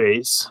nowhere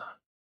space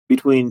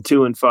between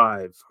 2 and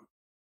 5.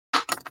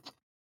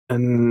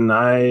 And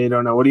I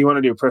don't know. What do you want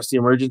to do? Press the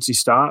emergency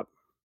stop?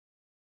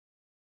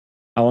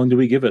 How long do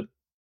we give it?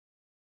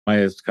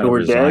 Maya's kind So of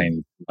we're dead?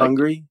 resigned. Like,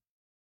 Hungry?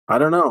 I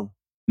don't know.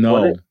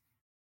 no,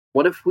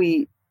 What if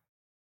we...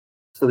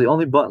 So the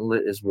only button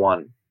lit is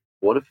 1.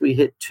 What if we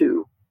hit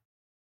 2?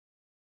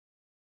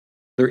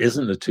 there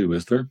isn't a 2,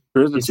 is there?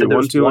 There's You a said 2, 1,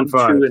 there's 2, 1, and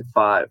 5. 2, and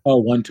 5. Oh,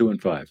 1, 2, and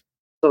 5.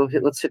 So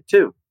let's hit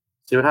 2.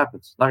 See what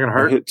happens. Not going to I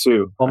hurt. hit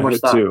 2. One I more hit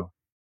stop. 2.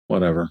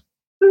 Whatever.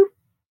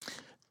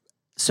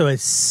 So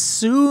as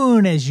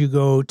soon as you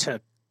go to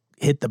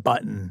hit the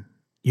button,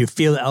 you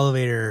feel the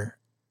elevator,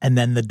 and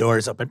then the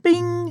doors open,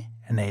 bing,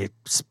 and they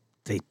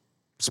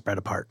spread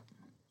apart.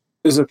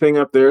 Does the thing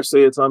up there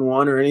say it's on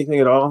 1 or anything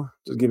at all?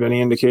 Does it give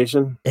any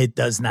indication? It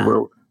does not.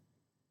 Where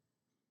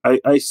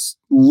I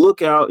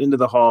look out into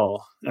the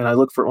hall and I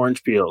look for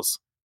orange peels.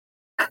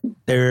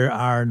 There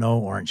are no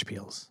orange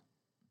peels.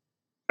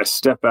 I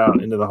step out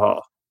into the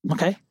hall.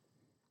 Okay. Is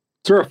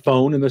there a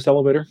phone in this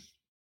elevator?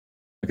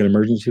 Like an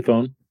emergency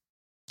phone?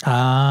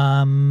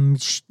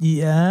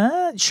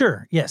 Yeah,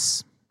 sure.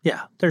 Yes.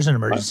 Yeah. There's an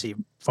emergency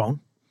phone.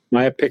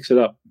 Maya picks it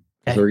up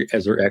Okay.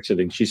 as they're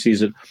exiting. She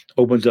sees it,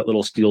 opens that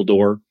little steel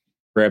door,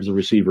 grabs the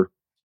receiver.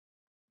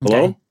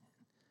 Hello? Okay.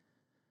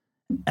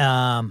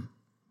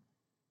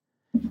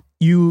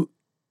 You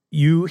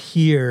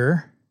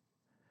hear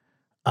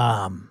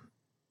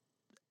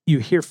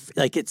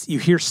like you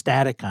hear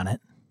static on it.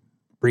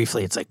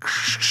 Briefly, it's like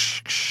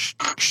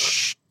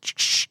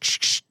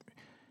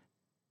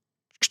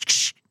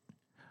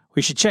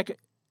we should check it.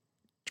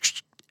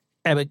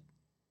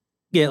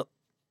 Abigail.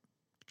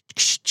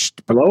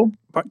 Hello?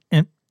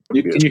 And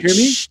Can you hear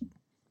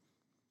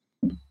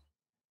me?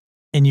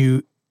 And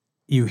you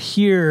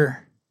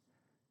hear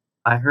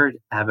I heard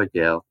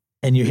Abigail.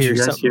 and you Did hear you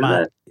guys something. hear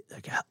that?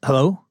 Like,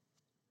 hello?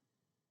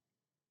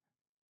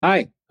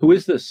 Hi, who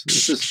is this?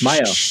 This is Maya.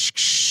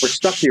 We're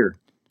stuck here.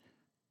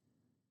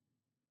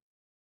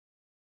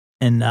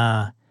 And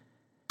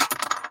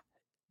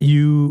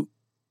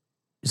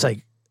it's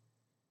like,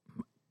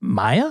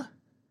 Maya?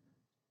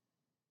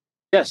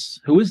 Yes,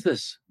 who is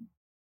this?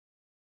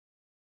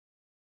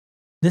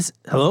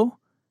 Hello?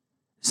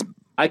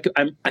 I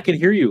can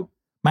hear you.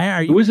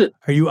 Maya, Who is it?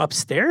 are you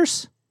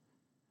upstairs?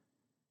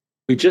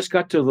 We just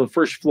got to the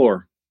first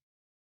floor.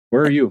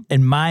 Where are you?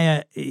 And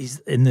Maya,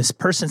 and this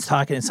person's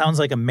talking, it sounds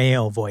like a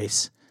male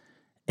voice.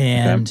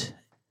 And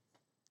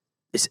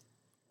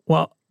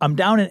I'm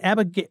down in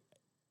Abigail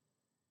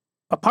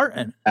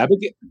apartment.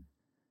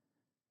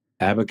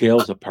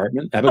 Abigail's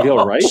apartment?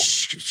 Abigail Wright?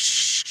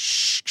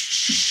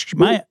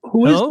 Maya,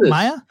 Who is hello, this?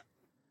 Maya?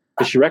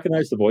 Does she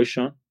recognize the voice,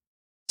 Sean?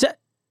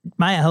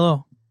 Maya,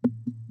 hello.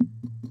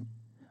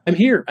 I'm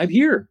here.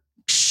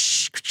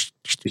 She's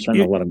trying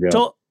to let him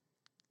go.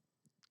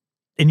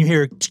 And you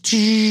hear,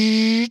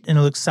 and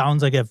it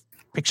sounds like a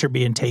picture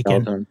being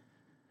taken.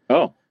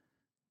 Oh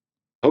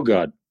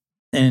God.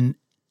 And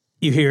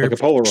you hear Like a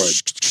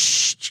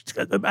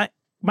Polaroid.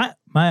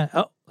 Maya,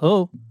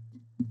 hello.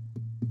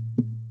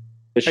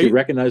 Does she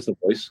recognize the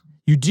voice?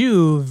 You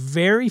do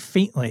very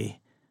faintly.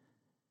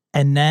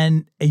 And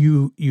then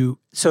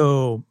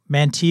so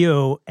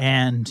Manteo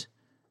and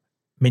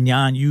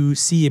Mignon, you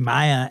see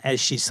Maya as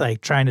she's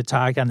like trying to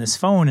talk on this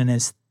phone, and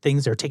as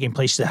things are taking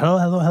place, she says, hello,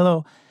 hello,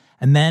 hello.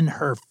 And then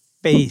her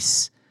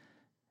face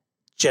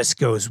just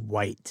goes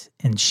white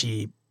and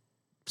she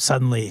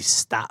suddenly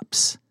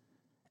stops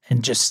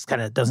and just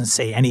kind of doesn't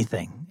say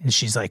anything. And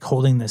she's like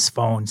holding this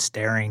phone,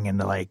 staring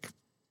into like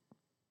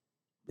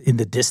in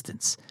the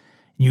distance.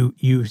 You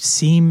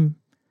seem,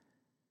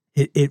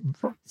 it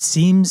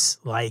seems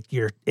like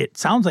it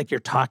sounds like you're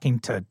talking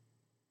to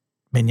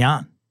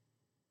Mignon.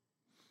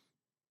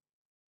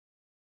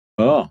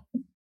 Oh.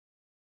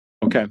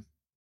 Okay.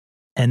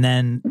 And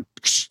then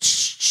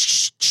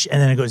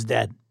it goes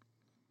dead.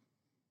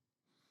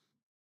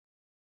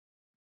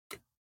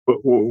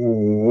 What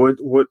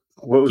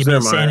was Give me there,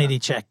 a Maya? sanity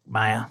check,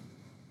 Maya.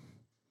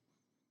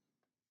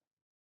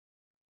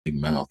 Big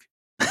mouth.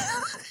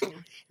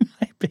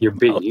 Your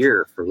big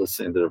ear for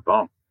listening to the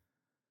phone.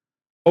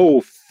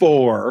 Oh,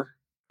 4.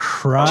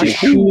 Crush. She's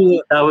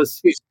cool. That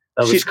was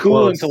She's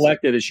cool and close.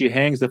 collected as she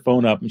hangs the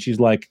phone up, and she's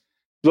like,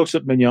 looks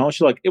at Mignon.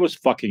 She's like, "It was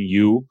fucking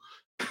you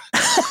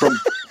from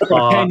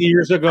 10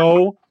 years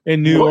ago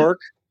in New York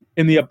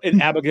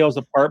in Abigail's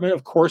apartment.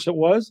 Of course it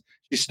was."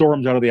 She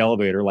storms out of the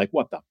elevator like,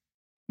 "What the?"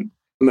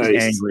 Nice.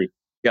 She's angry.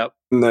 Yep.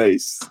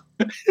 Nice.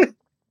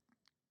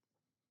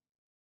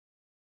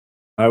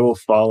 I will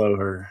follow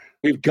her.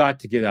 We've got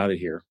to get out of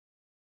here.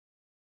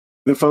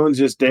 The phone's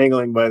just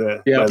dangling by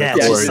the Yeah, by the Yeah, Yeah,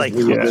 it's cord. just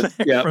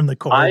like yeah. from the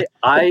cord.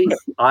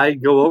 I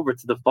go over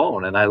to the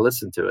phone and I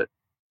listen to it.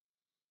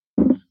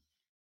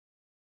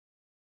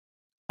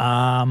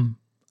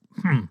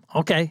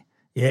 Okay.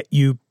 Yeah,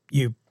 you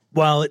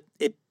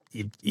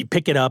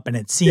pick it up and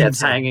it seems Yeah,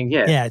 it's hanging.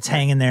 Yeah. it's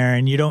hanging there,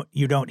 and you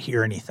don't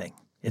hear anything.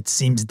 It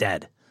seems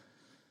dead.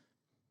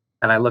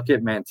 And I look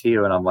at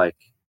Mantillo and I'm like,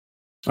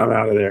 I'm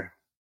out of there.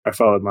 I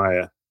followed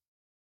Maya.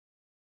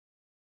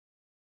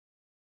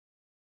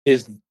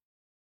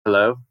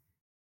 "Hello."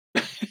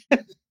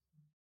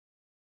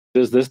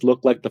 Does this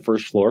look like the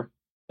first floor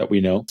that we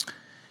know?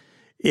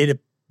 It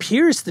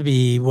appears to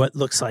be what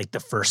looks like the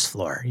first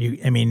floor.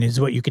 Is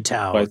what you could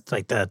tell. Right. It's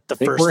like the I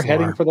think first we're floor.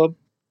 heading for the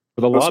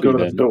Let's lobby go to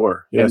then. the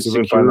door. And Yes, we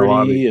can find the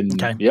lobby. and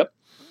Okay. yep.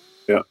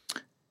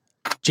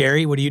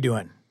 Jerry, what are you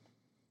doing?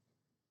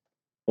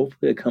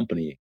 Hopefully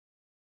accompanying.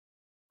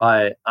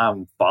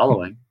 I'm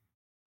following.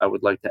 I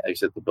would like to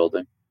exit the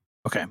building.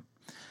 Okay.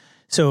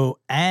 So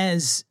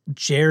as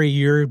Jerry,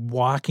 you're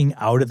walking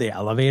out of the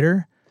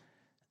elevator,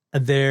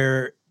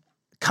 there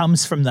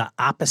comes from the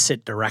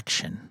opposite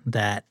direction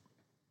that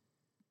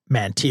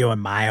Mantillo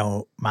and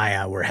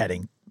Maya were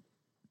heading.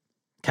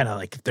 Kind of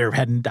like they're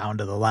heading down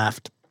to the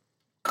left.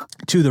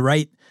 To the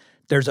right,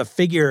 there's a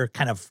figure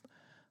kind of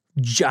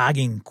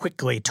jogging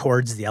quickly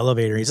towards the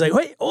elevator. He's like,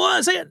 "Wait, hold on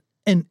a second."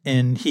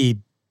 And he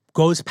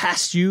goes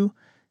past you,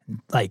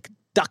 like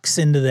ducks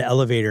into the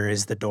elevator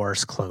as the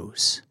doors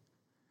close.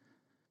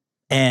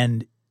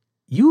 And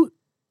you,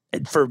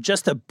 for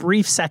just a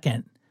brief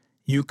second,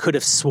 you could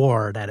have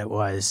swore that it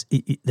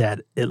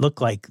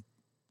looked like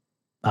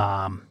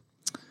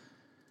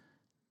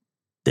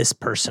this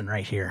person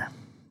right here.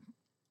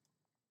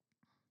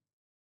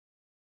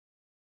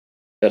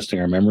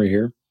 Testing our memory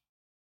here.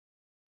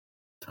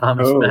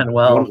 Thomas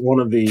Manuel. one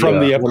of the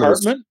From the one of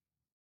those- apartment?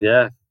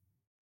 Yeah.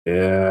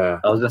 Yeah.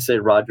 I was going to say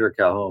Roger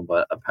Calhoun,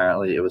 but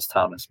apparently it was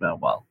Thomas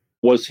Manuel.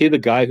 Was he the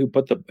guy who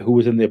who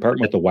was in the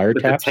apartment with the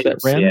wiretaps that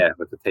tapes, ran? yeah,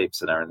 with the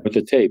tapes and everything. With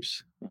the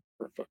tapes.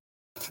 Perfect.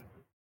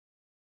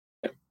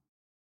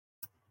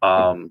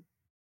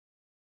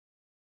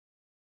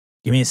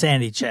 Give me a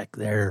sanity check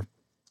there,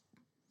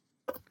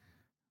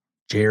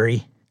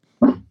 Jerry.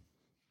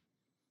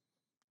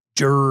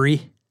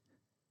 Jury.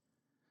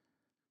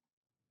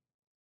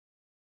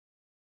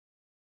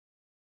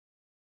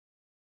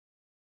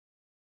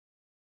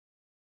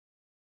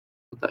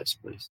 Dice,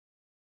 please.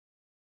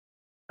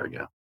 There we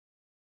go.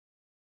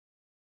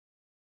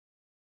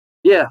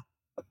 Yeah.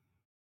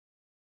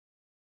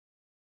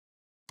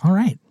 All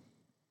right.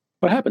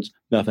 What happens?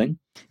 Nothing.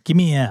 Give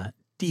me a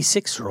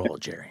D6 roll,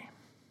 Jerry.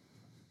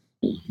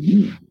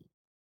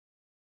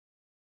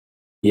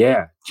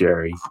 Yeah,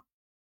 Jerry.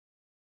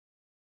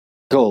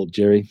 Gold,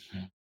 Jerry.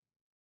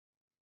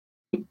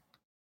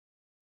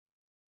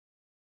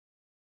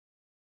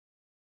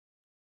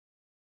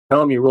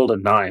 Tell him you rolled a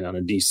 9 on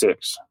a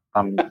D6.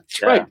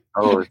 That's right.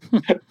 Oh,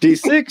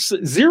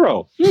 D6,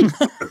 0.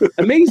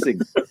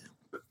 Amazing.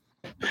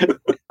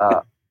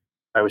 I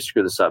always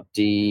screw this up.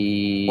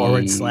 D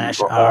 /R.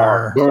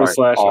 /R.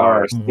 I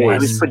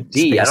always put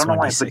D. I Space don't know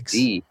why I 1d6. put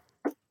D.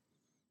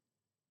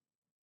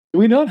 Do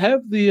we not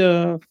have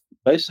the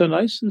dice on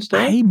ice and stuff?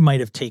 I might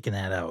have taken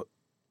that out.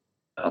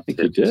 I don't think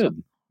you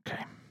did.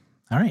 Okay.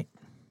 All right.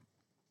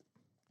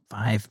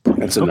 5 points.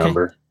 That's a Okay.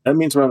 number. That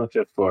means we're on the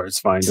 5th floor. It's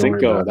fine. Don't worry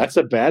Cinco. about it. That's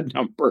a bad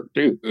number,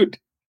 dude.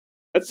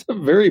 That's a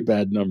very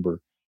bad number.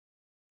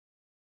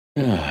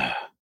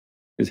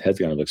 His head's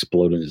going to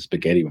explode into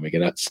spaghetti when we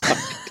get outside.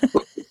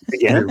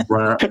 Again?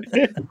 Run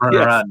Yes.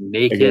 around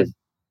naked.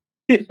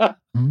 Yeah.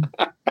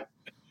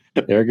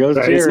 There goes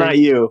Sorry, Jerry. it's not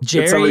you.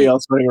 Jerry- It's somebody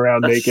else running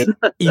around naked.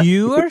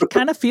 You are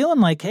kind of feeling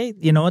like, hey,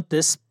 you know what?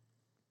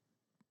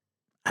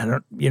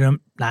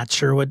 Not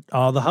sure what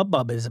all the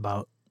hubbub is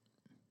about.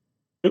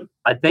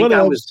 I think What I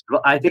else?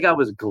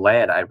 was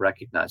glad I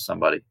recognized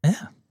somebody.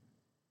 Yeah.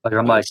 Like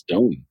I'm like,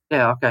 Stone.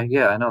 yeah, okay,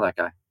 yeah, I know that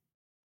guy.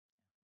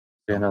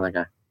 Yeah, I know that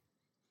guy.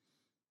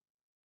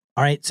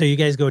 All right. So you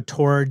guys go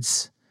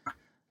towards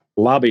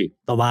Lobby.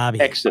 the lobby.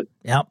 Exit.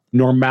 Yep.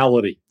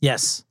 Normality.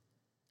 Yes.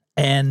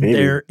 And Maybe.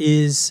 there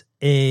is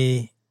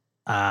a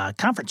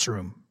conference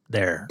room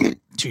there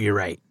to your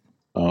right.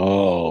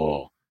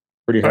 Oh.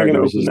 Pretty I'm hard to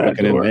gonna resist open that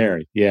looking in door.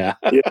 there. Yeah.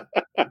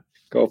 Yeah.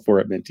 Go for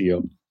it,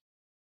 Mintio.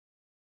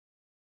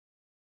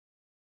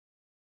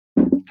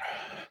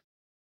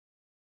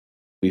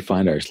 We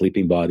find our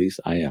sleeping bodies.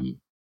 I am.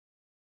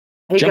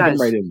 Hey Jumping guys,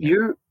 right in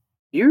there.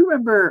 you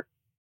remember?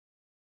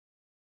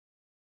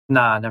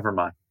 Nah, never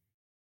mind.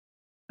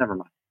 Never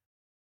mind.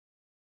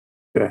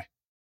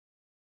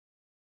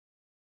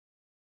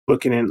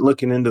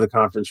 looking into the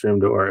conference room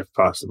door if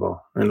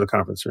possible, or into the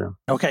conference room.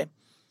 Okay.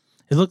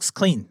 It looks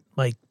clean,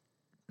 like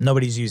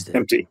nobody's used it.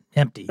 Empty.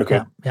 Empty.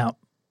 Okay. Yeah.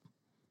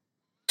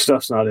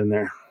 Stuff's not in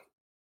there.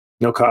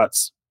 No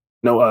cots.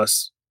 No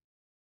us.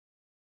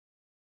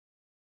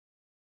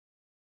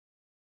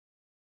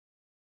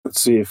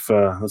 Let's see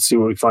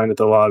what we find at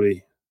the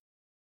lobby.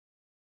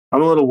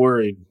 I'm a little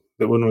worried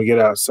that when we get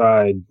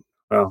outside,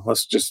 well,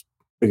 let's just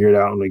figure it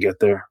out when we get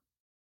there.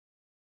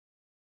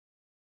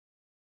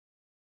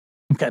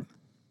 Okay.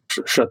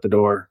 Shut the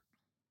door.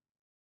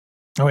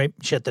 All right.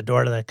 Shut the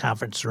door to the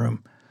conference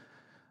room.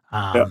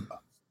 Yep.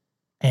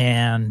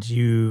 And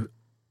you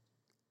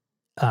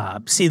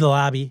see the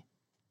lobby.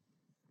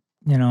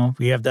 You know,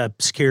 we have the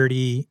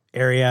security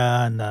area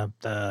and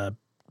the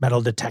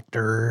metal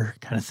detector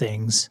kind of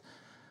things,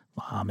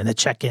 and the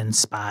check-in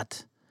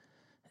spot.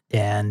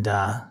 And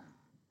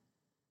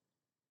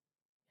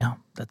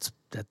that's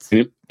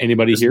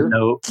Anybody here?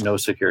 No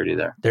security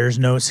there. There's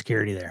no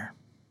security there.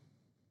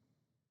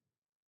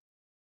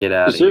 Get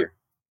out of here.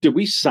 Did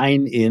we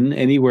sign in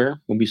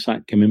anywhere when we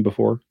come in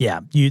before?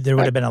 Yeah, there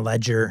would have been a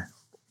ledger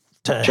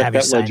to have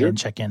you sign in,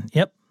 check in.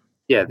 Yep.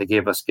 Yeah, they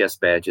gave us guest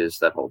badges,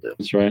 that whole deal.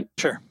 That's right.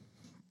 Sure.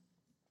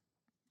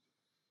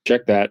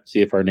 Check that,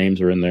 see if our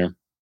names are in there.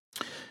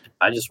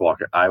 I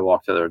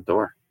walk to their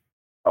door.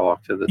 I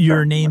walk to the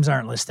Your names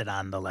aren't listed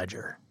on the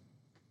ledger.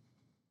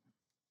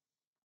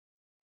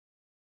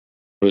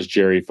 What does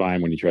Jerry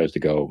find when he tries to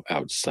go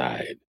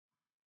outside?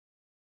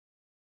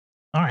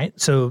 All right.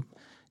 So,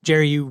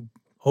 Jerry, you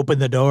open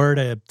the door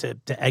to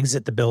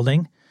exit the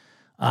building.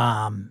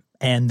 And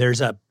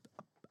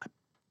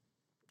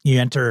you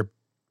enter,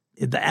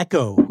 the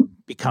echo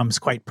becomes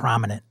quite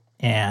prominent.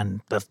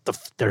 And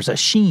there's a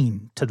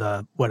sheen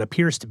to what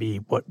appears to be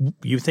what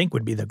you think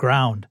would be the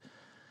ground.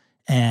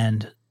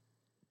 And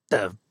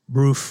the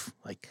roof,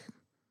 like,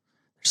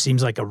 there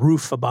seems like a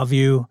roof above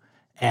you.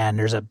 And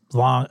there's an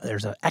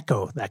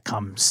echo that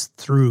comes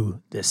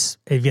through this.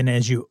 Even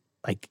as you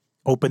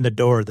open the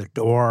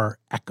door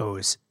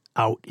echoes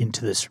out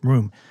into this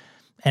room.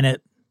 And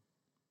it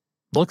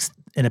looks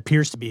and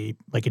appears to be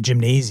like a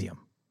gymnasium.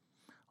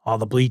 All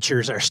the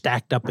bleachers are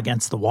stacked up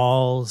against the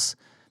walls,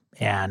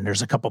 and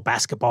there's a couple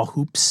basketball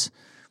hoops.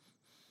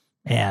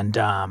 And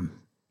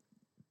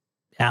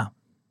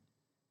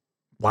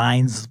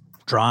lines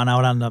drawn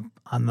out on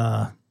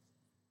the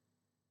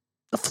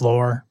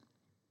floor.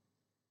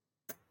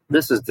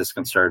 This is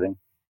disconcerting.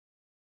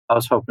 I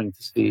was hoping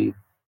to see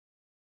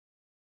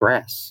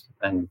grass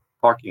and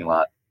parking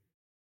lot.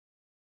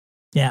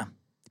 Yeah.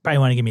 You probably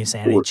want to give me a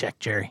sanity check,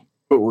 Jerry.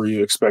 But were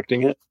you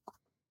expecting it?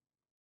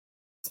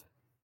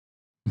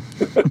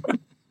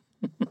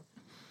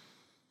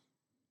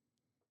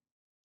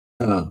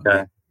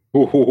 Okay.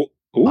 Ooh,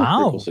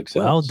 wow. Success.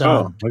 Well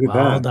done. Oh, look at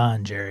well that.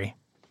 done, Jerry.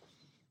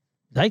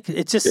 Like,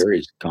 it's just...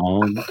 Jerry's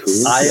calm,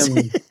 cool.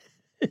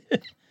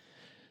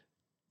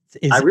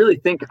 I really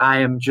think I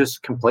am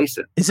just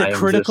complacent. Is it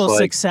critical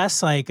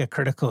success, like a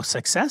critical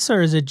success,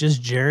 or is it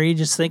just Jerry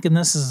just thinking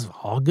this is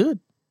all good?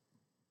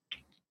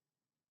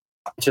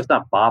 It's just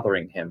not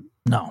bothering him.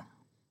 No.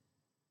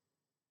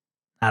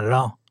 Not at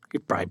all. You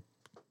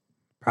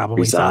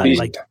probably thought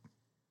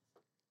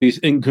these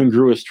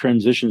incongruous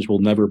transitions will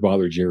never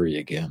bother Jerry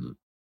again,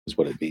 is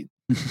what it means.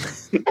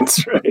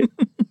 That's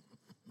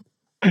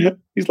right.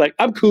 He's like,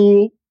 I'm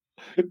cool.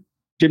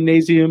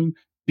 Gymnasium,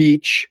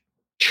 beach,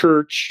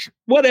 church,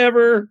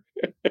 whatever.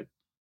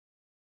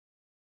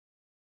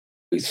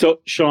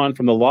 So, Sean,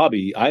 from the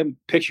lobby, I'm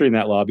picturing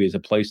that lobby as a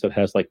place that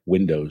has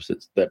windows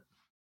that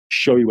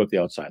show you what the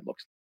outside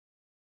looks like.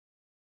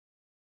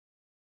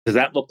 Does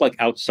that look like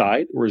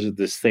outside, or is it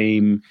the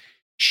same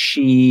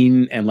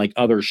sheen and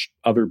other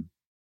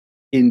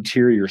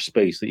interior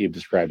space that you've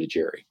described to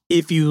Jerry?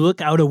 If you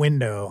look out a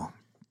window,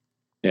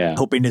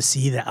 hoping to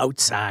see the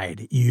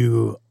outside,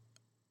 you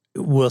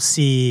will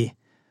see.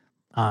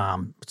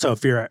 So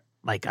if you're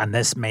on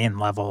this main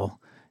level,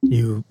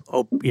 you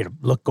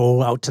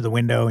go out to the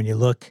window and you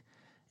look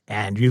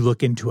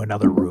into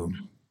another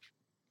room.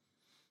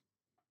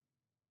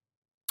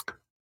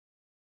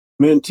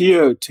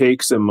 Manteo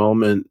takes a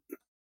moment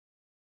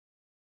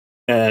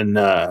and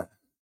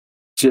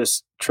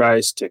just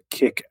tries to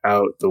kick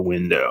out the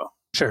window.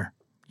 Sure.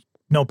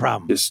 No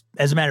problem.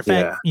 As a matter of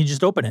fact, you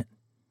just open it.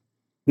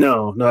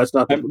 No, that's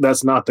not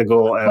the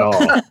goal at all.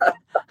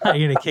 Are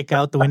you going to kick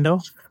out the window?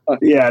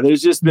 Yeah,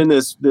 there's just been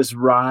this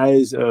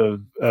rise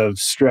of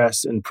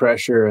stress and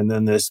pressure, and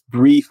then this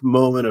brief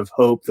moment of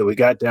hope that we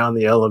got down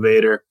the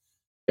elevator,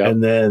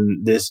 and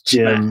then this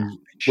gym,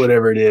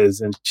 whatever it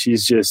is, and she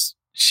just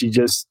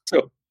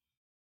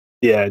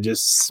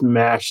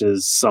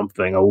smashes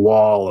something, a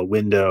wall, a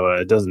window,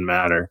 it doesn't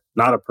matter.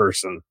 Not a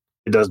person.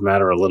 It does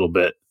matter a little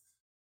bit.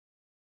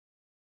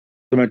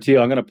 So,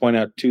 Manteo, I'm going to point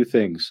out two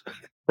things.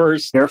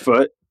 First,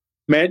 barefoot.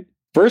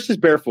 First is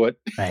barefoot.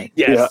 Right.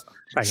 Yes.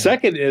 Yeah.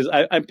 Second is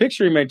I'm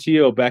picturing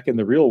Manteo back in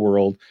the real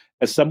world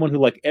as someone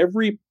who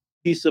every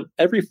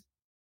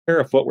pair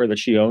of footwear that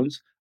she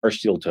owns are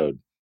steel-toed.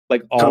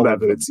 All combat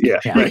boots. Yeah.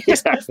 Right,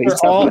 exactly.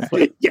 All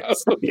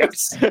yes.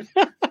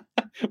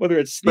 Whether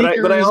it's But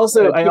sneakers,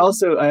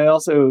 I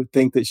also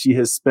think that she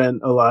has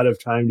spent a lot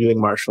of time doing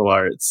martial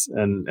arts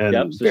and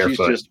so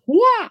barefoot. she's just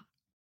wah,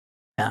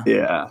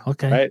 Yeah.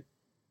 Okay. right?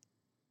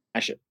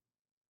 Smash it,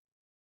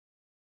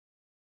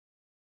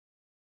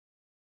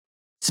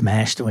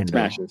 Smash the window.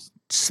 smashes.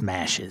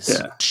 Smashes.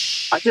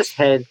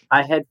 Yeah.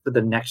 I head for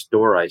the next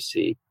door I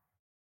see.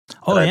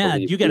 Oh that I yeah,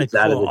 believe you got to leads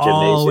out of go the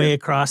all the way gymnasium.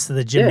 across to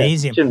the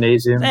gymnasium. Yeah,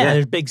 gymnasium. Yeah, Yeah.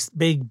 there's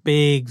big.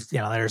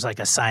 There's like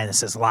a sign that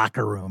says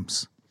locker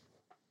rooms.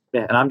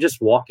 Yeah, and I'm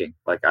just walking.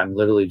 Like I'm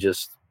literally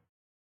just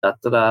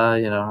da-da-da,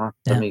 Yeah.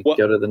 let me What-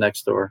 go to the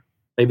next door.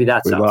 Maybe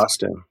that's We outside.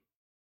 lost him.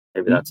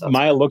 Maybe that's outside.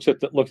 Maya looks at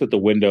the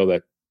window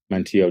that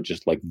Manteo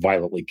just like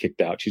violently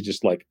kicked out. She's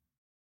just like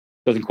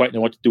doesn't quite know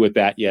what to do with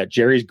that yet.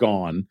 Jerry's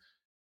gone,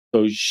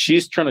 so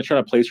she's trying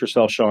to place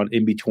herself, Sean,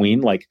 in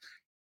between, like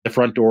the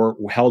front door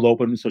held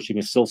open so she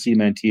can still see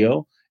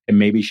Manteo, and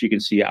maybe she can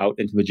see out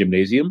into the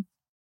gymnasium.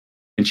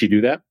 Can she do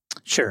that?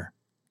 Sure.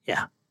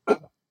 Yeah.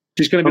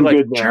 She's going to I'm be like,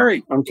 good now.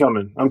 Jerry, I'm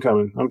coming.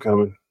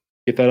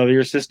 get that out of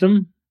your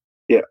system.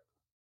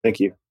 Thank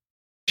you.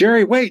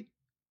 Jerry, wait.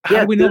 How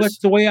Yeah, do we know there's- that's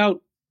the way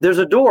out? There's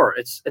a door.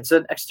 It's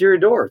an exterior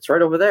door. It's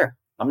right over there.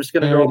 I'm just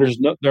gonna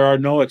go. There are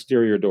no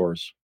exterior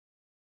doors.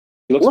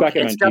 He looks Look, back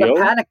at it's got a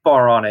Manteo. panic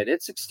bar on it.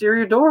 It's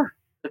exterior door.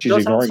 It She's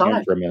goes ignoring him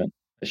outside. for a minute.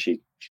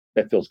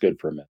 That feels good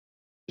for a minute.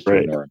 Just to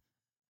Right. ignore him.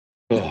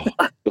 Oh,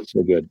 feels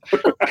so good.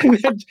 And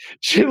then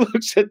she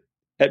looks at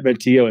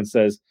Manteo and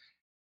says,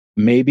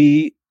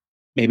 maybe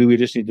we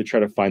just need to try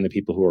to find the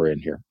people who are in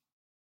here.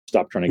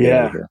 Stop trying to get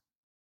out of here.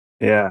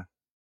 Yeah.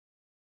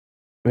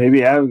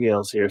 Maybe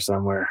Abigail's here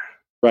somewhere.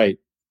 Right.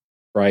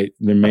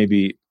 There may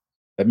be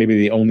that may be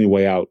the only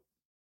way out.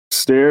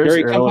 Stairs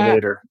Jerry, or come back.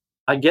 elevator?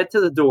 I get to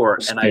the door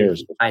and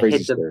Stairs. I Crazy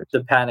hit stairs.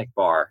 the panic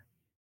bar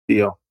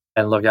Deal.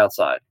 and look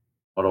outside.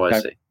 What do I Okay.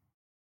 see?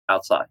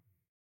 Outside.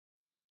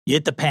 You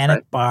hit the panic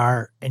Right.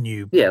 bar and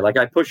you Yeah, like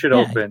I push it you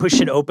open.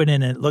 push it open,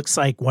 and it looks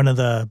like one of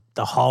the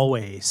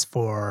hallways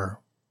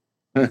for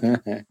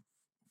the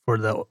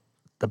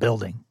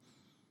building.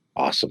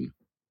 Awesome.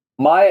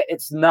 Maya,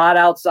 it's not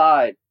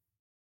outside.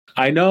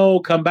 I know.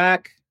 Come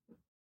back.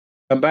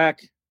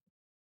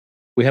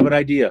 We have an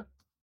idea.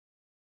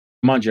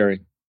 Come on,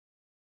 Jerry.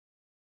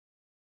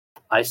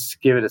 I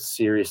give it a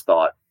serious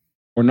thought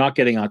We're not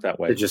getting out that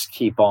way. to just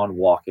keep on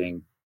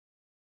walking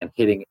and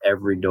hitting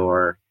every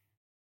door.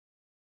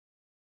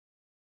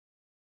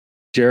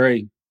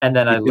 Jerry, And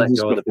then I We've did let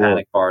this go of the before.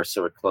 panic bar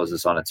so it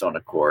closes on its own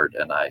accord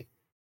and I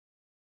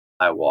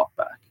walk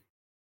back.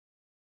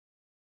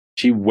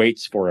 she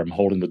waits for him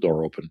holding the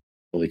door open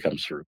till he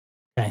comes through.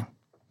 Okay.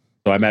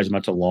 So I imagine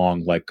that's a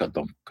long, like,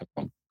 ka-thump,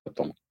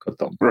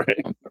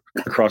 Right.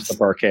 across the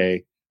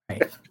parquet.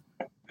 Right.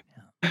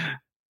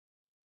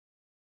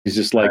 He's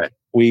just like,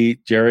 Right.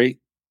 Jerry,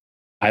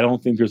 I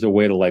don't think there's a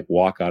way to like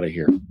walk out of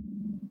here.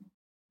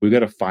 We got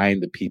to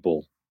find the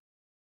people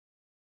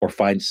or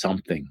find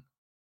something.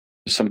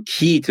 There's some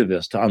key to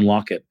this to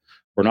unlock it.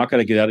 We're not going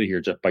to get out of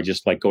here just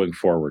by like going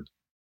forward.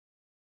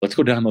 Let's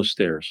go down those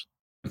stairs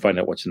and find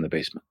out what's in the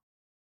basement.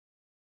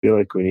 I feel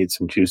like we need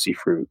some juicy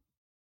fruit.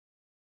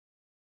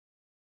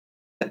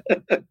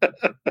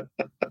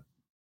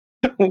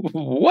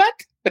 What?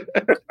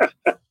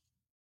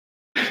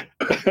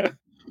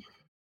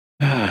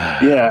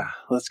 Yeah,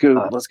 let's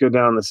go. Let's go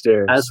down the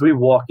stairs. As we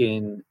walk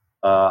in,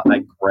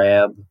 I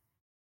grab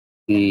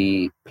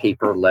the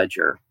paper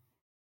ledger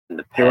and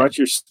the Hey, pen, watch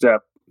your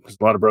step. There's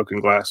a lot of broken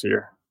glass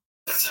here.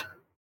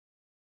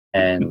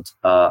 and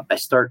I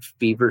start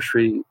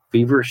feverishly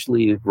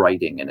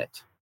writing in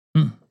it.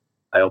 Hmm.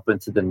 I open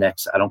to the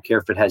next. I don't care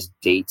if it has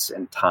dates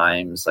and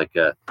times, like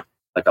a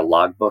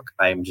logbook.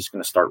 I am just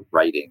going to start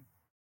writing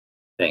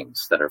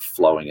things that are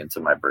flowing into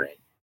my brain.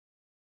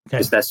 Okay.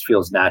 Because that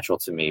feels natural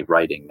to me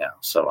writing now.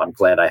 So I'm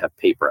glad I have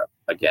paper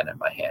again in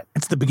my hand.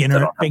 It's the I beginning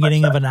don't have much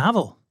of time. a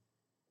novel.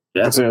 I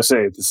Yeah. was going to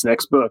say, this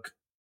next book.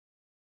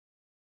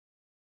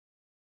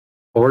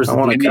 Or is I it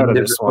wanna the cut end of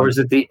of, this or one. is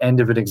it the end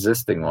of an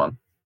existing one?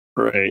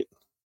 Right.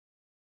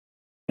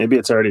 Maybe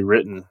it's already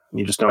written.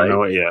 You just don't Right.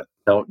 know it yet.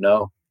 Don't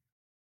know.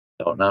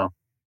 All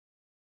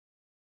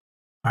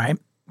right.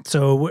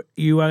 So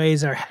you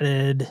guys are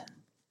headed.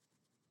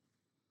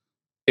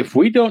 If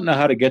we don't know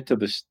how to get to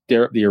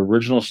the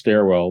original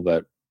stairwell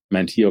that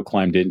Manteo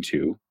climbed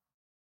into,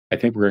 I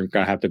think we're going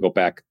to have to go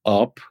back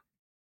up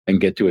and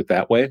get to it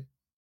that way.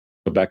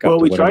 Go back up. Well,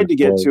 to we whatever tried to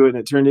get floor. to it and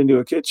it turned into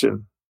a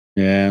kitchen.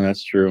 Yeah,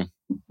 that's true.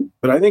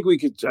 But I think we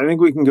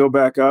can go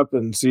back up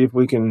and see if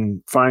we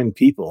can find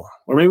people.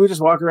 Or maybe we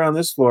just walk around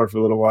this floor for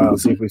a little while and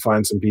see if we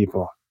find some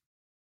people.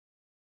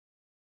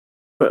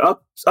 But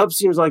up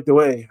seems like the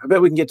way. I bet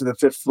we can get to the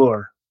 5th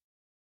floor.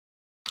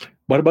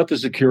 What about the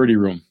security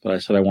room that I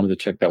said I wanted to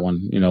check that one?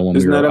 You know, when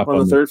Isn't we were that up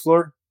on the 3rd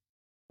floor?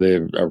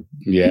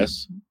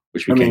 Yes,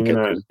 which we I can't mean,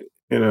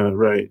 get to.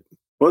 right.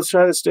 Well, let's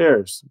try the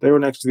stairs. They were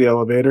next to the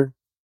elevator.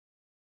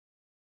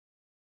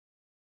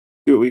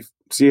 Do we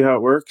see how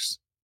it works?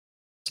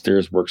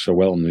 Stairs work so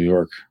well in New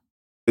York.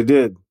 They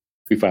did.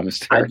 We found the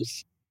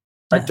stairs.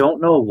 I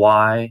don't know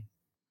why,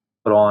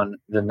 but on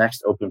the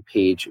next open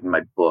page in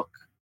my book,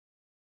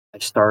 I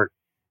start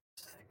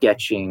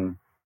sketching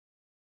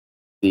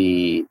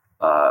the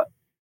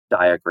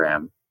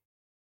diagram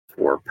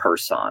for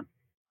Person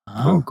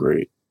Oh,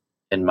 great.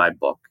 in my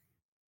book.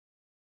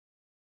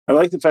 I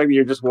like the fact that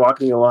you're just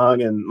walking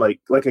along and like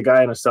a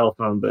guy on a cell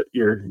phone, but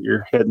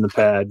you're hitting the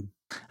pad.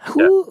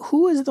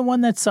 Who is the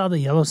one that saw the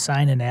yellow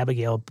sign in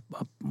Abigail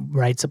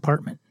Wright's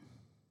apartment?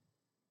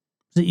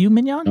 Was it you,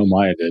 Mignon? No,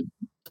 Maya did.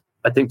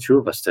 I think two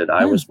of us did.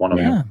 I was one of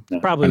them. Yeah.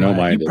 Probably. I know You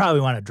mine did.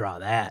 probably want to draw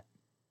that.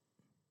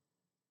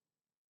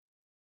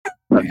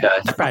 Okay.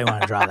 You probably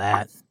want to draw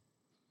that.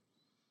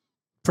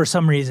 For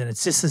some reason,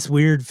 it's just this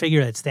weird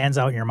figure that stands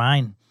out in your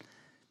mind.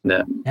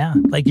 Yeah. Yeah.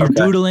 Like you're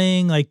Okay.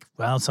 doodling, like,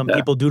 well, some Yeah.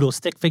 people doodle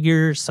stick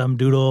figures, some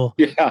doodle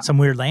Yeah. some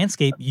weird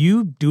landscape.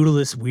 You doodle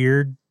this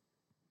weird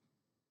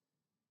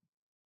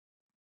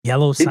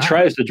yellow He sign.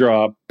 tries to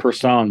draw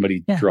Person, but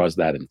he Yeah. draws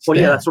that instead. Well,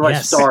 yeah, Yeah, that's where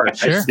yes, I start.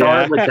 sure. I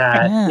start with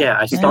that. Yeah. Yeah,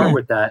 I start Yeah.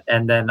 with that,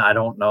 and then I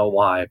don't know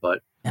why,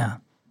 but Yeah.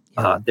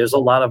 there's a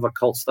lot of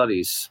occult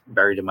studies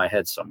buried in my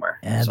head somewhere.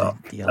 Yeah, So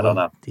the I don't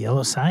know. The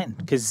yellow sign.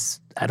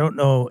 Because I don't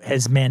know,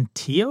 has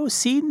Manteo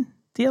seen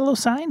the yellow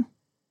sign?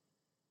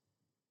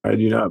 I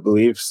do not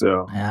believe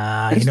so. You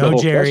That's the know, whole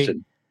Jerry.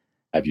 question.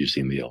 Have you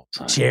seen the yellow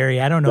sign?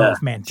 Jerry, I don't know Yeah, if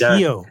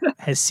Manteo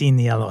has seen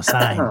the yellow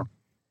sign.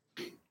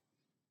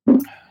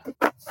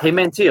 Hey,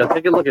 Manteo,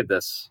 take a look at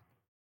this.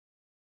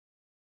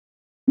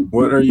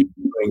 What are you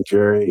doing,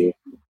 Jerry?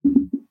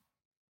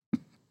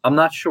 I'm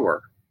not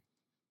sure.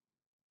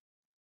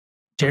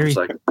 Jerry It's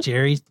like,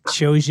 Jerry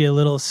shows you a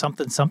little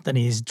something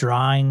he's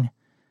drawing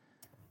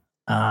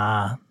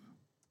I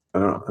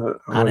don't know.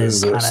 on What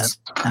his is this?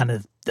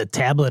 the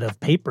tablet of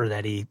paper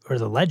that or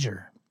the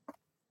ledger.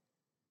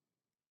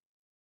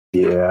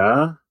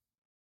 Yeah.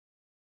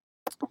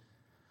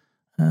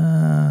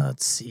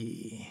 Let's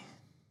see.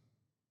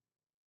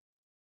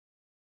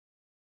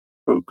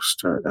 Folks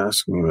start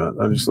asking about.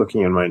 I'm just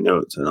looking in my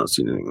notes. I don't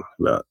see anything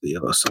about the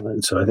yellow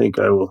sign, so I think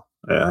I will.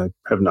 I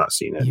have not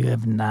seen it. You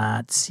have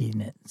not seen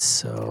it,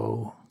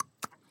 so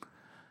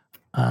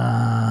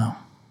But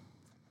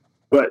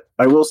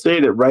I will say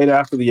that right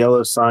after the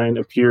yellow sign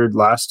appeared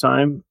last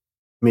time,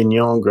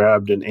 Mignon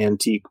grabbed an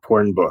antique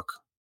porn book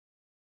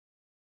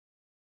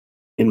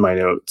in my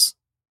notes.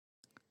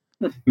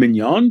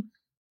 Mignon?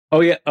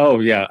 Oh yeah.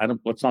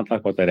 Let's not talk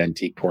about that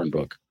antique porn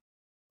book.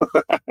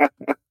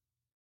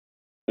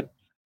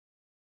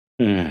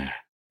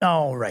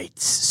 all right.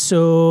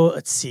 So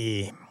let's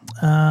see.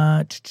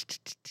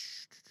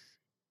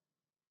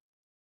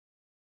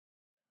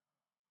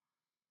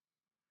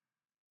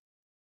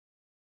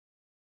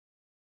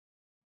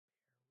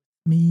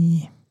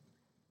 Me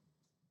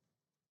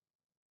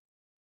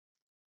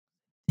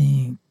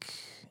think.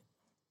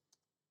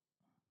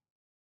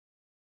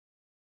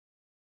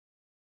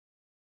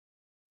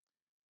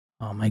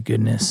 Oh my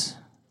goodness.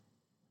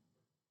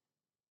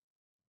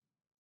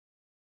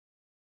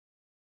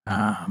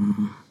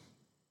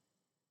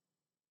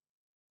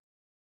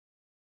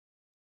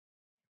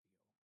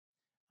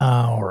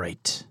 All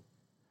right.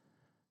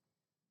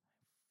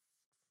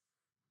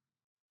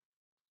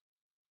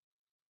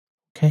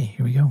 Okay,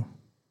 here we go.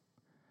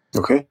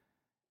 Okay.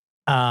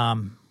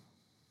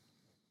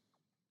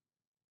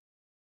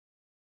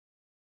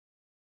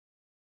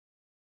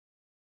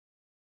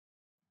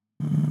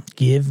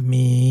 Give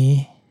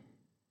me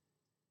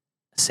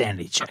a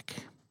sanity check.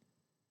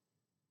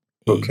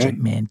 Okay.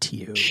 Agent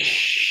Manteo.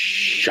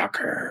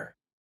 Shocker.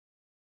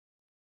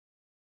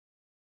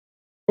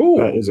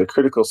 That is a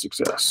critical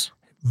success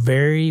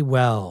Very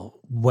well.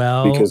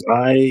 Well, because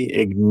I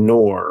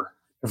ignore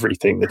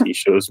everything that he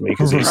shows me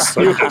because he's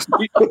so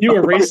You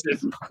erased it.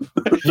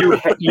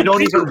 you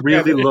don't even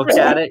really look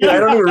at it. Yeah, I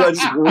don't even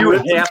just You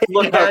rip half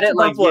look at it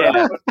like,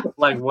 yeah,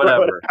 like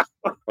whatever.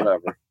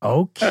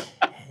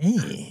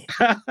 okay.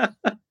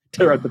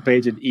 Tear out the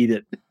page and eat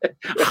it.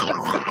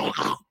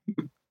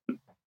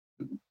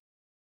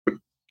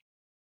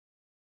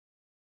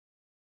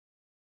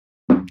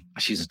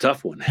 She's a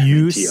tough one.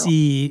 You Manteo.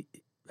 see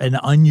an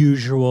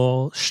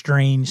unusual,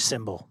 strange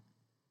symbol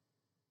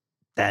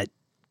that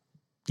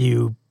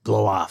you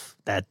blow off.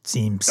 That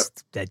seems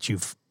that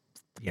you've,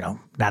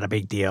 not a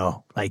big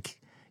you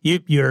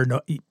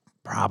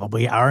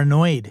probably are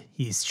annoyed.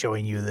 He's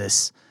showing you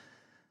this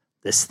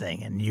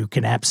thing, and you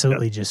can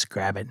absolutely just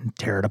grab it and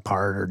tear it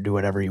apart or do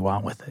whatever you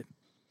want with it.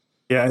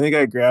 Yeah, I think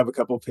I grab a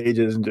couple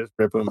pages and just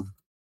rip them.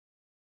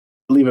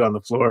 Leave it on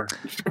the floor.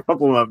 Just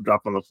crumple them up,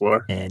 drop on the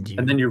floor. And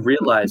then you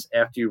realize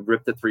after you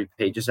rip the 3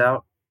 pages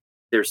out,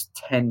 there's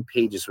 10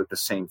 pages with the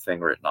same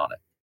thing written on it.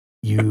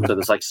 So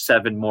there's like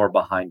 7 more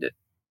behind it.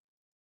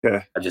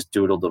 Okay. I just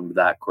doodled them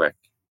that quick.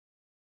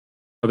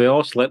 Are they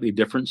all slightly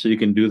different? So you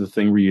can do the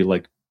thing where you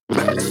like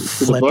flip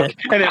it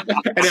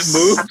and it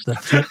moves. The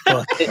flip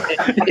book.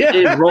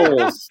 It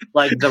rolls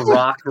like the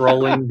rock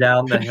rolling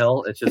down the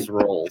hill. It just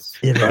rolls.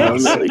 It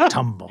rolls, like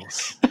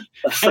tumbles.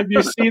 Have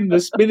you seen the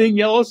spinning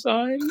yellow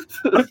sign?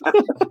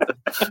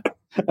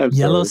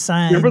 Yellow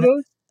sign. Remember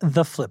those?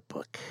 The flip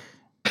book.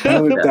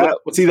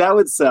 That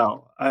would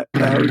sell. That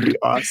would be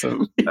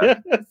awesome. Yes.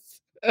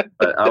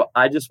 But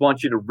I just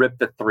want you to rip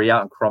the 3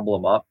 out and crumble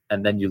them up,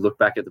 and then you look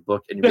back at the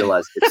book and you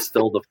realize it's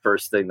still the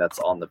first thing that's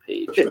on the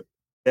page.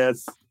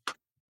 Yes.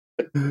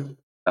 And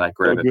I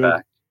grab it good.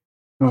 back.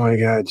 Oh my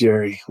God,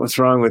 Jerry, what's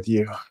wrong with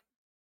you?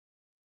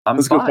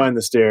 Let's fine. go find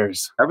the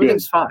stairs.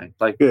 Everything's fine.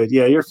 Like, Good.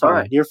 Yeah, you're fine.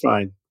 right. You're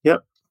fine.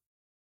 Yep.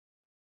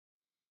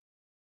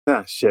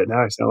 Ah, shit.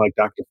 Now I sound like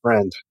Dr.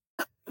 Friend.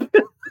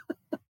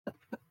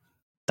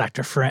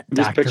 Dr. Friend. I'm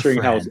just Dr. picturing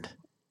Friend.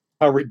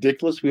 how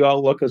ridiculous we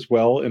all look as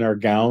well in our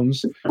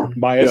gowns.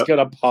 Maya's Yep. got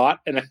a pot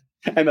and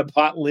a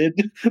pot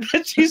lid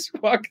that she's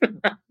walking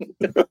around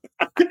with.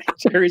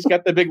 Jerry's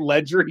got the big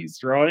ledger he's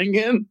drawing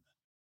in.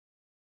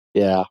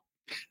 Yeah.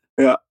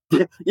 Yeah,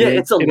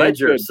 it's a it ain't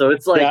ledger, good. so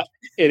it's like Yeah,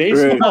 it ain't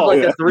Right. small.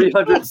 like a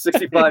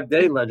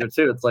 365-day ledger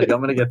too. It's like I'm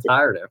gonna get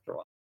tired after a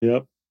while.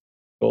 Yep.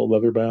 Gold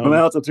leather bound. Well,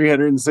 now it's a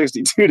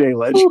 362-day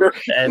ledger.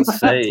 And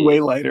say It's way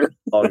lighter.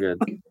 all good.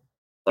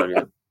 All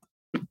good.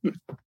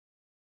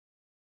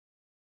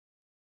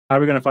 How are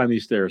we going to find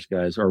these stairs,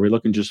 guys? Are we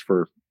looking just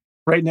for...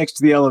 Right next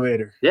to the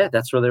elevator. Yeah,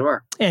 that's where they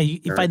were. Yeah,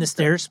 you find the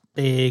stairs.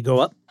 They go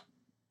up,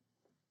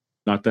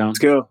 Not down? Let's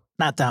go.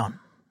 not down.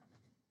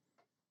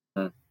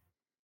 Let's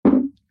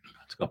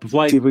go up a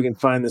flight. See if we can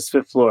find this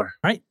 5th floor.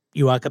 All right.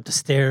 You walk up the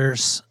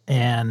stairs,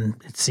 and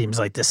it seems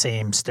like the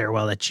same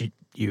stairwell that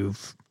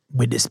you've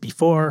witnessed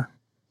before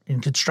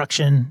in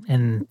construction.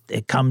 And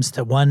it comes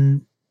to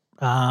one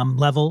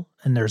level,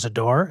 and there's a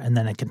door, and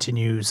then it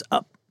continues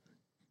up.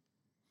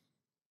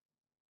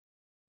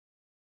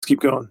 Let's keep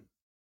going.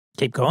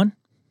 Keep going.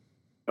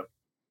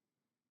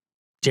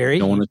 Jerry,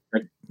 Don't want to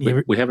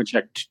check. We haven't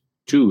checked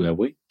 2, have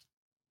we?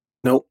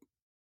 Nope.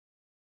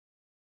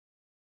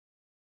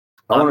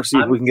 I want to see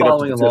if we can get up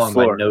to the 5th along.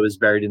 floor. My nose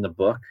buried in the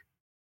book.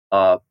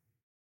 But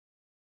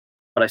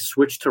I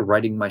switched to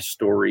writing my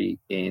story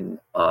in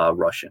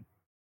Russian.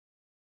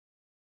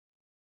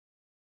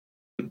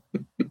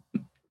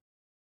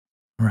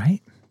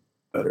 right?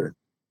 Better.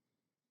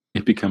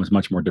 It becomes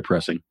much more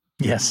depressing.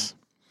 Yes.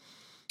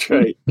 That's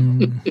right.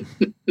 Mm.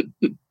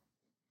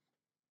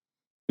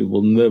 We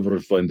will never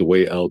find a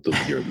way out of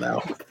here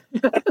now.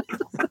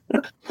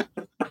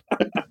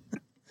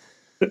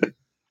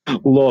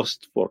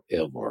 Lost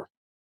forever.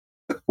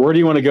 Where do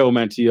you want to go,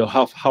 Mantillo?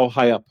 How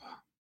high up?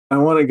 I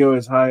want to go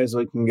as high as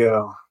we can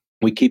go.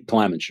 We keep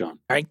climbing, Sean. All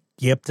right,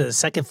 you up to the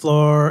second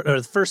floor,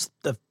 or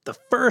the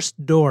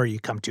first door you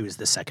come to is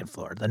the second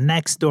floor. The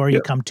next door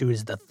you come to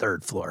is the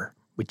third floor,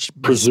 which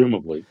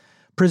Presumably.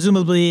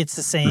 presumably it's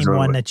the same Presumably.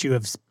 one that you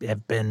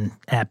have been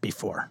at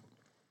before.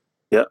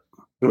 Yep.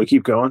 Can we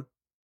keep going?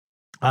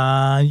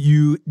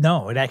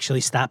 No, it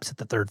actually stops at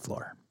the third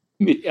floor.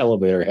 The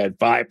elevator had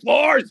 5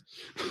 floors.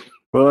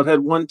 Well, it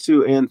had 1,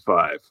 2, and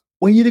 5.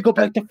 We need to go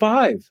back to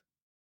 5.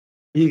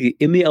 You get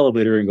in the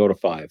elevator and go to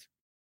 5.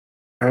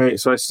 All right.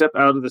 So I step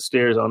out of the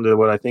stairs onto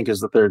what I think is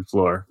the 3rd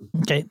floor.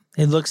 Okay,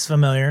 it looks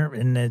familiar,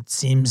 and it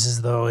seems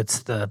as though it's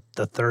the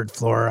third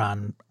floor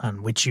on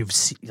which you've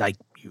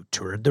you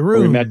toured the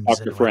room. We met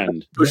Dr.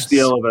 Friend. Push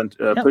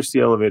the push the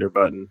elevator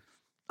button.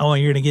 Oh,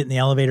 you're gonna get in the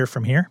elevator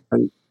from here.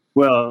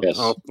 Well, Yes.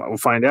 we'll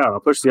find out. I'll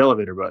push the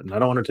elevator button. I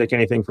don't want to take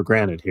anything for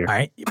granted here. All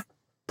right, you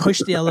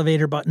push the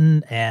elevator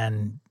button,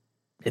 and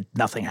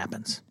nothing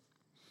happens.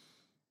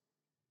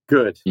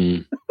 Good.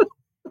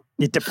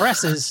 It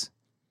depresses.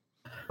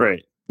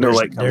 Right. No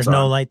light comes There's on.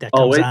 no light that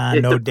Oh, comes it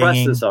on. No dinging.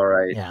 depresses all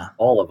right. Yeah.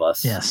 All of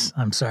us. Yes.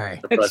 I'm sorry.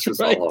 Depresses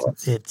That's all of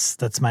us. It's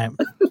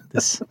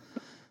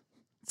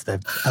the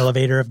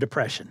elevator of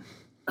depression.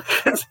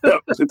 Yep,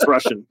 it's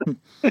Russian.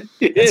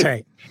 That's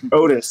right.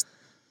 Otis.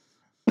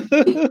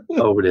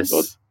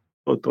 Otis.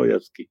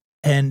 Dostoevsky.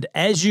 And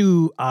as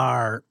you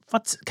are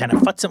kind of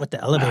futzing with the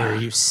elevator,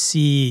 you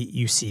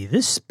see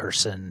this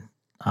person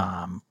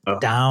down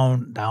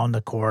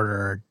the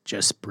corridor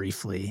just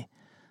briefly.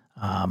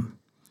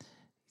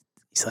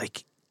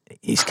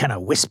 He's kind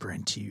of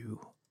whispering to you,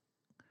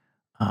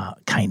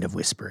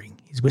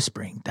 He's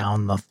whispering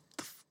down the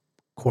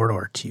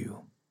corridor to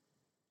you.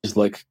 It's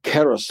like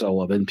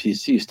carousel of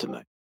NPCs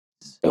tonight.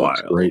 That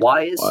looks Wild. great.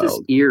 Why is his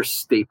Wild. ear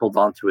stapled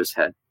onto his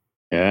head?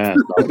 Yeah.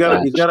 He's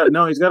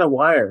got a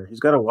wire. He's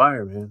got a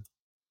wire, man.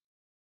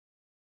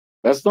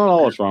 That's not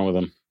all that's wrong with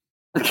him.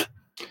 No,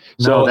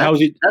 So how's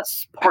he?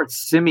 That's part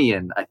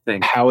simian, I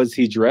think. How is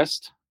he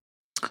dressed?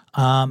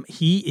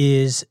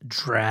 He is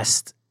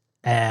dressed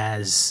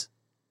as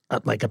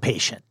like a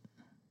patient,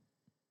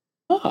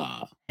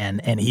 Ah,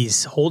 and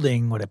he's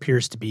holding what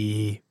appears to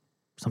be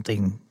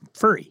something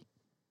furry,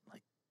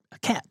 like a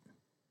cat.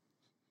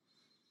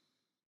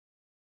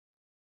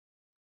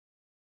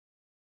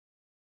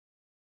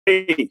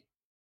 Hey,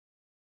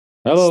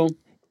 hello.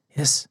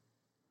 Yes.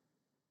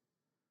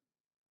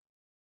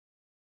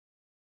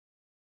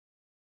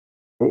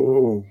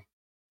 oh,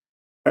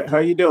 how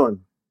you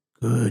doing?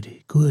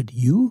 Good.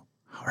 You?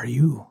 How are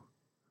you?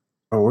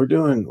 Oh, we're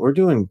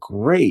doing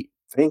great.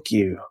 Thank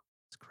you.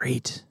 It's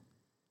great.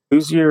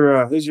 Who's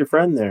your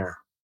friend there?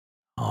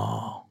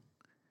 Oh,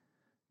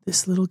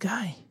 this little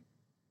guy.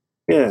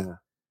 Yeah.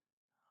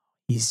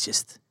 He's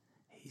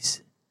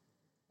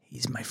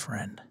my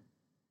friend.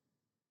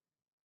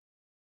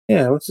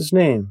 Yeah, what's his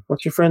name?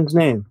 What's your friend's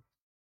name?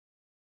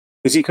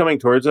 Is he coming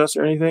towards us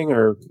or anything,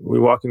 or are we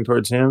walking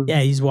towards him? Yeah,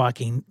 he's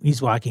walking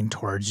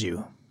towards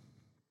you.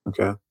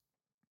 Okay.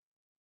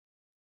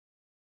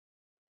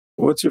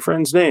 What's your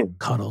friend's name?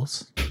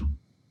 Cuddles.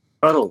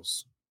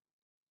 Puddles.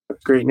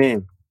 Great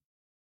name.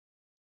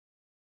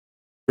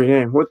 Great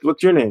name.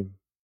 What's your name?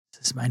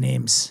 Says my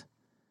name's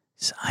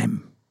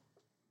I'm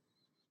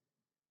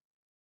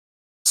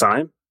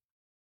Sime?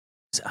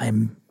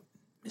 I'm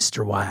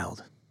Mr.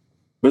 Wild.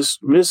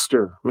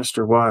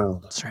 Mr.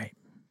 Wild. That's right.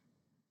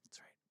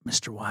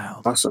 Mr.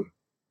 Wild. Awesome.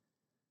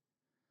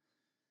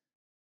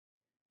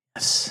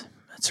 Yes,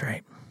 that's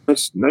right.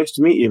 Nice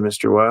to meet you,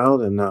 Mr.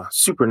 Wild, and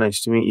super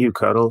nice to meet you,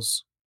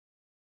 Cuddles.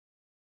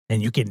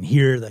 And you can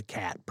hear the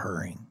cat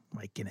purring,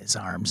 like in his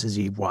arms as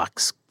he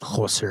walks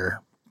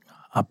closer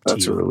up to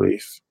That's you. a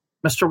relief.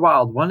 Mr.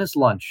 Wild, when is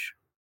lunch?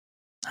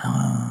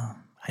 I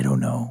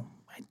don't know.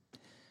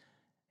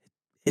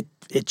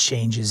 It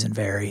changes and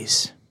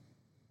varies.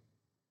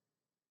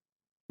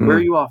 Where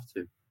are you off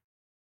to?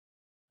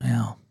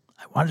 Well,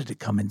 I wanted to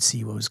come and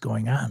see what was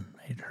going on.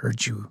 I'd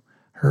heard you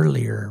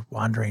earlier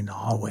wandering the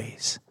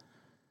hallways.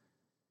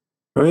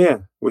 Oh,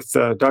 yeah, with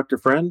Dr.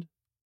 Friend?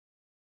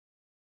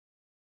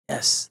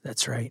 Yes,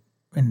 that's right.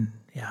 And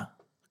yeah,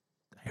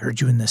 I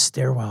heard you in the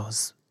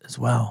stairwells as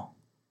well.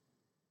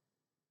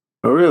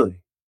 Oh,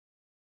 really?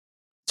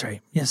 That's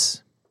right.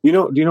 Yes. Do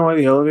you know why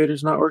the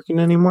elevator's not working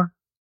anymore?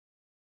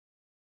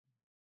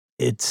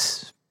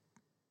 It's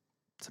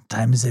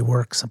sometimes they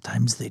work,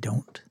 sometimes they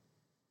don't.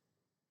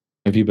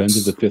 Have you been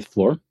to the 5th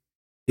floor?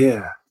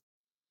 Yeah.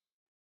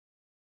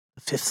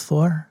 The 5th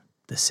floor,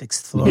 the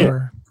 6th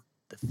floor,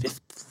 the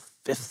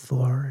fifth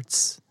floor.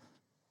 It's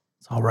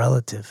all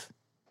relative.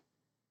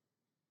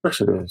 Of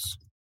course it is.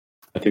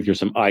 I think there's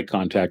some eye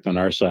contact on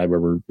our side where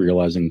we're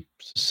realizing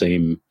it's the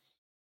same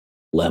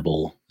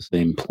level, the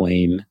same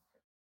plane.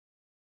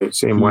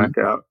 Same whack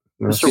out.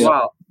 Mr.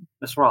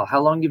 Wild,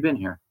 how long you been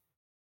here?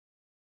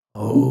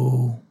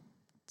 Oh,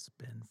 it's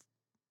been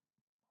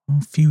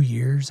a few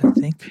years, I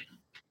think.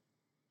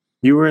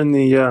 You were in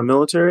the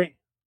military?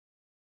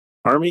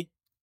 Army?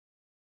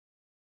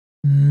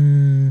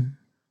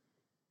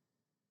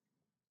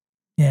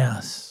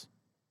 Yes.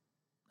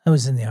 I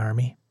was in the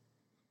Army.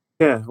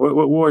 Yeah.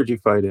 What war did you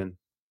fight in?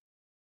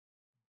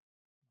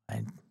 I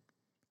didn't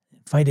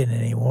fight in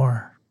any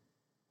war.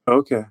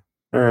 Okay.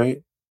 All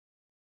right.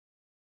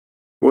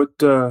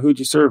 Who'd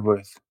you serve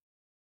with?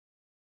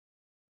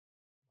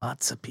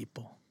 Lots of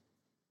people.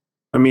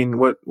 I mean,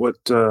 what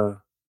Branch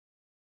of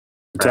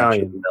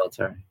battalion? the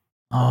military.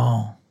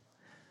 Oh.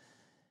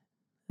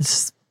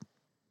 This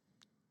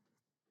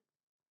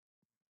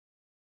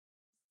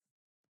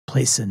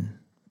place in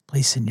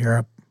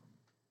Europe.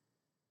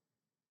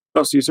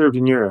 Oh, so you served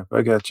in Europe.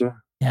 I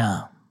gotcha.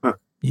 Yeah. Huh.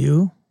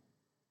 You?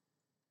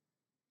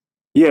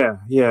 Yeah,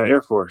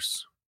 Air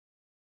Force.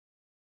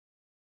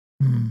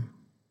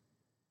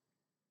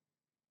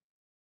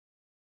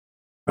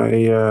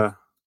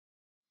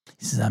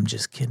 He says, I'm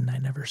just kidding. I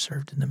never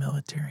served in the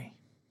military.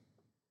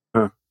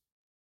 Huh.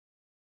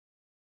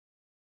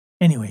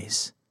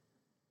 Anyways.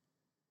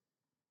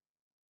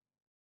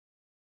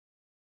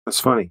 That's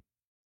funny.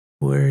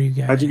 Where are you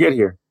guys? How'd you get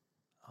here?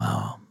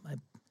 Oh,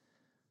 I'm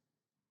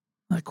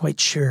not quite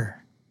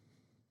sure.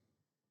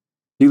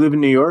 You live in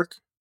New York?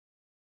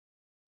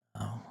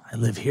 Oh, I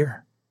live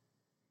here.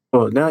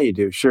 Well, now you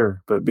do,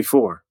 sure. But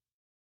before?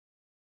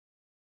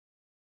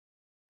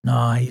 No,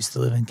 I used to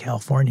live in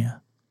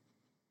California.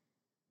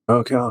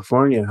 Oh,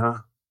 California, huh?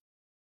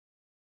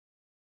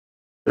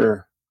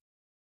 Sure.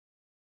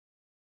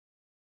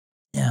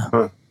 Yeah.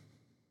 Huh.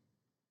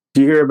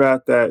 Did you hear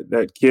about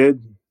that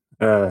kid,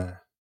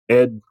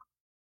 Ed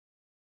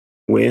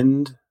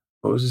Wind?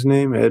 What was his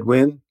name? Ed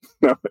Wynn?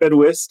 No, Ed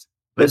Wist.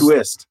 Ed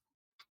Wist.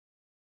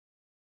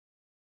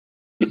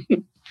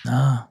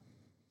 No.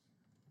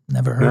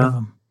 Never heard of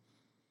him.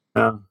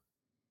 No.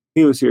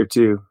 He was here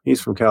too.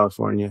 He's from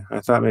California. I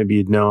thought maybe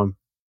you'd know him.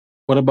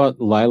 What about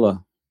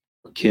Lila,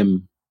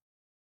 Kim,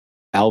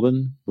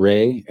 Alvin,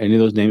 Ray? Any of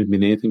those names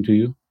mean anything to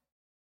you?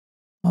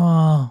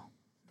 Oh,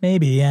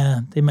 maybe,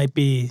 yeah. They might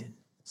be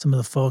some of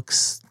the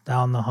folks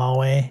down the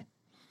hallway.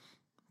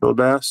 Bill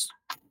Bass?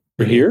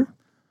 They're here?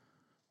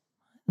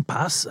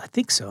 I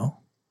think so.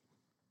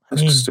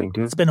 That's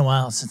distinctive. It's been a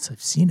while since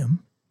I've seen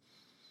them.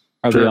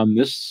 Are they on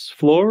this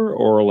floor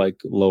or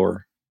like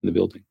lower in the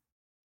building?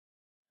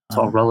 It's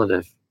all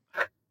relative.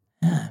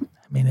 Yeah,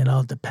 I mean, it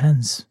all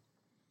depends.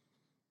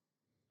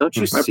 Don't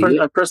you see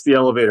it? I pressed the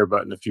elevator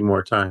button a few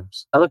more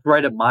times. I look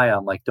right at Maya.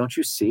 I'm like, don't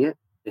you see it?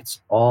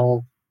 It's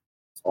all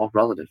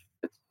relative.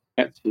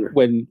 It's here.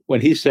 When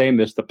he's saying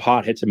this, the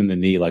pot hits him in the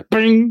knee, like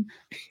bing.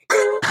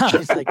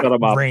 It's like Cut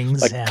him off.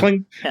 rings, like yeah.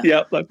 clink.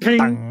 Yeah, like bing.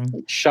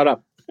 Bang. Shut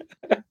up.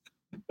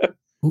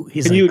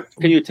 He's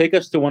Can you take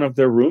us to one of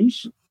their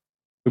rooms?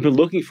 We've been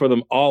looking for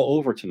them all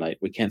over tonight.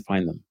 We can't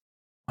find them.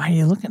 Why are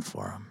you looking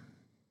for them?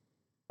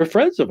 They're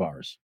friends of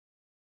ours.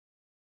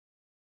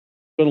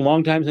 It's been a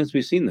long time since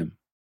we've seen them.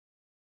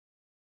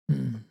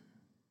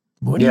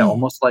 What do you-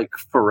 almost like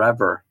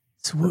forever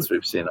So since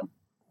we've seen them.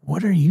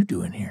 What are you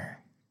doing here?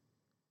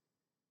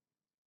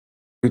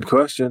 Good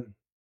question.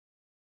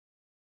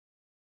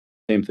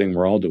 Same thing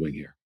we're all doing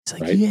here. It's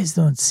like Right. you guys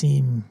don't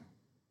seem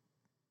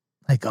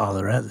like all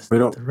the rest. We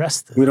don't- The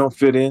rest of We don't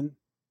fit in.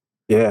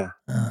 Yeah.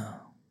 Oh.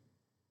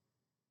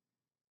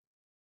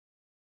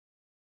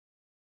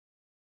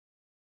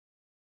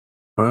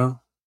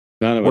 Well,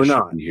 None of We're us should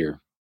not. be here.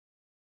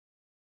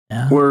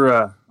 Yeah.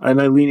 we're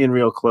and I lean in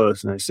real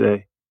close and I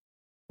say,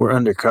 we're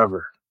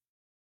undercover.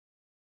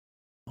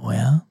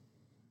 Well,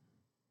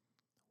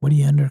 what are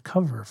you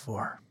undercover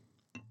for?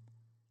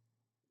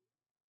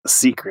 A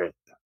secret.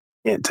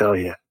 Can't tell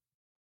you.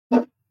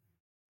 But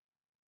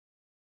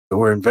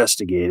we're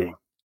investigating.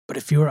 But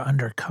if you were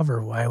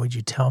undercover, why would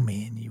you tell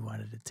me and you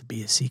wanted it to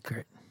be a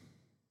secret?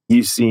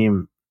 You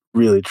seem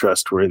really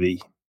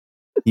trustworthy.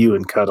 You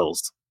and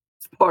Cuddles.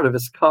 Part of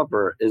his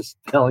cover is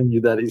telling you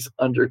that he's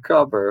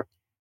undercover.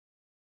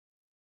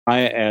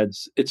 Maya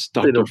adds, it's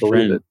They Dr. don't believe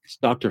Friend. it. It's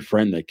Dr.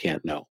 Friend that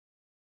can't know.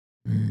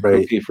 Mm,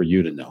 Right. Okay for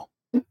you to know.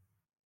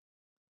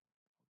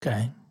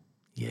 Okay.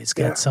 You guys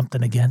got Yeah.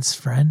 something against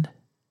friend?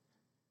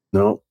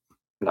 No,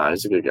 Nah,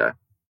 he's a good guy.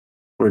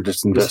 we're just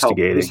He's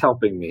investigating.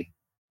 helping me.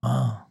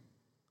 Oh.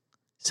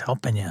 He's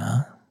helping you,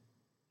 huh?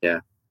 Yeah.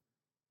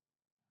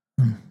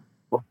 Hmm.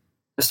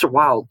 Mr.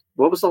 Wild,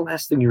 what was the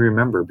last thing you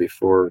remember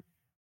before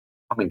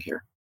coming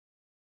here?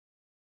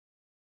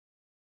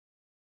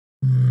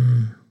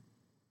 Mm.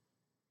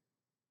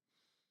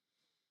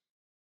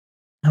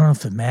 I don't know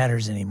if it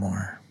matters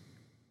anymore.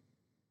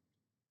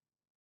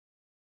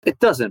 It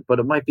doesn't, but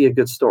it might be a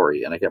good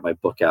story. And I get my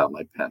book out,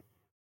 my pen.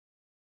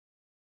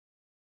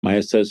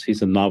 Maya says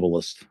he's a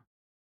novelist.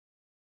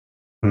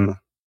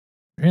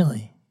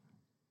 Really?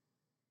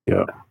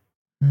 Yeah.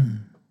 Hmm.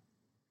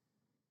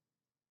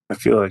 I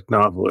feel like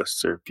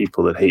novelists are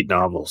people that hate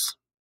novels.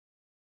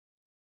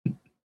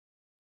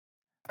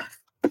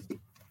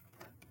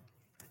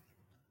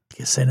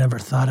 Guess I never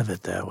thought of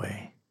it that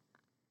way.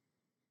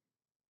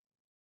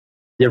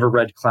 You ever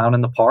read Clown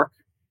in the Park?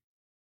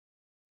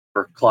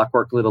 Or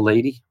Clockwork Little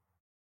Lady?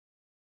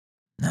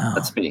 No.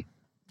 That's me.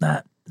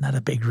 Not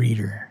a big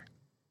reader.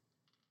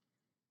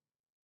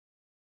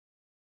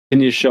 Can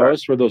you show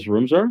us where those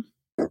rooms are?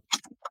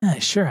 Yeah,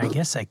 sure, I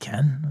guess I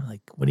can.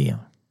 Like, what are you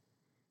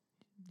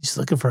just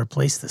looking for a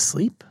place to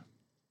sleep?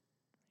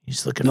 You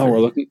just looking No, for we're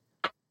looking.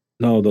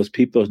 No, those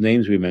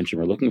names we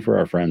mentioned, we're looking for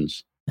our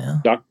friends. Yeah.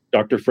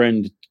 Dr.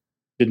 Friend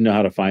didn't know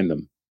how to find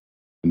them,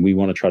 and we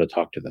want to try to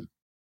talk to them.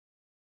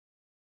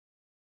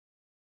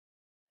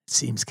 It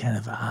seems kind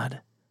of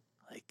odd.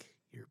 Like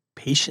your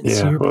patient's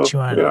Yeah, here, well, but you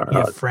we are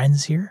have odd.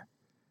 friends here.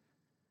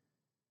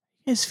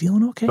 You guys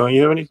feeling okay? Don't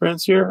you have any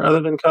friends here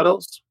other than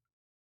Cuddles?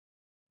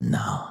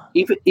 No.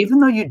 Even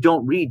though you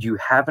don't read, you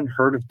haven't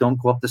heard of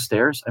Don't Go Up the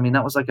Stairs? I mean,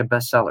 that was like a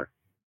bestseller.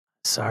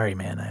 Sorry,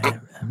 man.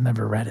 I've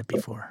never read it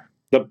before.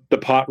 The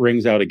pot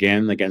rings out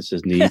again against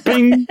his knee.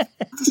 Bing!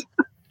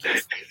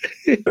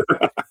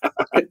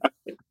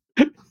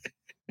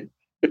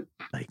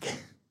 Like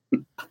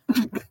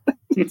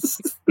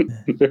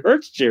It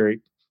hurts,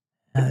 Jerry.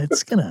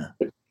 it's gonna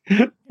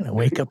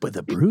wake up with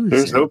a bruise.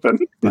 There's there. hoping.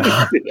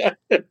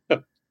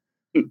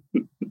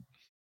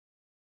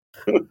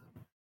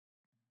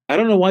 I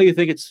don't know why you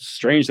think it's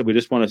strange that we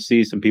just want to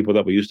see some people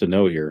that we used to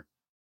know here.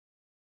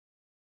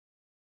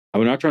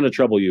 I'm not trying to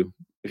trouble you.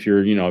 If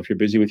you're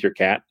busy with your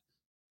cat,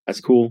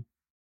 that's cool.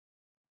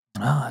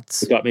 Oh, I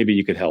thought maybe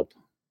you could help.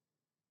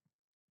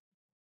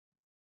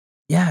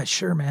 yeah,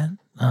 sure, man.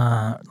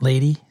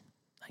 Lady,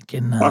 I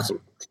can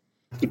Awesome.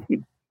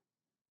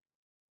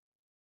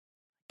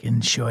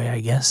 can show you, I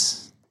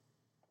guess.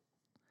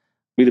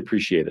 We'd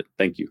appreciate it.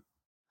 Thank you.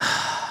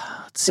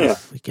 Let's see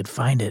if we could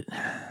find it.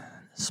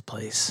 This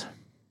place.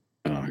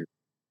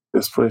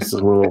 This place is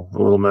a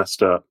little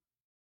messed up.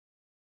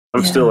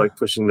 I'm still Yeah. like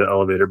pushing the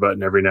elevator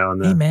button every now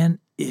and Hey, then. man,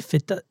 if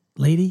it does,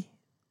 lady.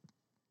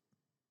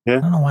 Yeah?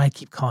 I don't know why I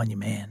keep calling you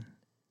man.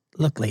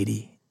 Look,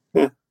 lady.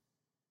 Yeah.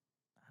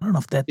 I don't know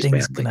if that He's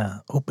thing's manly.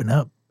 gonna open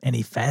up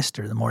any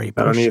faster the more you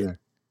I push don't it. either.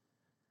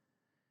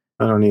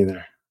 I don't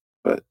either.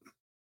 But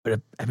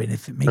if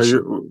it Are makes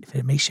you- if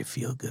it makes you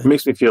feel good, It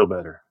makes me feel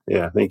better.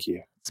 Yeah, thank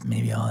you. it's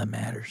maybe all that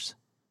matters.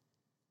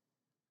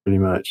 Pretty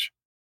much.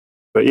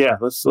 But yeah,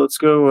 let's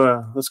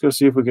go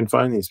see if we can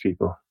find these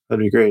people.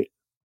 That'd be great.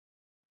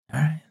 All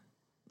right.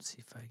 Let's see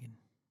if I can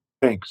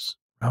Thanks.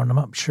 round them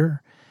up.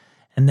 Sure.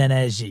 And then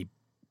as he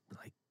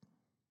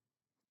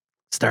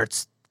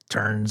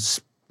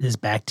turns his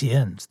back to you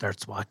and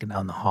starts walking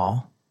down the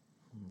hall,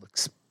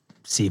 looks,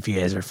 see if you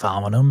guys are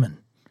following him,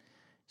 and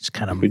just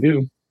kind of We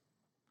do.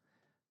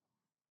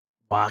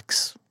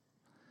 walks.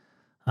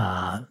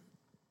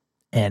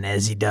 And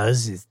as he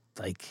does, it's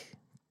like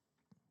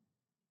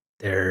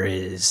there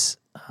is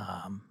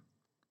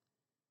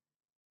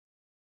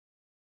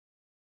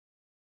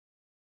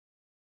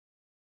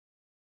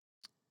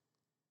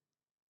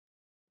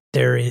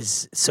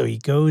so he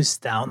goes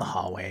down the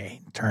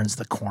hallway, turns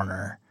the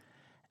corner,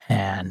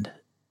 and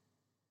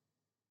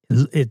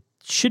it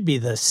should be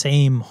the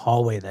same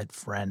hallway that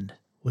friend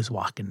was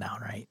walking down,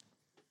 right?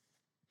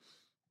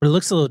 But it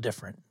looks a little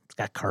different. It's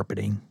got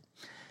carpeting.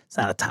 It's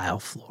not a tile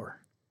floor.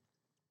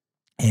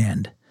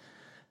 And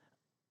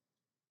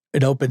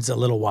it opens a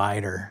little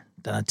wider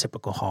than a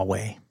typical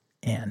hallway.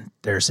 And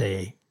there's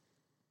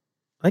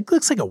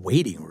looks like a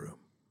waiting room.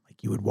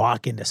 Like you would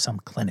walk into some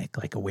clinic,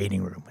 like a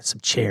waiting room with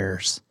some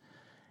chairs.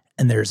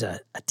 And there's a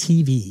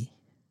TV.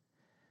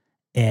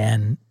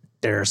 And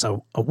there's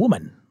a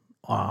woman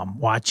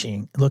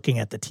looking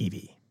at the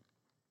TV.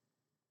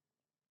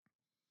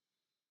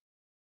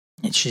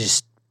 And she's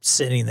just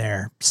sitting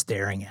there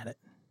staring at it.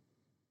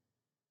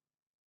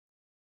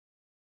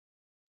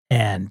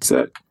 And Is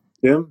that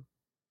him?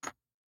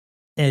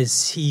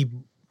 as he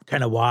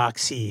kind of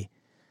walks, he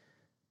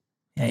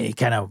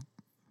kind of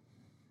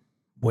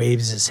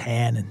waves his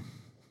hand and,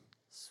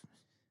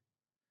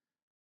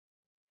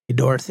 "Hey,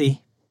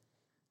 Dorothy."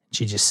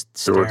 She just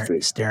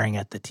staring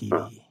at the TV.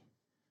 Huh.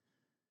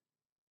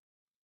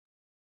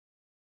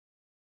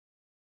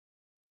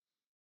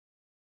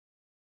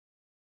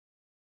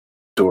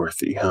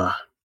 Dorothy, huh?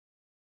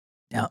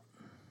 Yeah.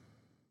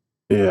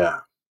 Yeah.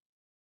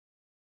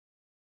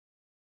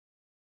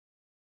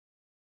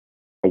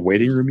 A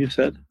waiting room, you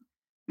said?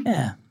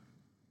 Yeah.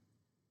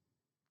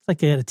 It's like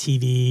they had a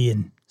TV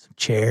and some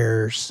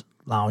chairs,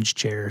 lounge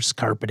chairs,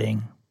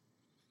 carpeting.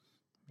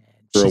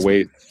 For a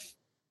way.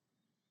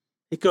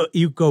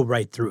 You go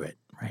right through it,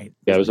 right?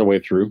 Yeah, there's a way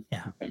through.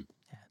 Yeah. Okay.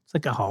 Yeah. It's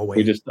like a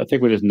hallway. I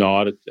think we just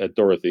nod at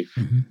Dorothy.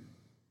 Mm-hmm.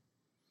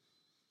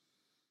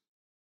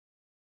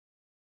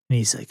 And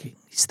he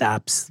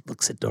stops,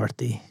 looks at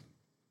Dorothy.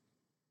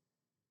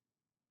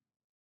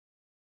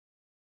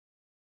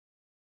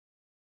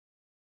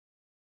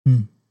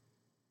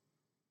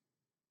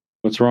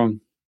 What's wrong?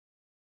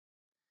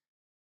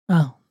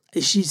 Well, I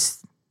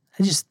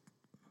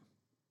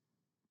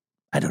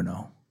don't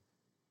know.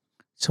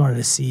 Just wanted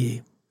to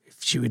see if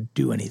she would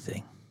do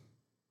anything.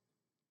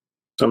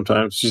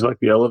 Sometimes she's like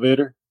the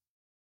elevator.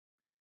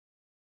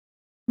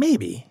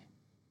 Maybe.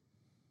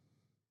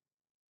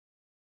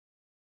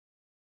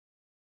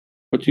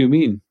 What do you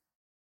mean?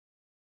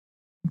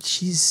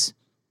 She's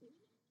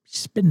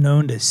been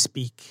known to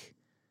speak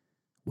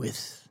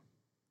with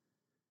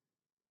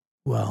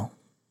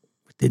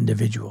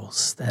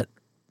individuals that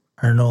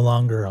are no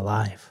longer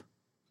alive.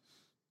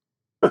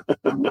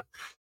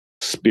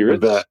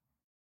 Spirits? That.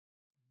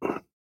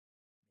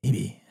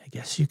 Maybe. I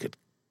guess you could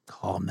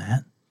call them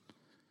that.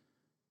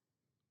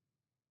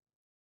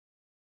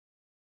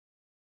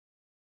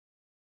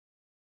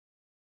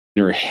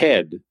 In her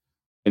head,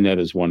 Annette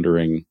is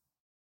wondering,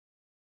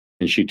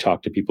 and she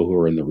talked to people who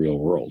are in the real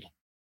world.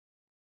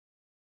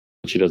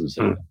 But she doesn't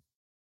say that.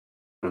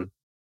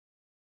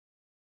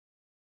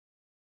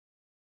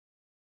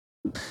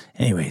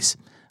 Anyways,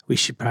 we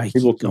should probably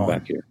Maybe we'll keep come going.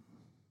 back here.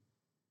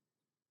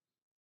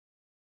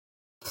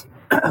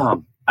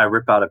 I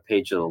rip out a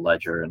page of the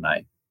ledger and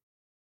I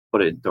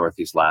put it in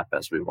Dorothy's lap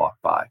as we walk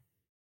by.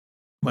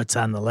 What's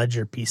on the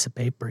ledger piece of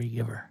paper you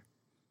give her?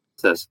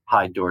 It says,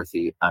 "Hi,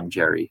 Dorothy. I'm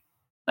Jerry.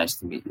 Nice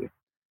to meet you."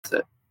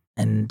 That's it.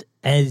 And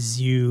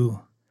as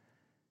you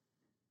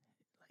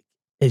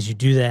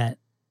do that,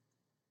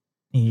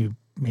 you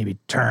maybe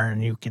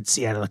turn, you can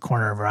see out of the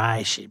corner of her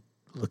eye, she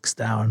looks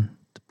down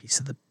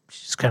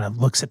she just kind of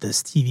looks at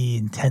this TV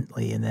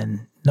intently and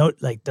then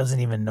doesn't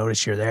even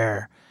notice you're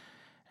there.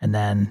 And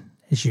then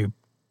as you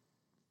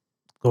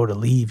go to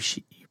leave,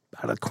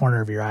 out of the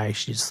corner of your eye,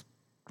 she just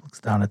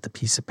looks down at the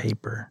piece of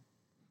paper,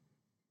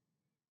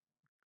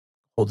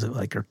 holds it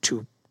like her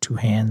two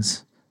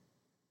hands.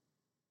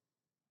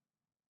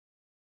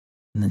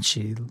 And then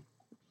she looks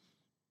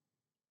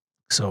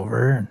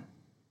over and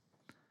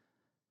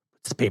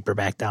puts the paper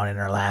back down in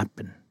her lap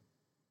and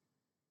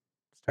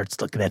starts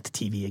looking at the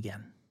TV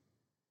again.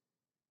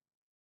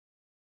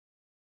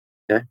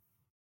 Okay.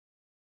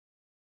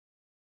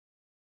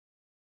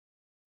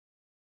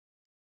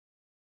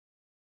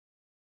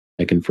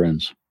 Making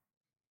friends.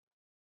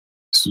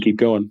 Keep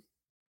going.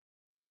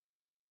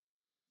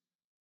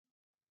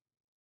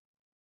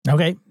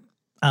 Okay.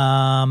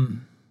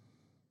 And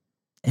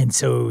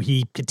so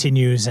he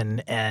continues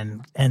and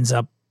ends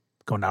up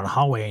going down a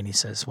hallway and he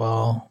says,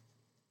 "Well,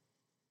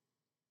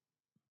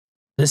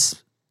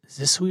 is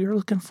this who you're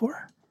looking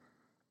for?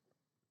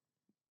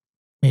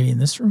 Maybe in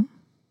this room?"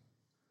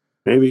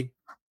 Maybe.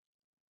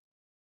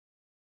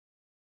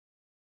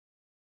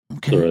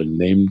 Okay. Is there a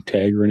name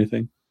tag or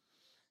anything?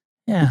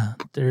 Yeah,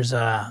 there's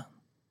it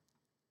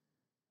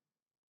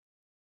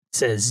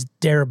says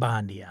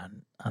Darabandi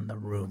on the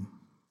room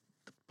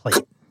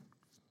plate.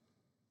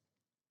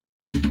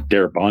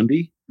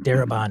 Darabandi?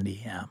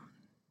 Darabandi, yeah.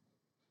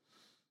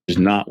 Is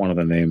not one of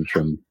the names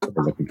from what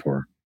we're looking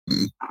for.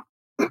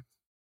 It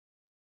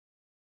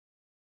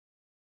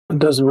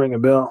doesn't ring a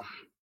bell.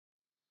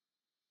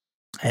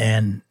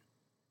 And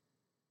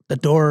the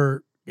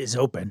door is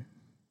open,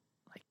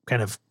 like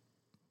kind of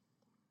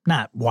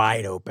not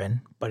wide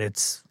open, but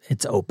it's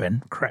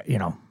open,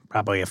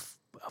 probably a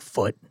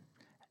foot.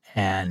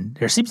 And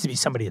there seems to be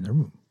somebody in the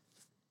room.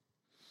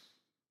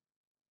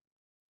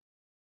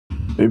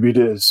 Maybe it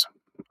is.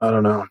 I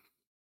don't know.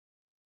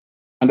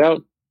 Find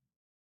out.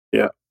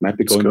 Yeah. Might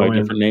be going by a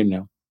different name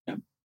now.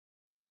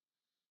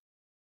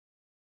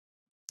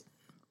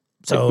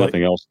 So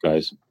nothing else,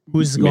 guys.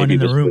 who's going Maybe in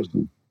the this room?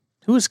 person-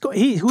 Who's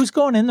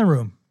going in the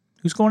room?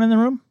 Who's going in the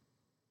room?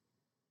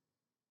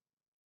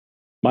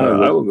 Maya,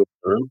 I will go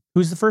through.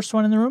 Who's the first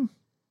one in the room?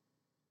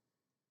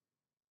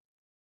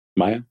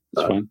 Maya,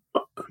 that's fine.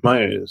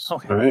 Maya is.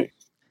 Okay. All right.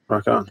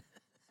 Rock on.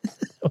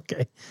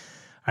 Okay.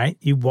 All right.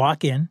 You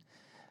walk in,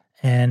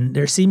 and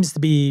there seems to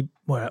be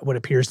what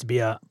appears to be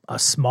a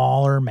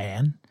smaller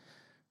man,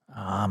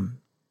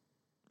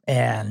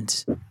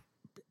 and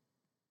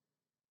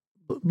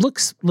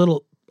looks a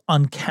little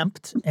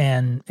unkempt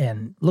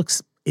and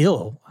looks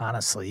ill,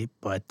 honestly.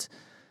 But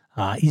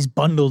he's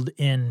bundled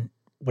in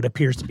what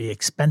appears to be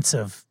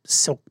expensive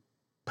silk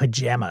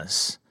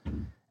pajamas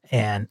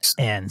and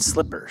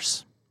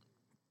slippers.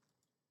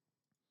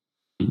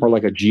 Or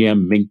like a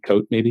GM mink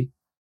coat, maybe.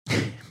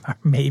 Or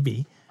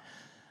maybe.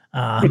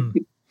 And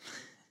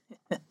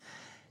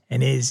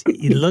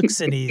he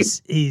looks and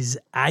his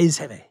eyes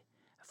have a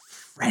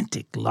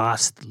frantic,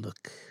 lost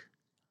look.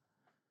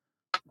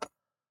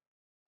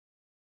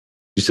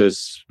 He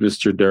says,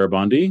 Mr.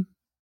 Darabandi. He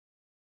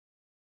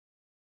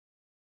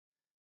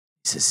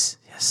says,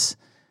 yes,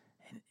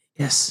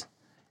 yes.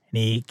 And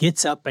he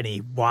gets up and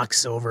he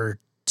walks over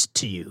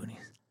to you.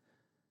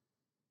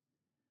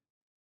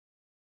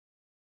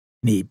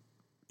 And he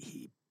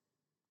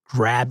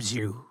grabs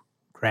your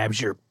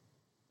pajamas.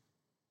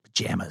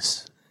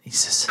 He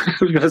says, I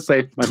was going to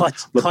say my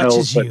clutches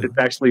lapels, but you. it's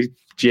actually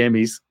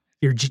jammies.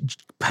 Your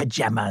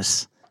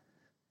pajamas.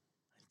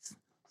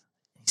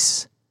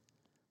 He's,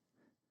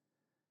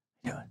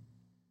 you know, I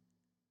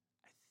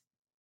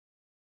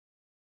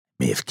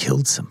may have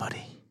killed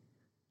somebody.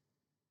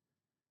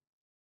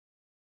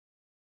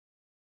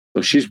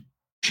 So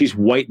she's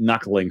white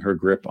knuckling her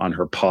grip on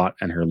her pot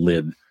and her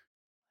lid.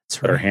 That's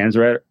But her right. hands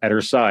are at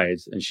her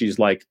sides, and she's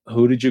like,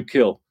 "Who did you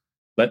kill?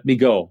 Let me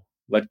go.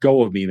 Let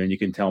go of me, then you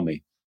can tell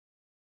me."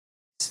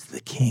 It's the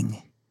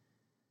king.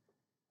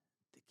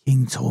 The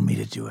king told me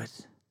to do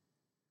it.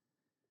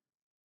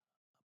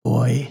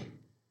 Boy,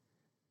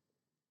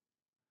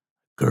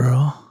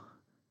 girl,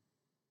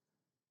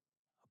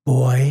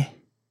 boy.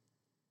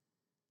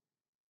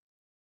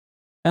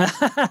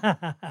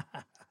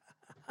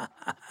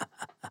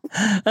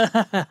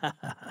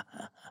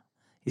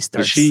 He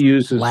starts She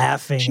uses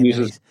laughing. she And then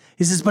uses-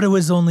 he says, but it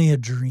was only a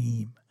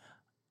dream,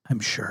 I'm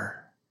sure.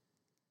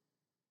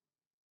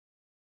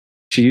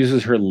 She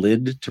uses her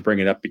lid to bring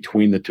it up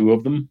between the two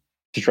of them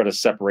to try to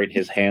separate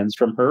his hands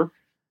from her,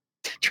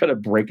 to try to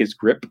break his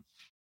grip.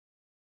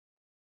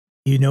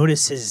 You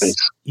notice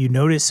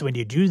when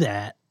you do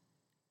that,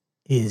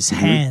 his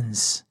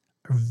hands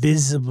are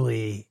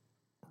visibly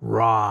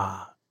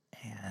raw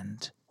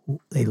and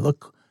they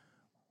look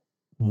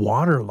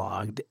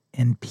waterlogged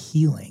and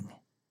peeling,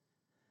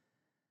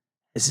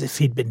 as if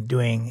he'd been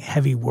doing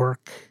heavy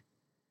work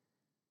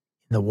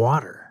in the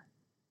water.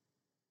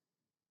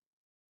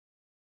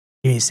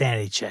 Give me a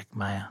sanity check,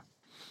 Maya.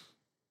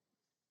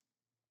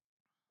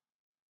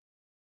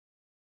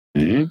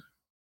 Okay.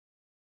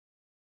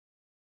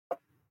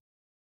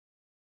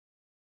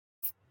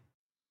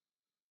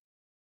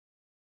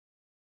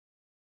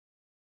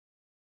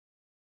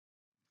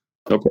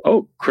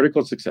 Oh,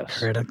 critical success.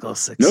 Critical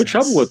success. No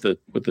trouble with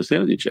the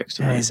sanity checks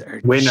tonight. Guys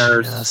are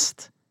Winners.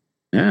 just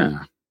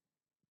Yeah.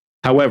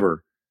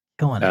 However,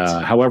 killing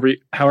it. however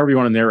you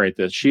want to narrate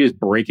this, she is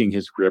breaking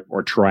his grip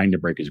or trying to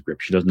break his grip.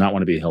 She does not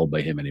want to be held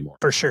by him anymore.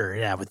 For sure.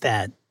 Yeah, with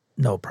that,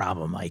 no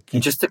problem, Mike.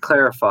 And just to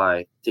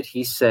clarify, did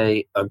he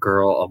say a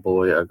girl, a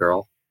boy, a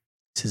girl?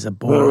 This is a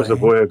boy. Well, it was a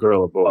boy, a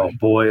girl, a boy. Oh,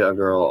 boy, a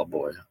girl, a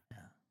boy.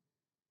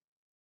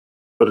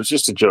 But it's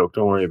just a joke.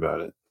 Don't worry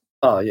about it.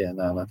 Oh yeah,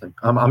 no, nothing.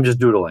 I'm just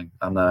doodling.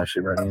 I'm not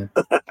actually writing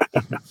it.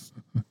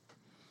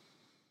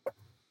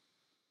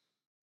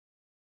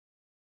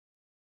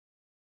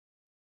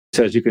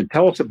 Says, you can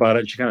tell us about it.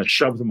 And she kind of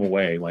shoves him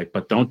away, like,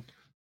 but don't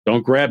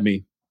grab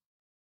me.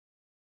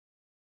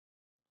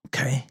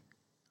 Okay.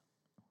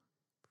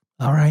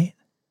 All right.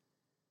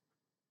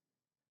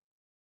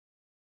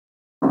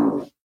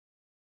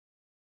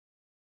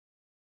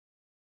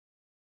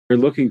 We're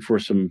looking for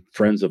some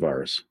friends of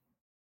ours.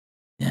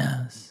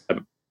 Yes.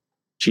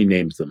 She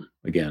names them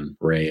again,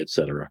 Ray,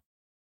 etc.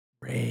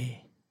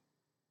 Ray.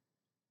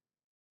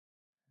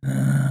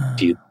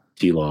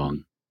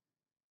 T-Long,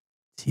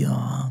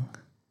 Tiong.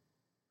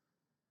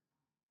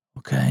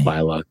 Okay.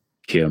 Lila,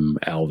 Kim,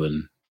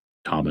 Alvin,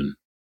 Tommen.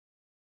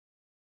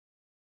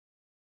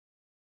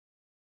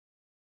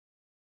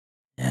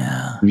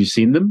 Yeah. Have you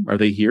seen them? Are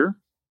they here?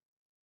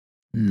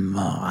 No,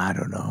 I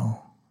don't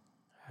know.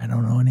 I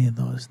don't know any of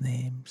those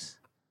names.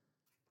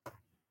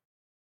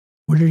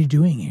 What are you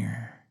doing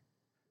here?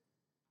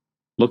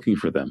 Looking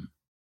for them.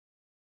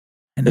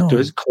 I know Do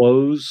his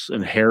clothes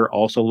and hair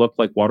also look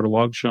like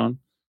waterlogged, Sean?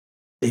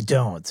 they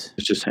don't.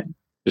 It's just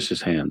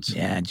his hands.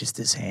 Yeah, just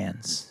his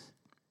hands.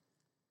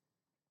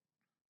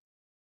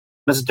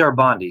 Mrs.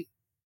 Darabandi,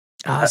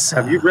 Asa.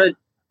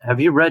 have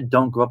you read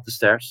Don't Go Up the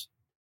Stairs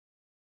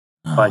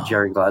by No.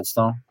 Jerry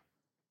Gladstone?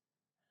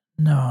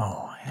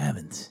 No, I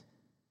haven't.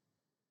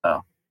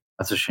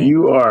 That's a shame.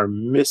 You are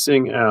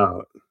missing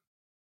out.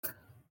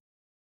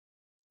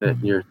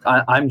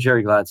 I'm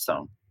Jerry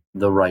Gladstone,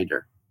 the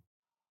writer.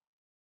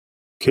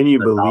 Can you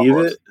The believe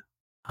novelist. it?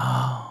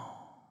 Oh,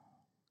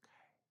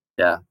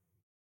 Yeah.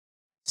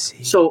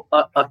 see. So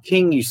a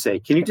king, you say?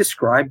 Can you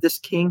describe this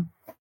king?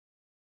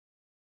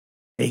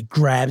 It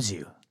grabs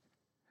you.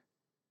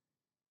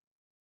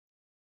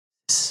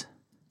 The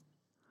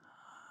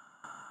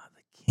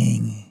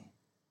king.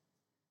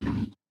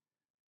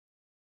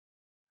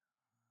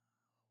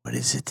 What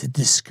is it to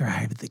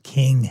describe the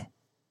king?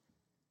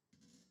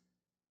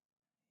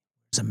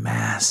 There's a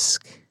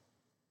mask.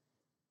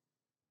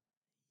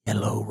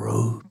 Yellow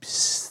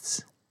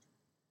robes.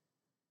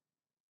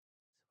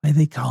 Why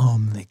they call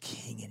him the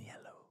king in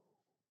yellow.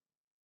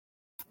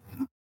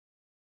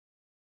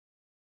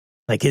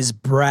 Like his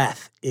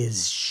breath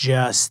is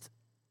just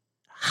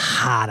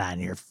hot on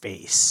your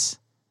face,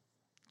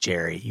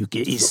 Jerry.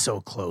 He's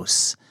so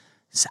close.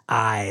 His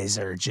eyes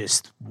are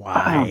just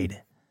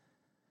wide.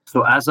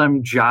 So as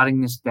I'm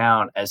jotting this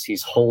down, as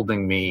he's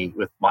holding me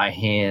with my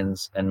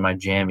hands and my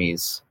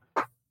jammies,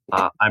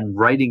 I'm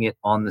writing it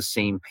on the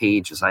same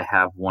page as I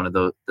have one of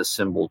the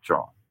symbol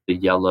drawn, the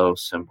yellow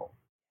symbol.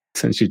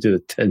 Since you did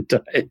it 10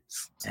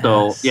 times.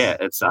 So yeah,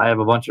 I have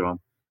a bunch of them.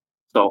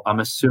 So I'm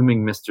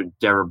assuming Mr.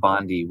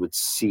 Darabandi would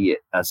see it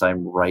as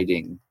I'm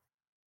writing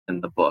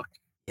in the book.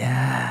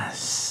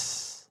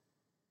 Yes.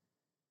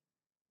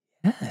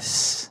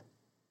 Yes.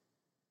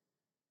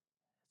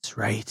 That's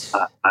right.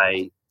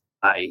 I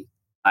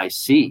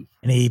see.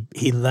 And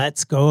he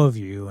lets go of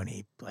you and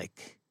he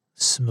like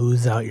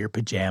smooths out your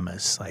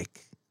pajamas,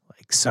 like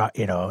so,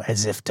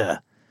 as if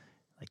to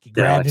like he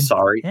grabbed him.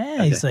 Sorry.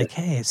 Yeah, he's like,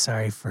 hey,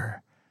 sorry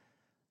for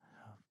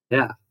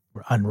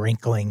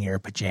unwrinkling your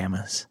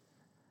pajamas.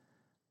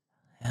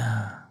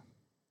 Yeah.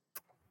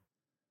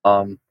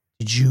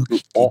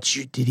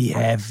 Did he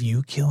have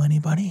you kill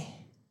anybody?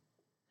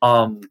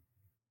 Not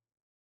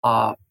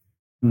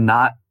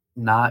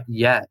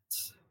yet.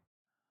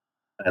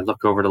 I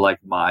look over to like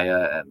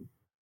Maya and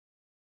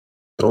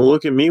Don't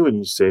look at me when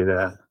you say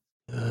that.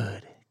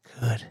 Good.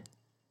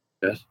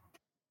 Yes.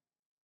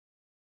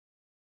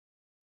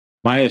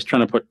 Maya's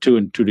trying to put 2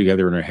 and 2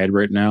 together in her head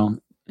right now.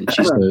 And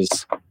she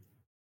says,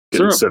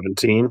 Getting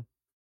 17.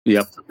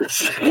 Yep.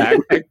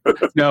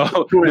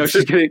 No,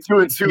 she's getting 2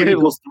 and 2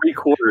 equals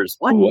 3/4.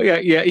 What? Well,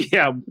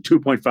 yeah,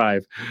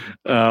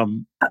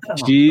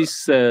 2.5. She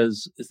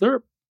says, "Is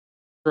there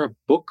a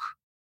book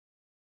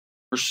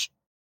or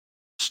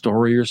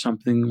story or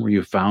something where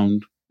you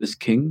found this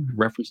king?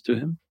 Reference to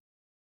him?"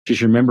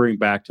 She's remembering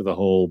back to the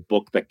whole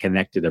book that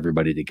connected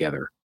everybody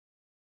together.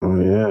 Oh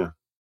yeah.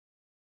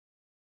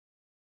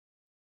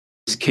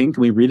 This king?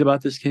 Can we read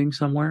about this king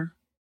somewhere?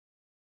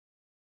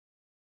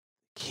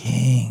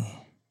 King.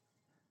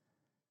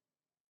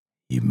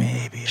 You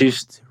may be.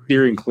 She's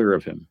steering clear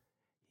of him.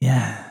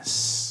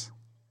 Yes.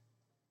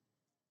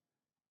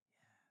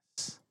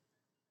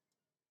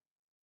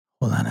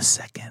 Hold on a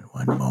second.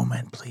 One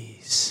moment,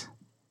 please.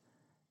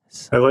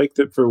 I like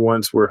that for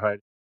once we're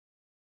hiding.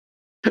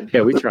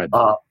 Yeah, we tried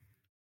that.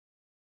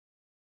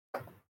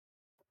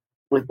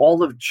 With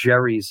all of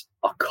Jerry's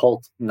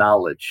occult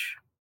knowledge,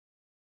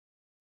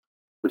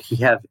 would he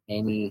have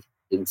any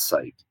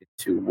insight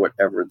into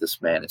whatever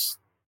this man is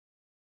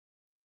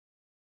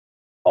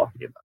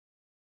talking about?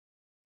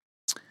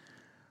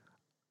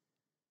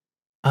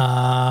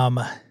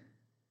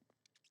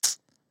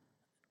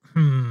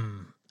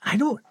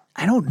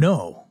 I don't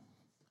know,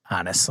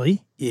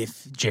 honestly,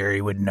 if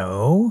Jerry would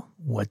know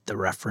what the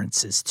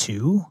reference is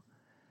to.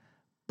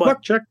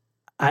 But check.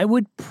 I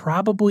would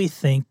probably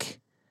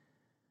think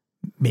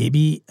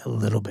maybe a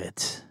little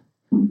bit.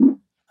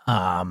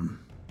 No,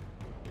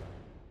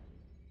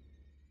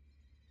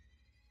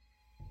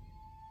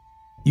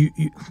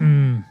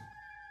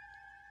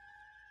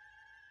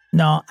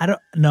 I don't.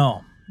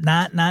 No,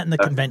 not in the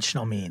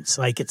conventional means.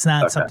 Like it's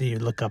not something you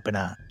look up in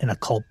a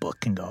cult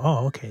book and go,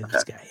 "Oh, okay,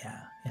 this guy, yeah."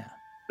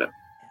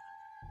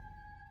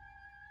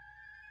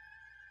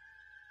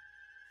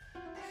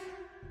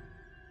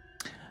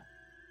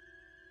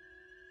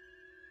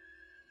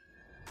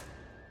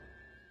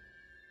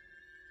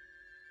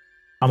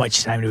 How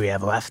much time do we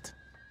have left?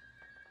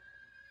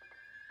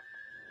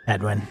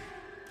 Edwin,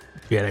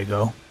 you gotta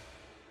go.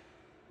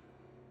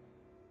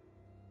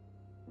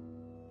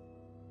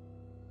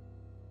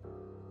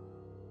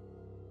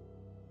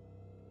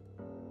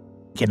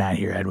 Get out of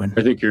here, Edwin.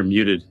 I think you're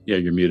muted. Yeah,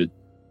 you're muted.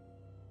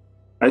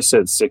 I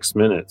said 6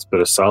 minutes,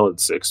 but a solid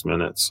 6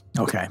 minutes.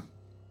 Okay.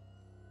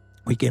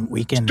 We can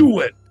do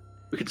it.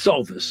 We can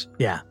solve this.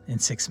 Yeah, in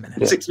 6 minutes.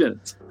 Yeah. 6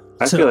 minutes.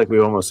 I feel like we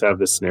almost have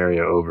this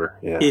scenario over.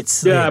 Yeah.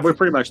 We're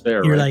pretty much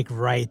there. You're right? like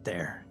right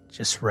there.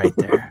 Just right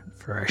there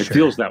for our It sure.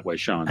 feels that way,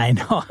 Sean. I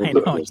know.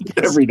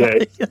 Every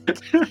day.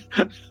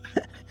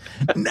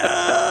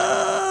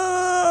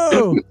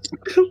 No.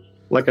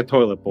 Like a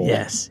toilet bowl.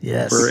 Yes.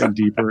 Deeper and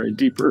deeper and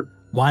deeper.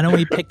 Why don't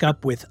we pick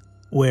up with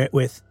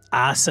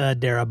Asa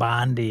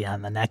Darabandi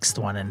on the next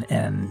one,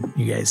 and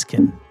you guys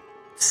can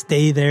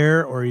stay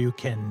there, or you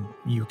can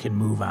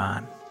move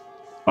on.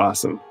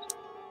 Awesome.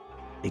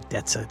 I think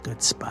that's a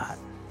good spot.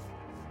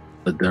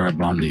 The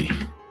Darabandi.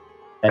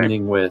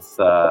 Ending with,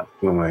 Oh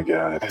my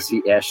god. as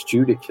he asked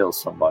you to kill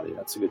somebody.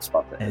 That's a good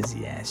spot there. As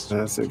he asked you.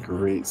 That's a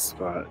great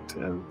spot.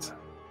 And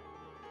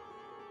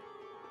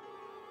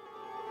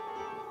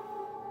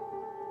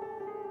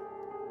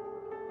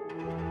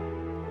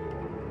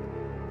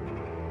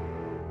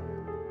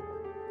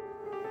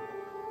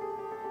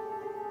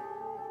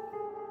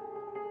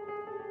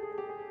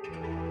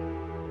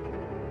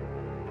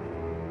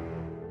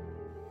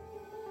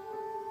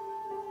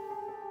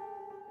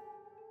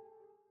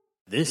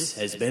This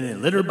has been a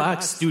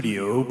Litterbox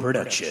Studio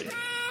production.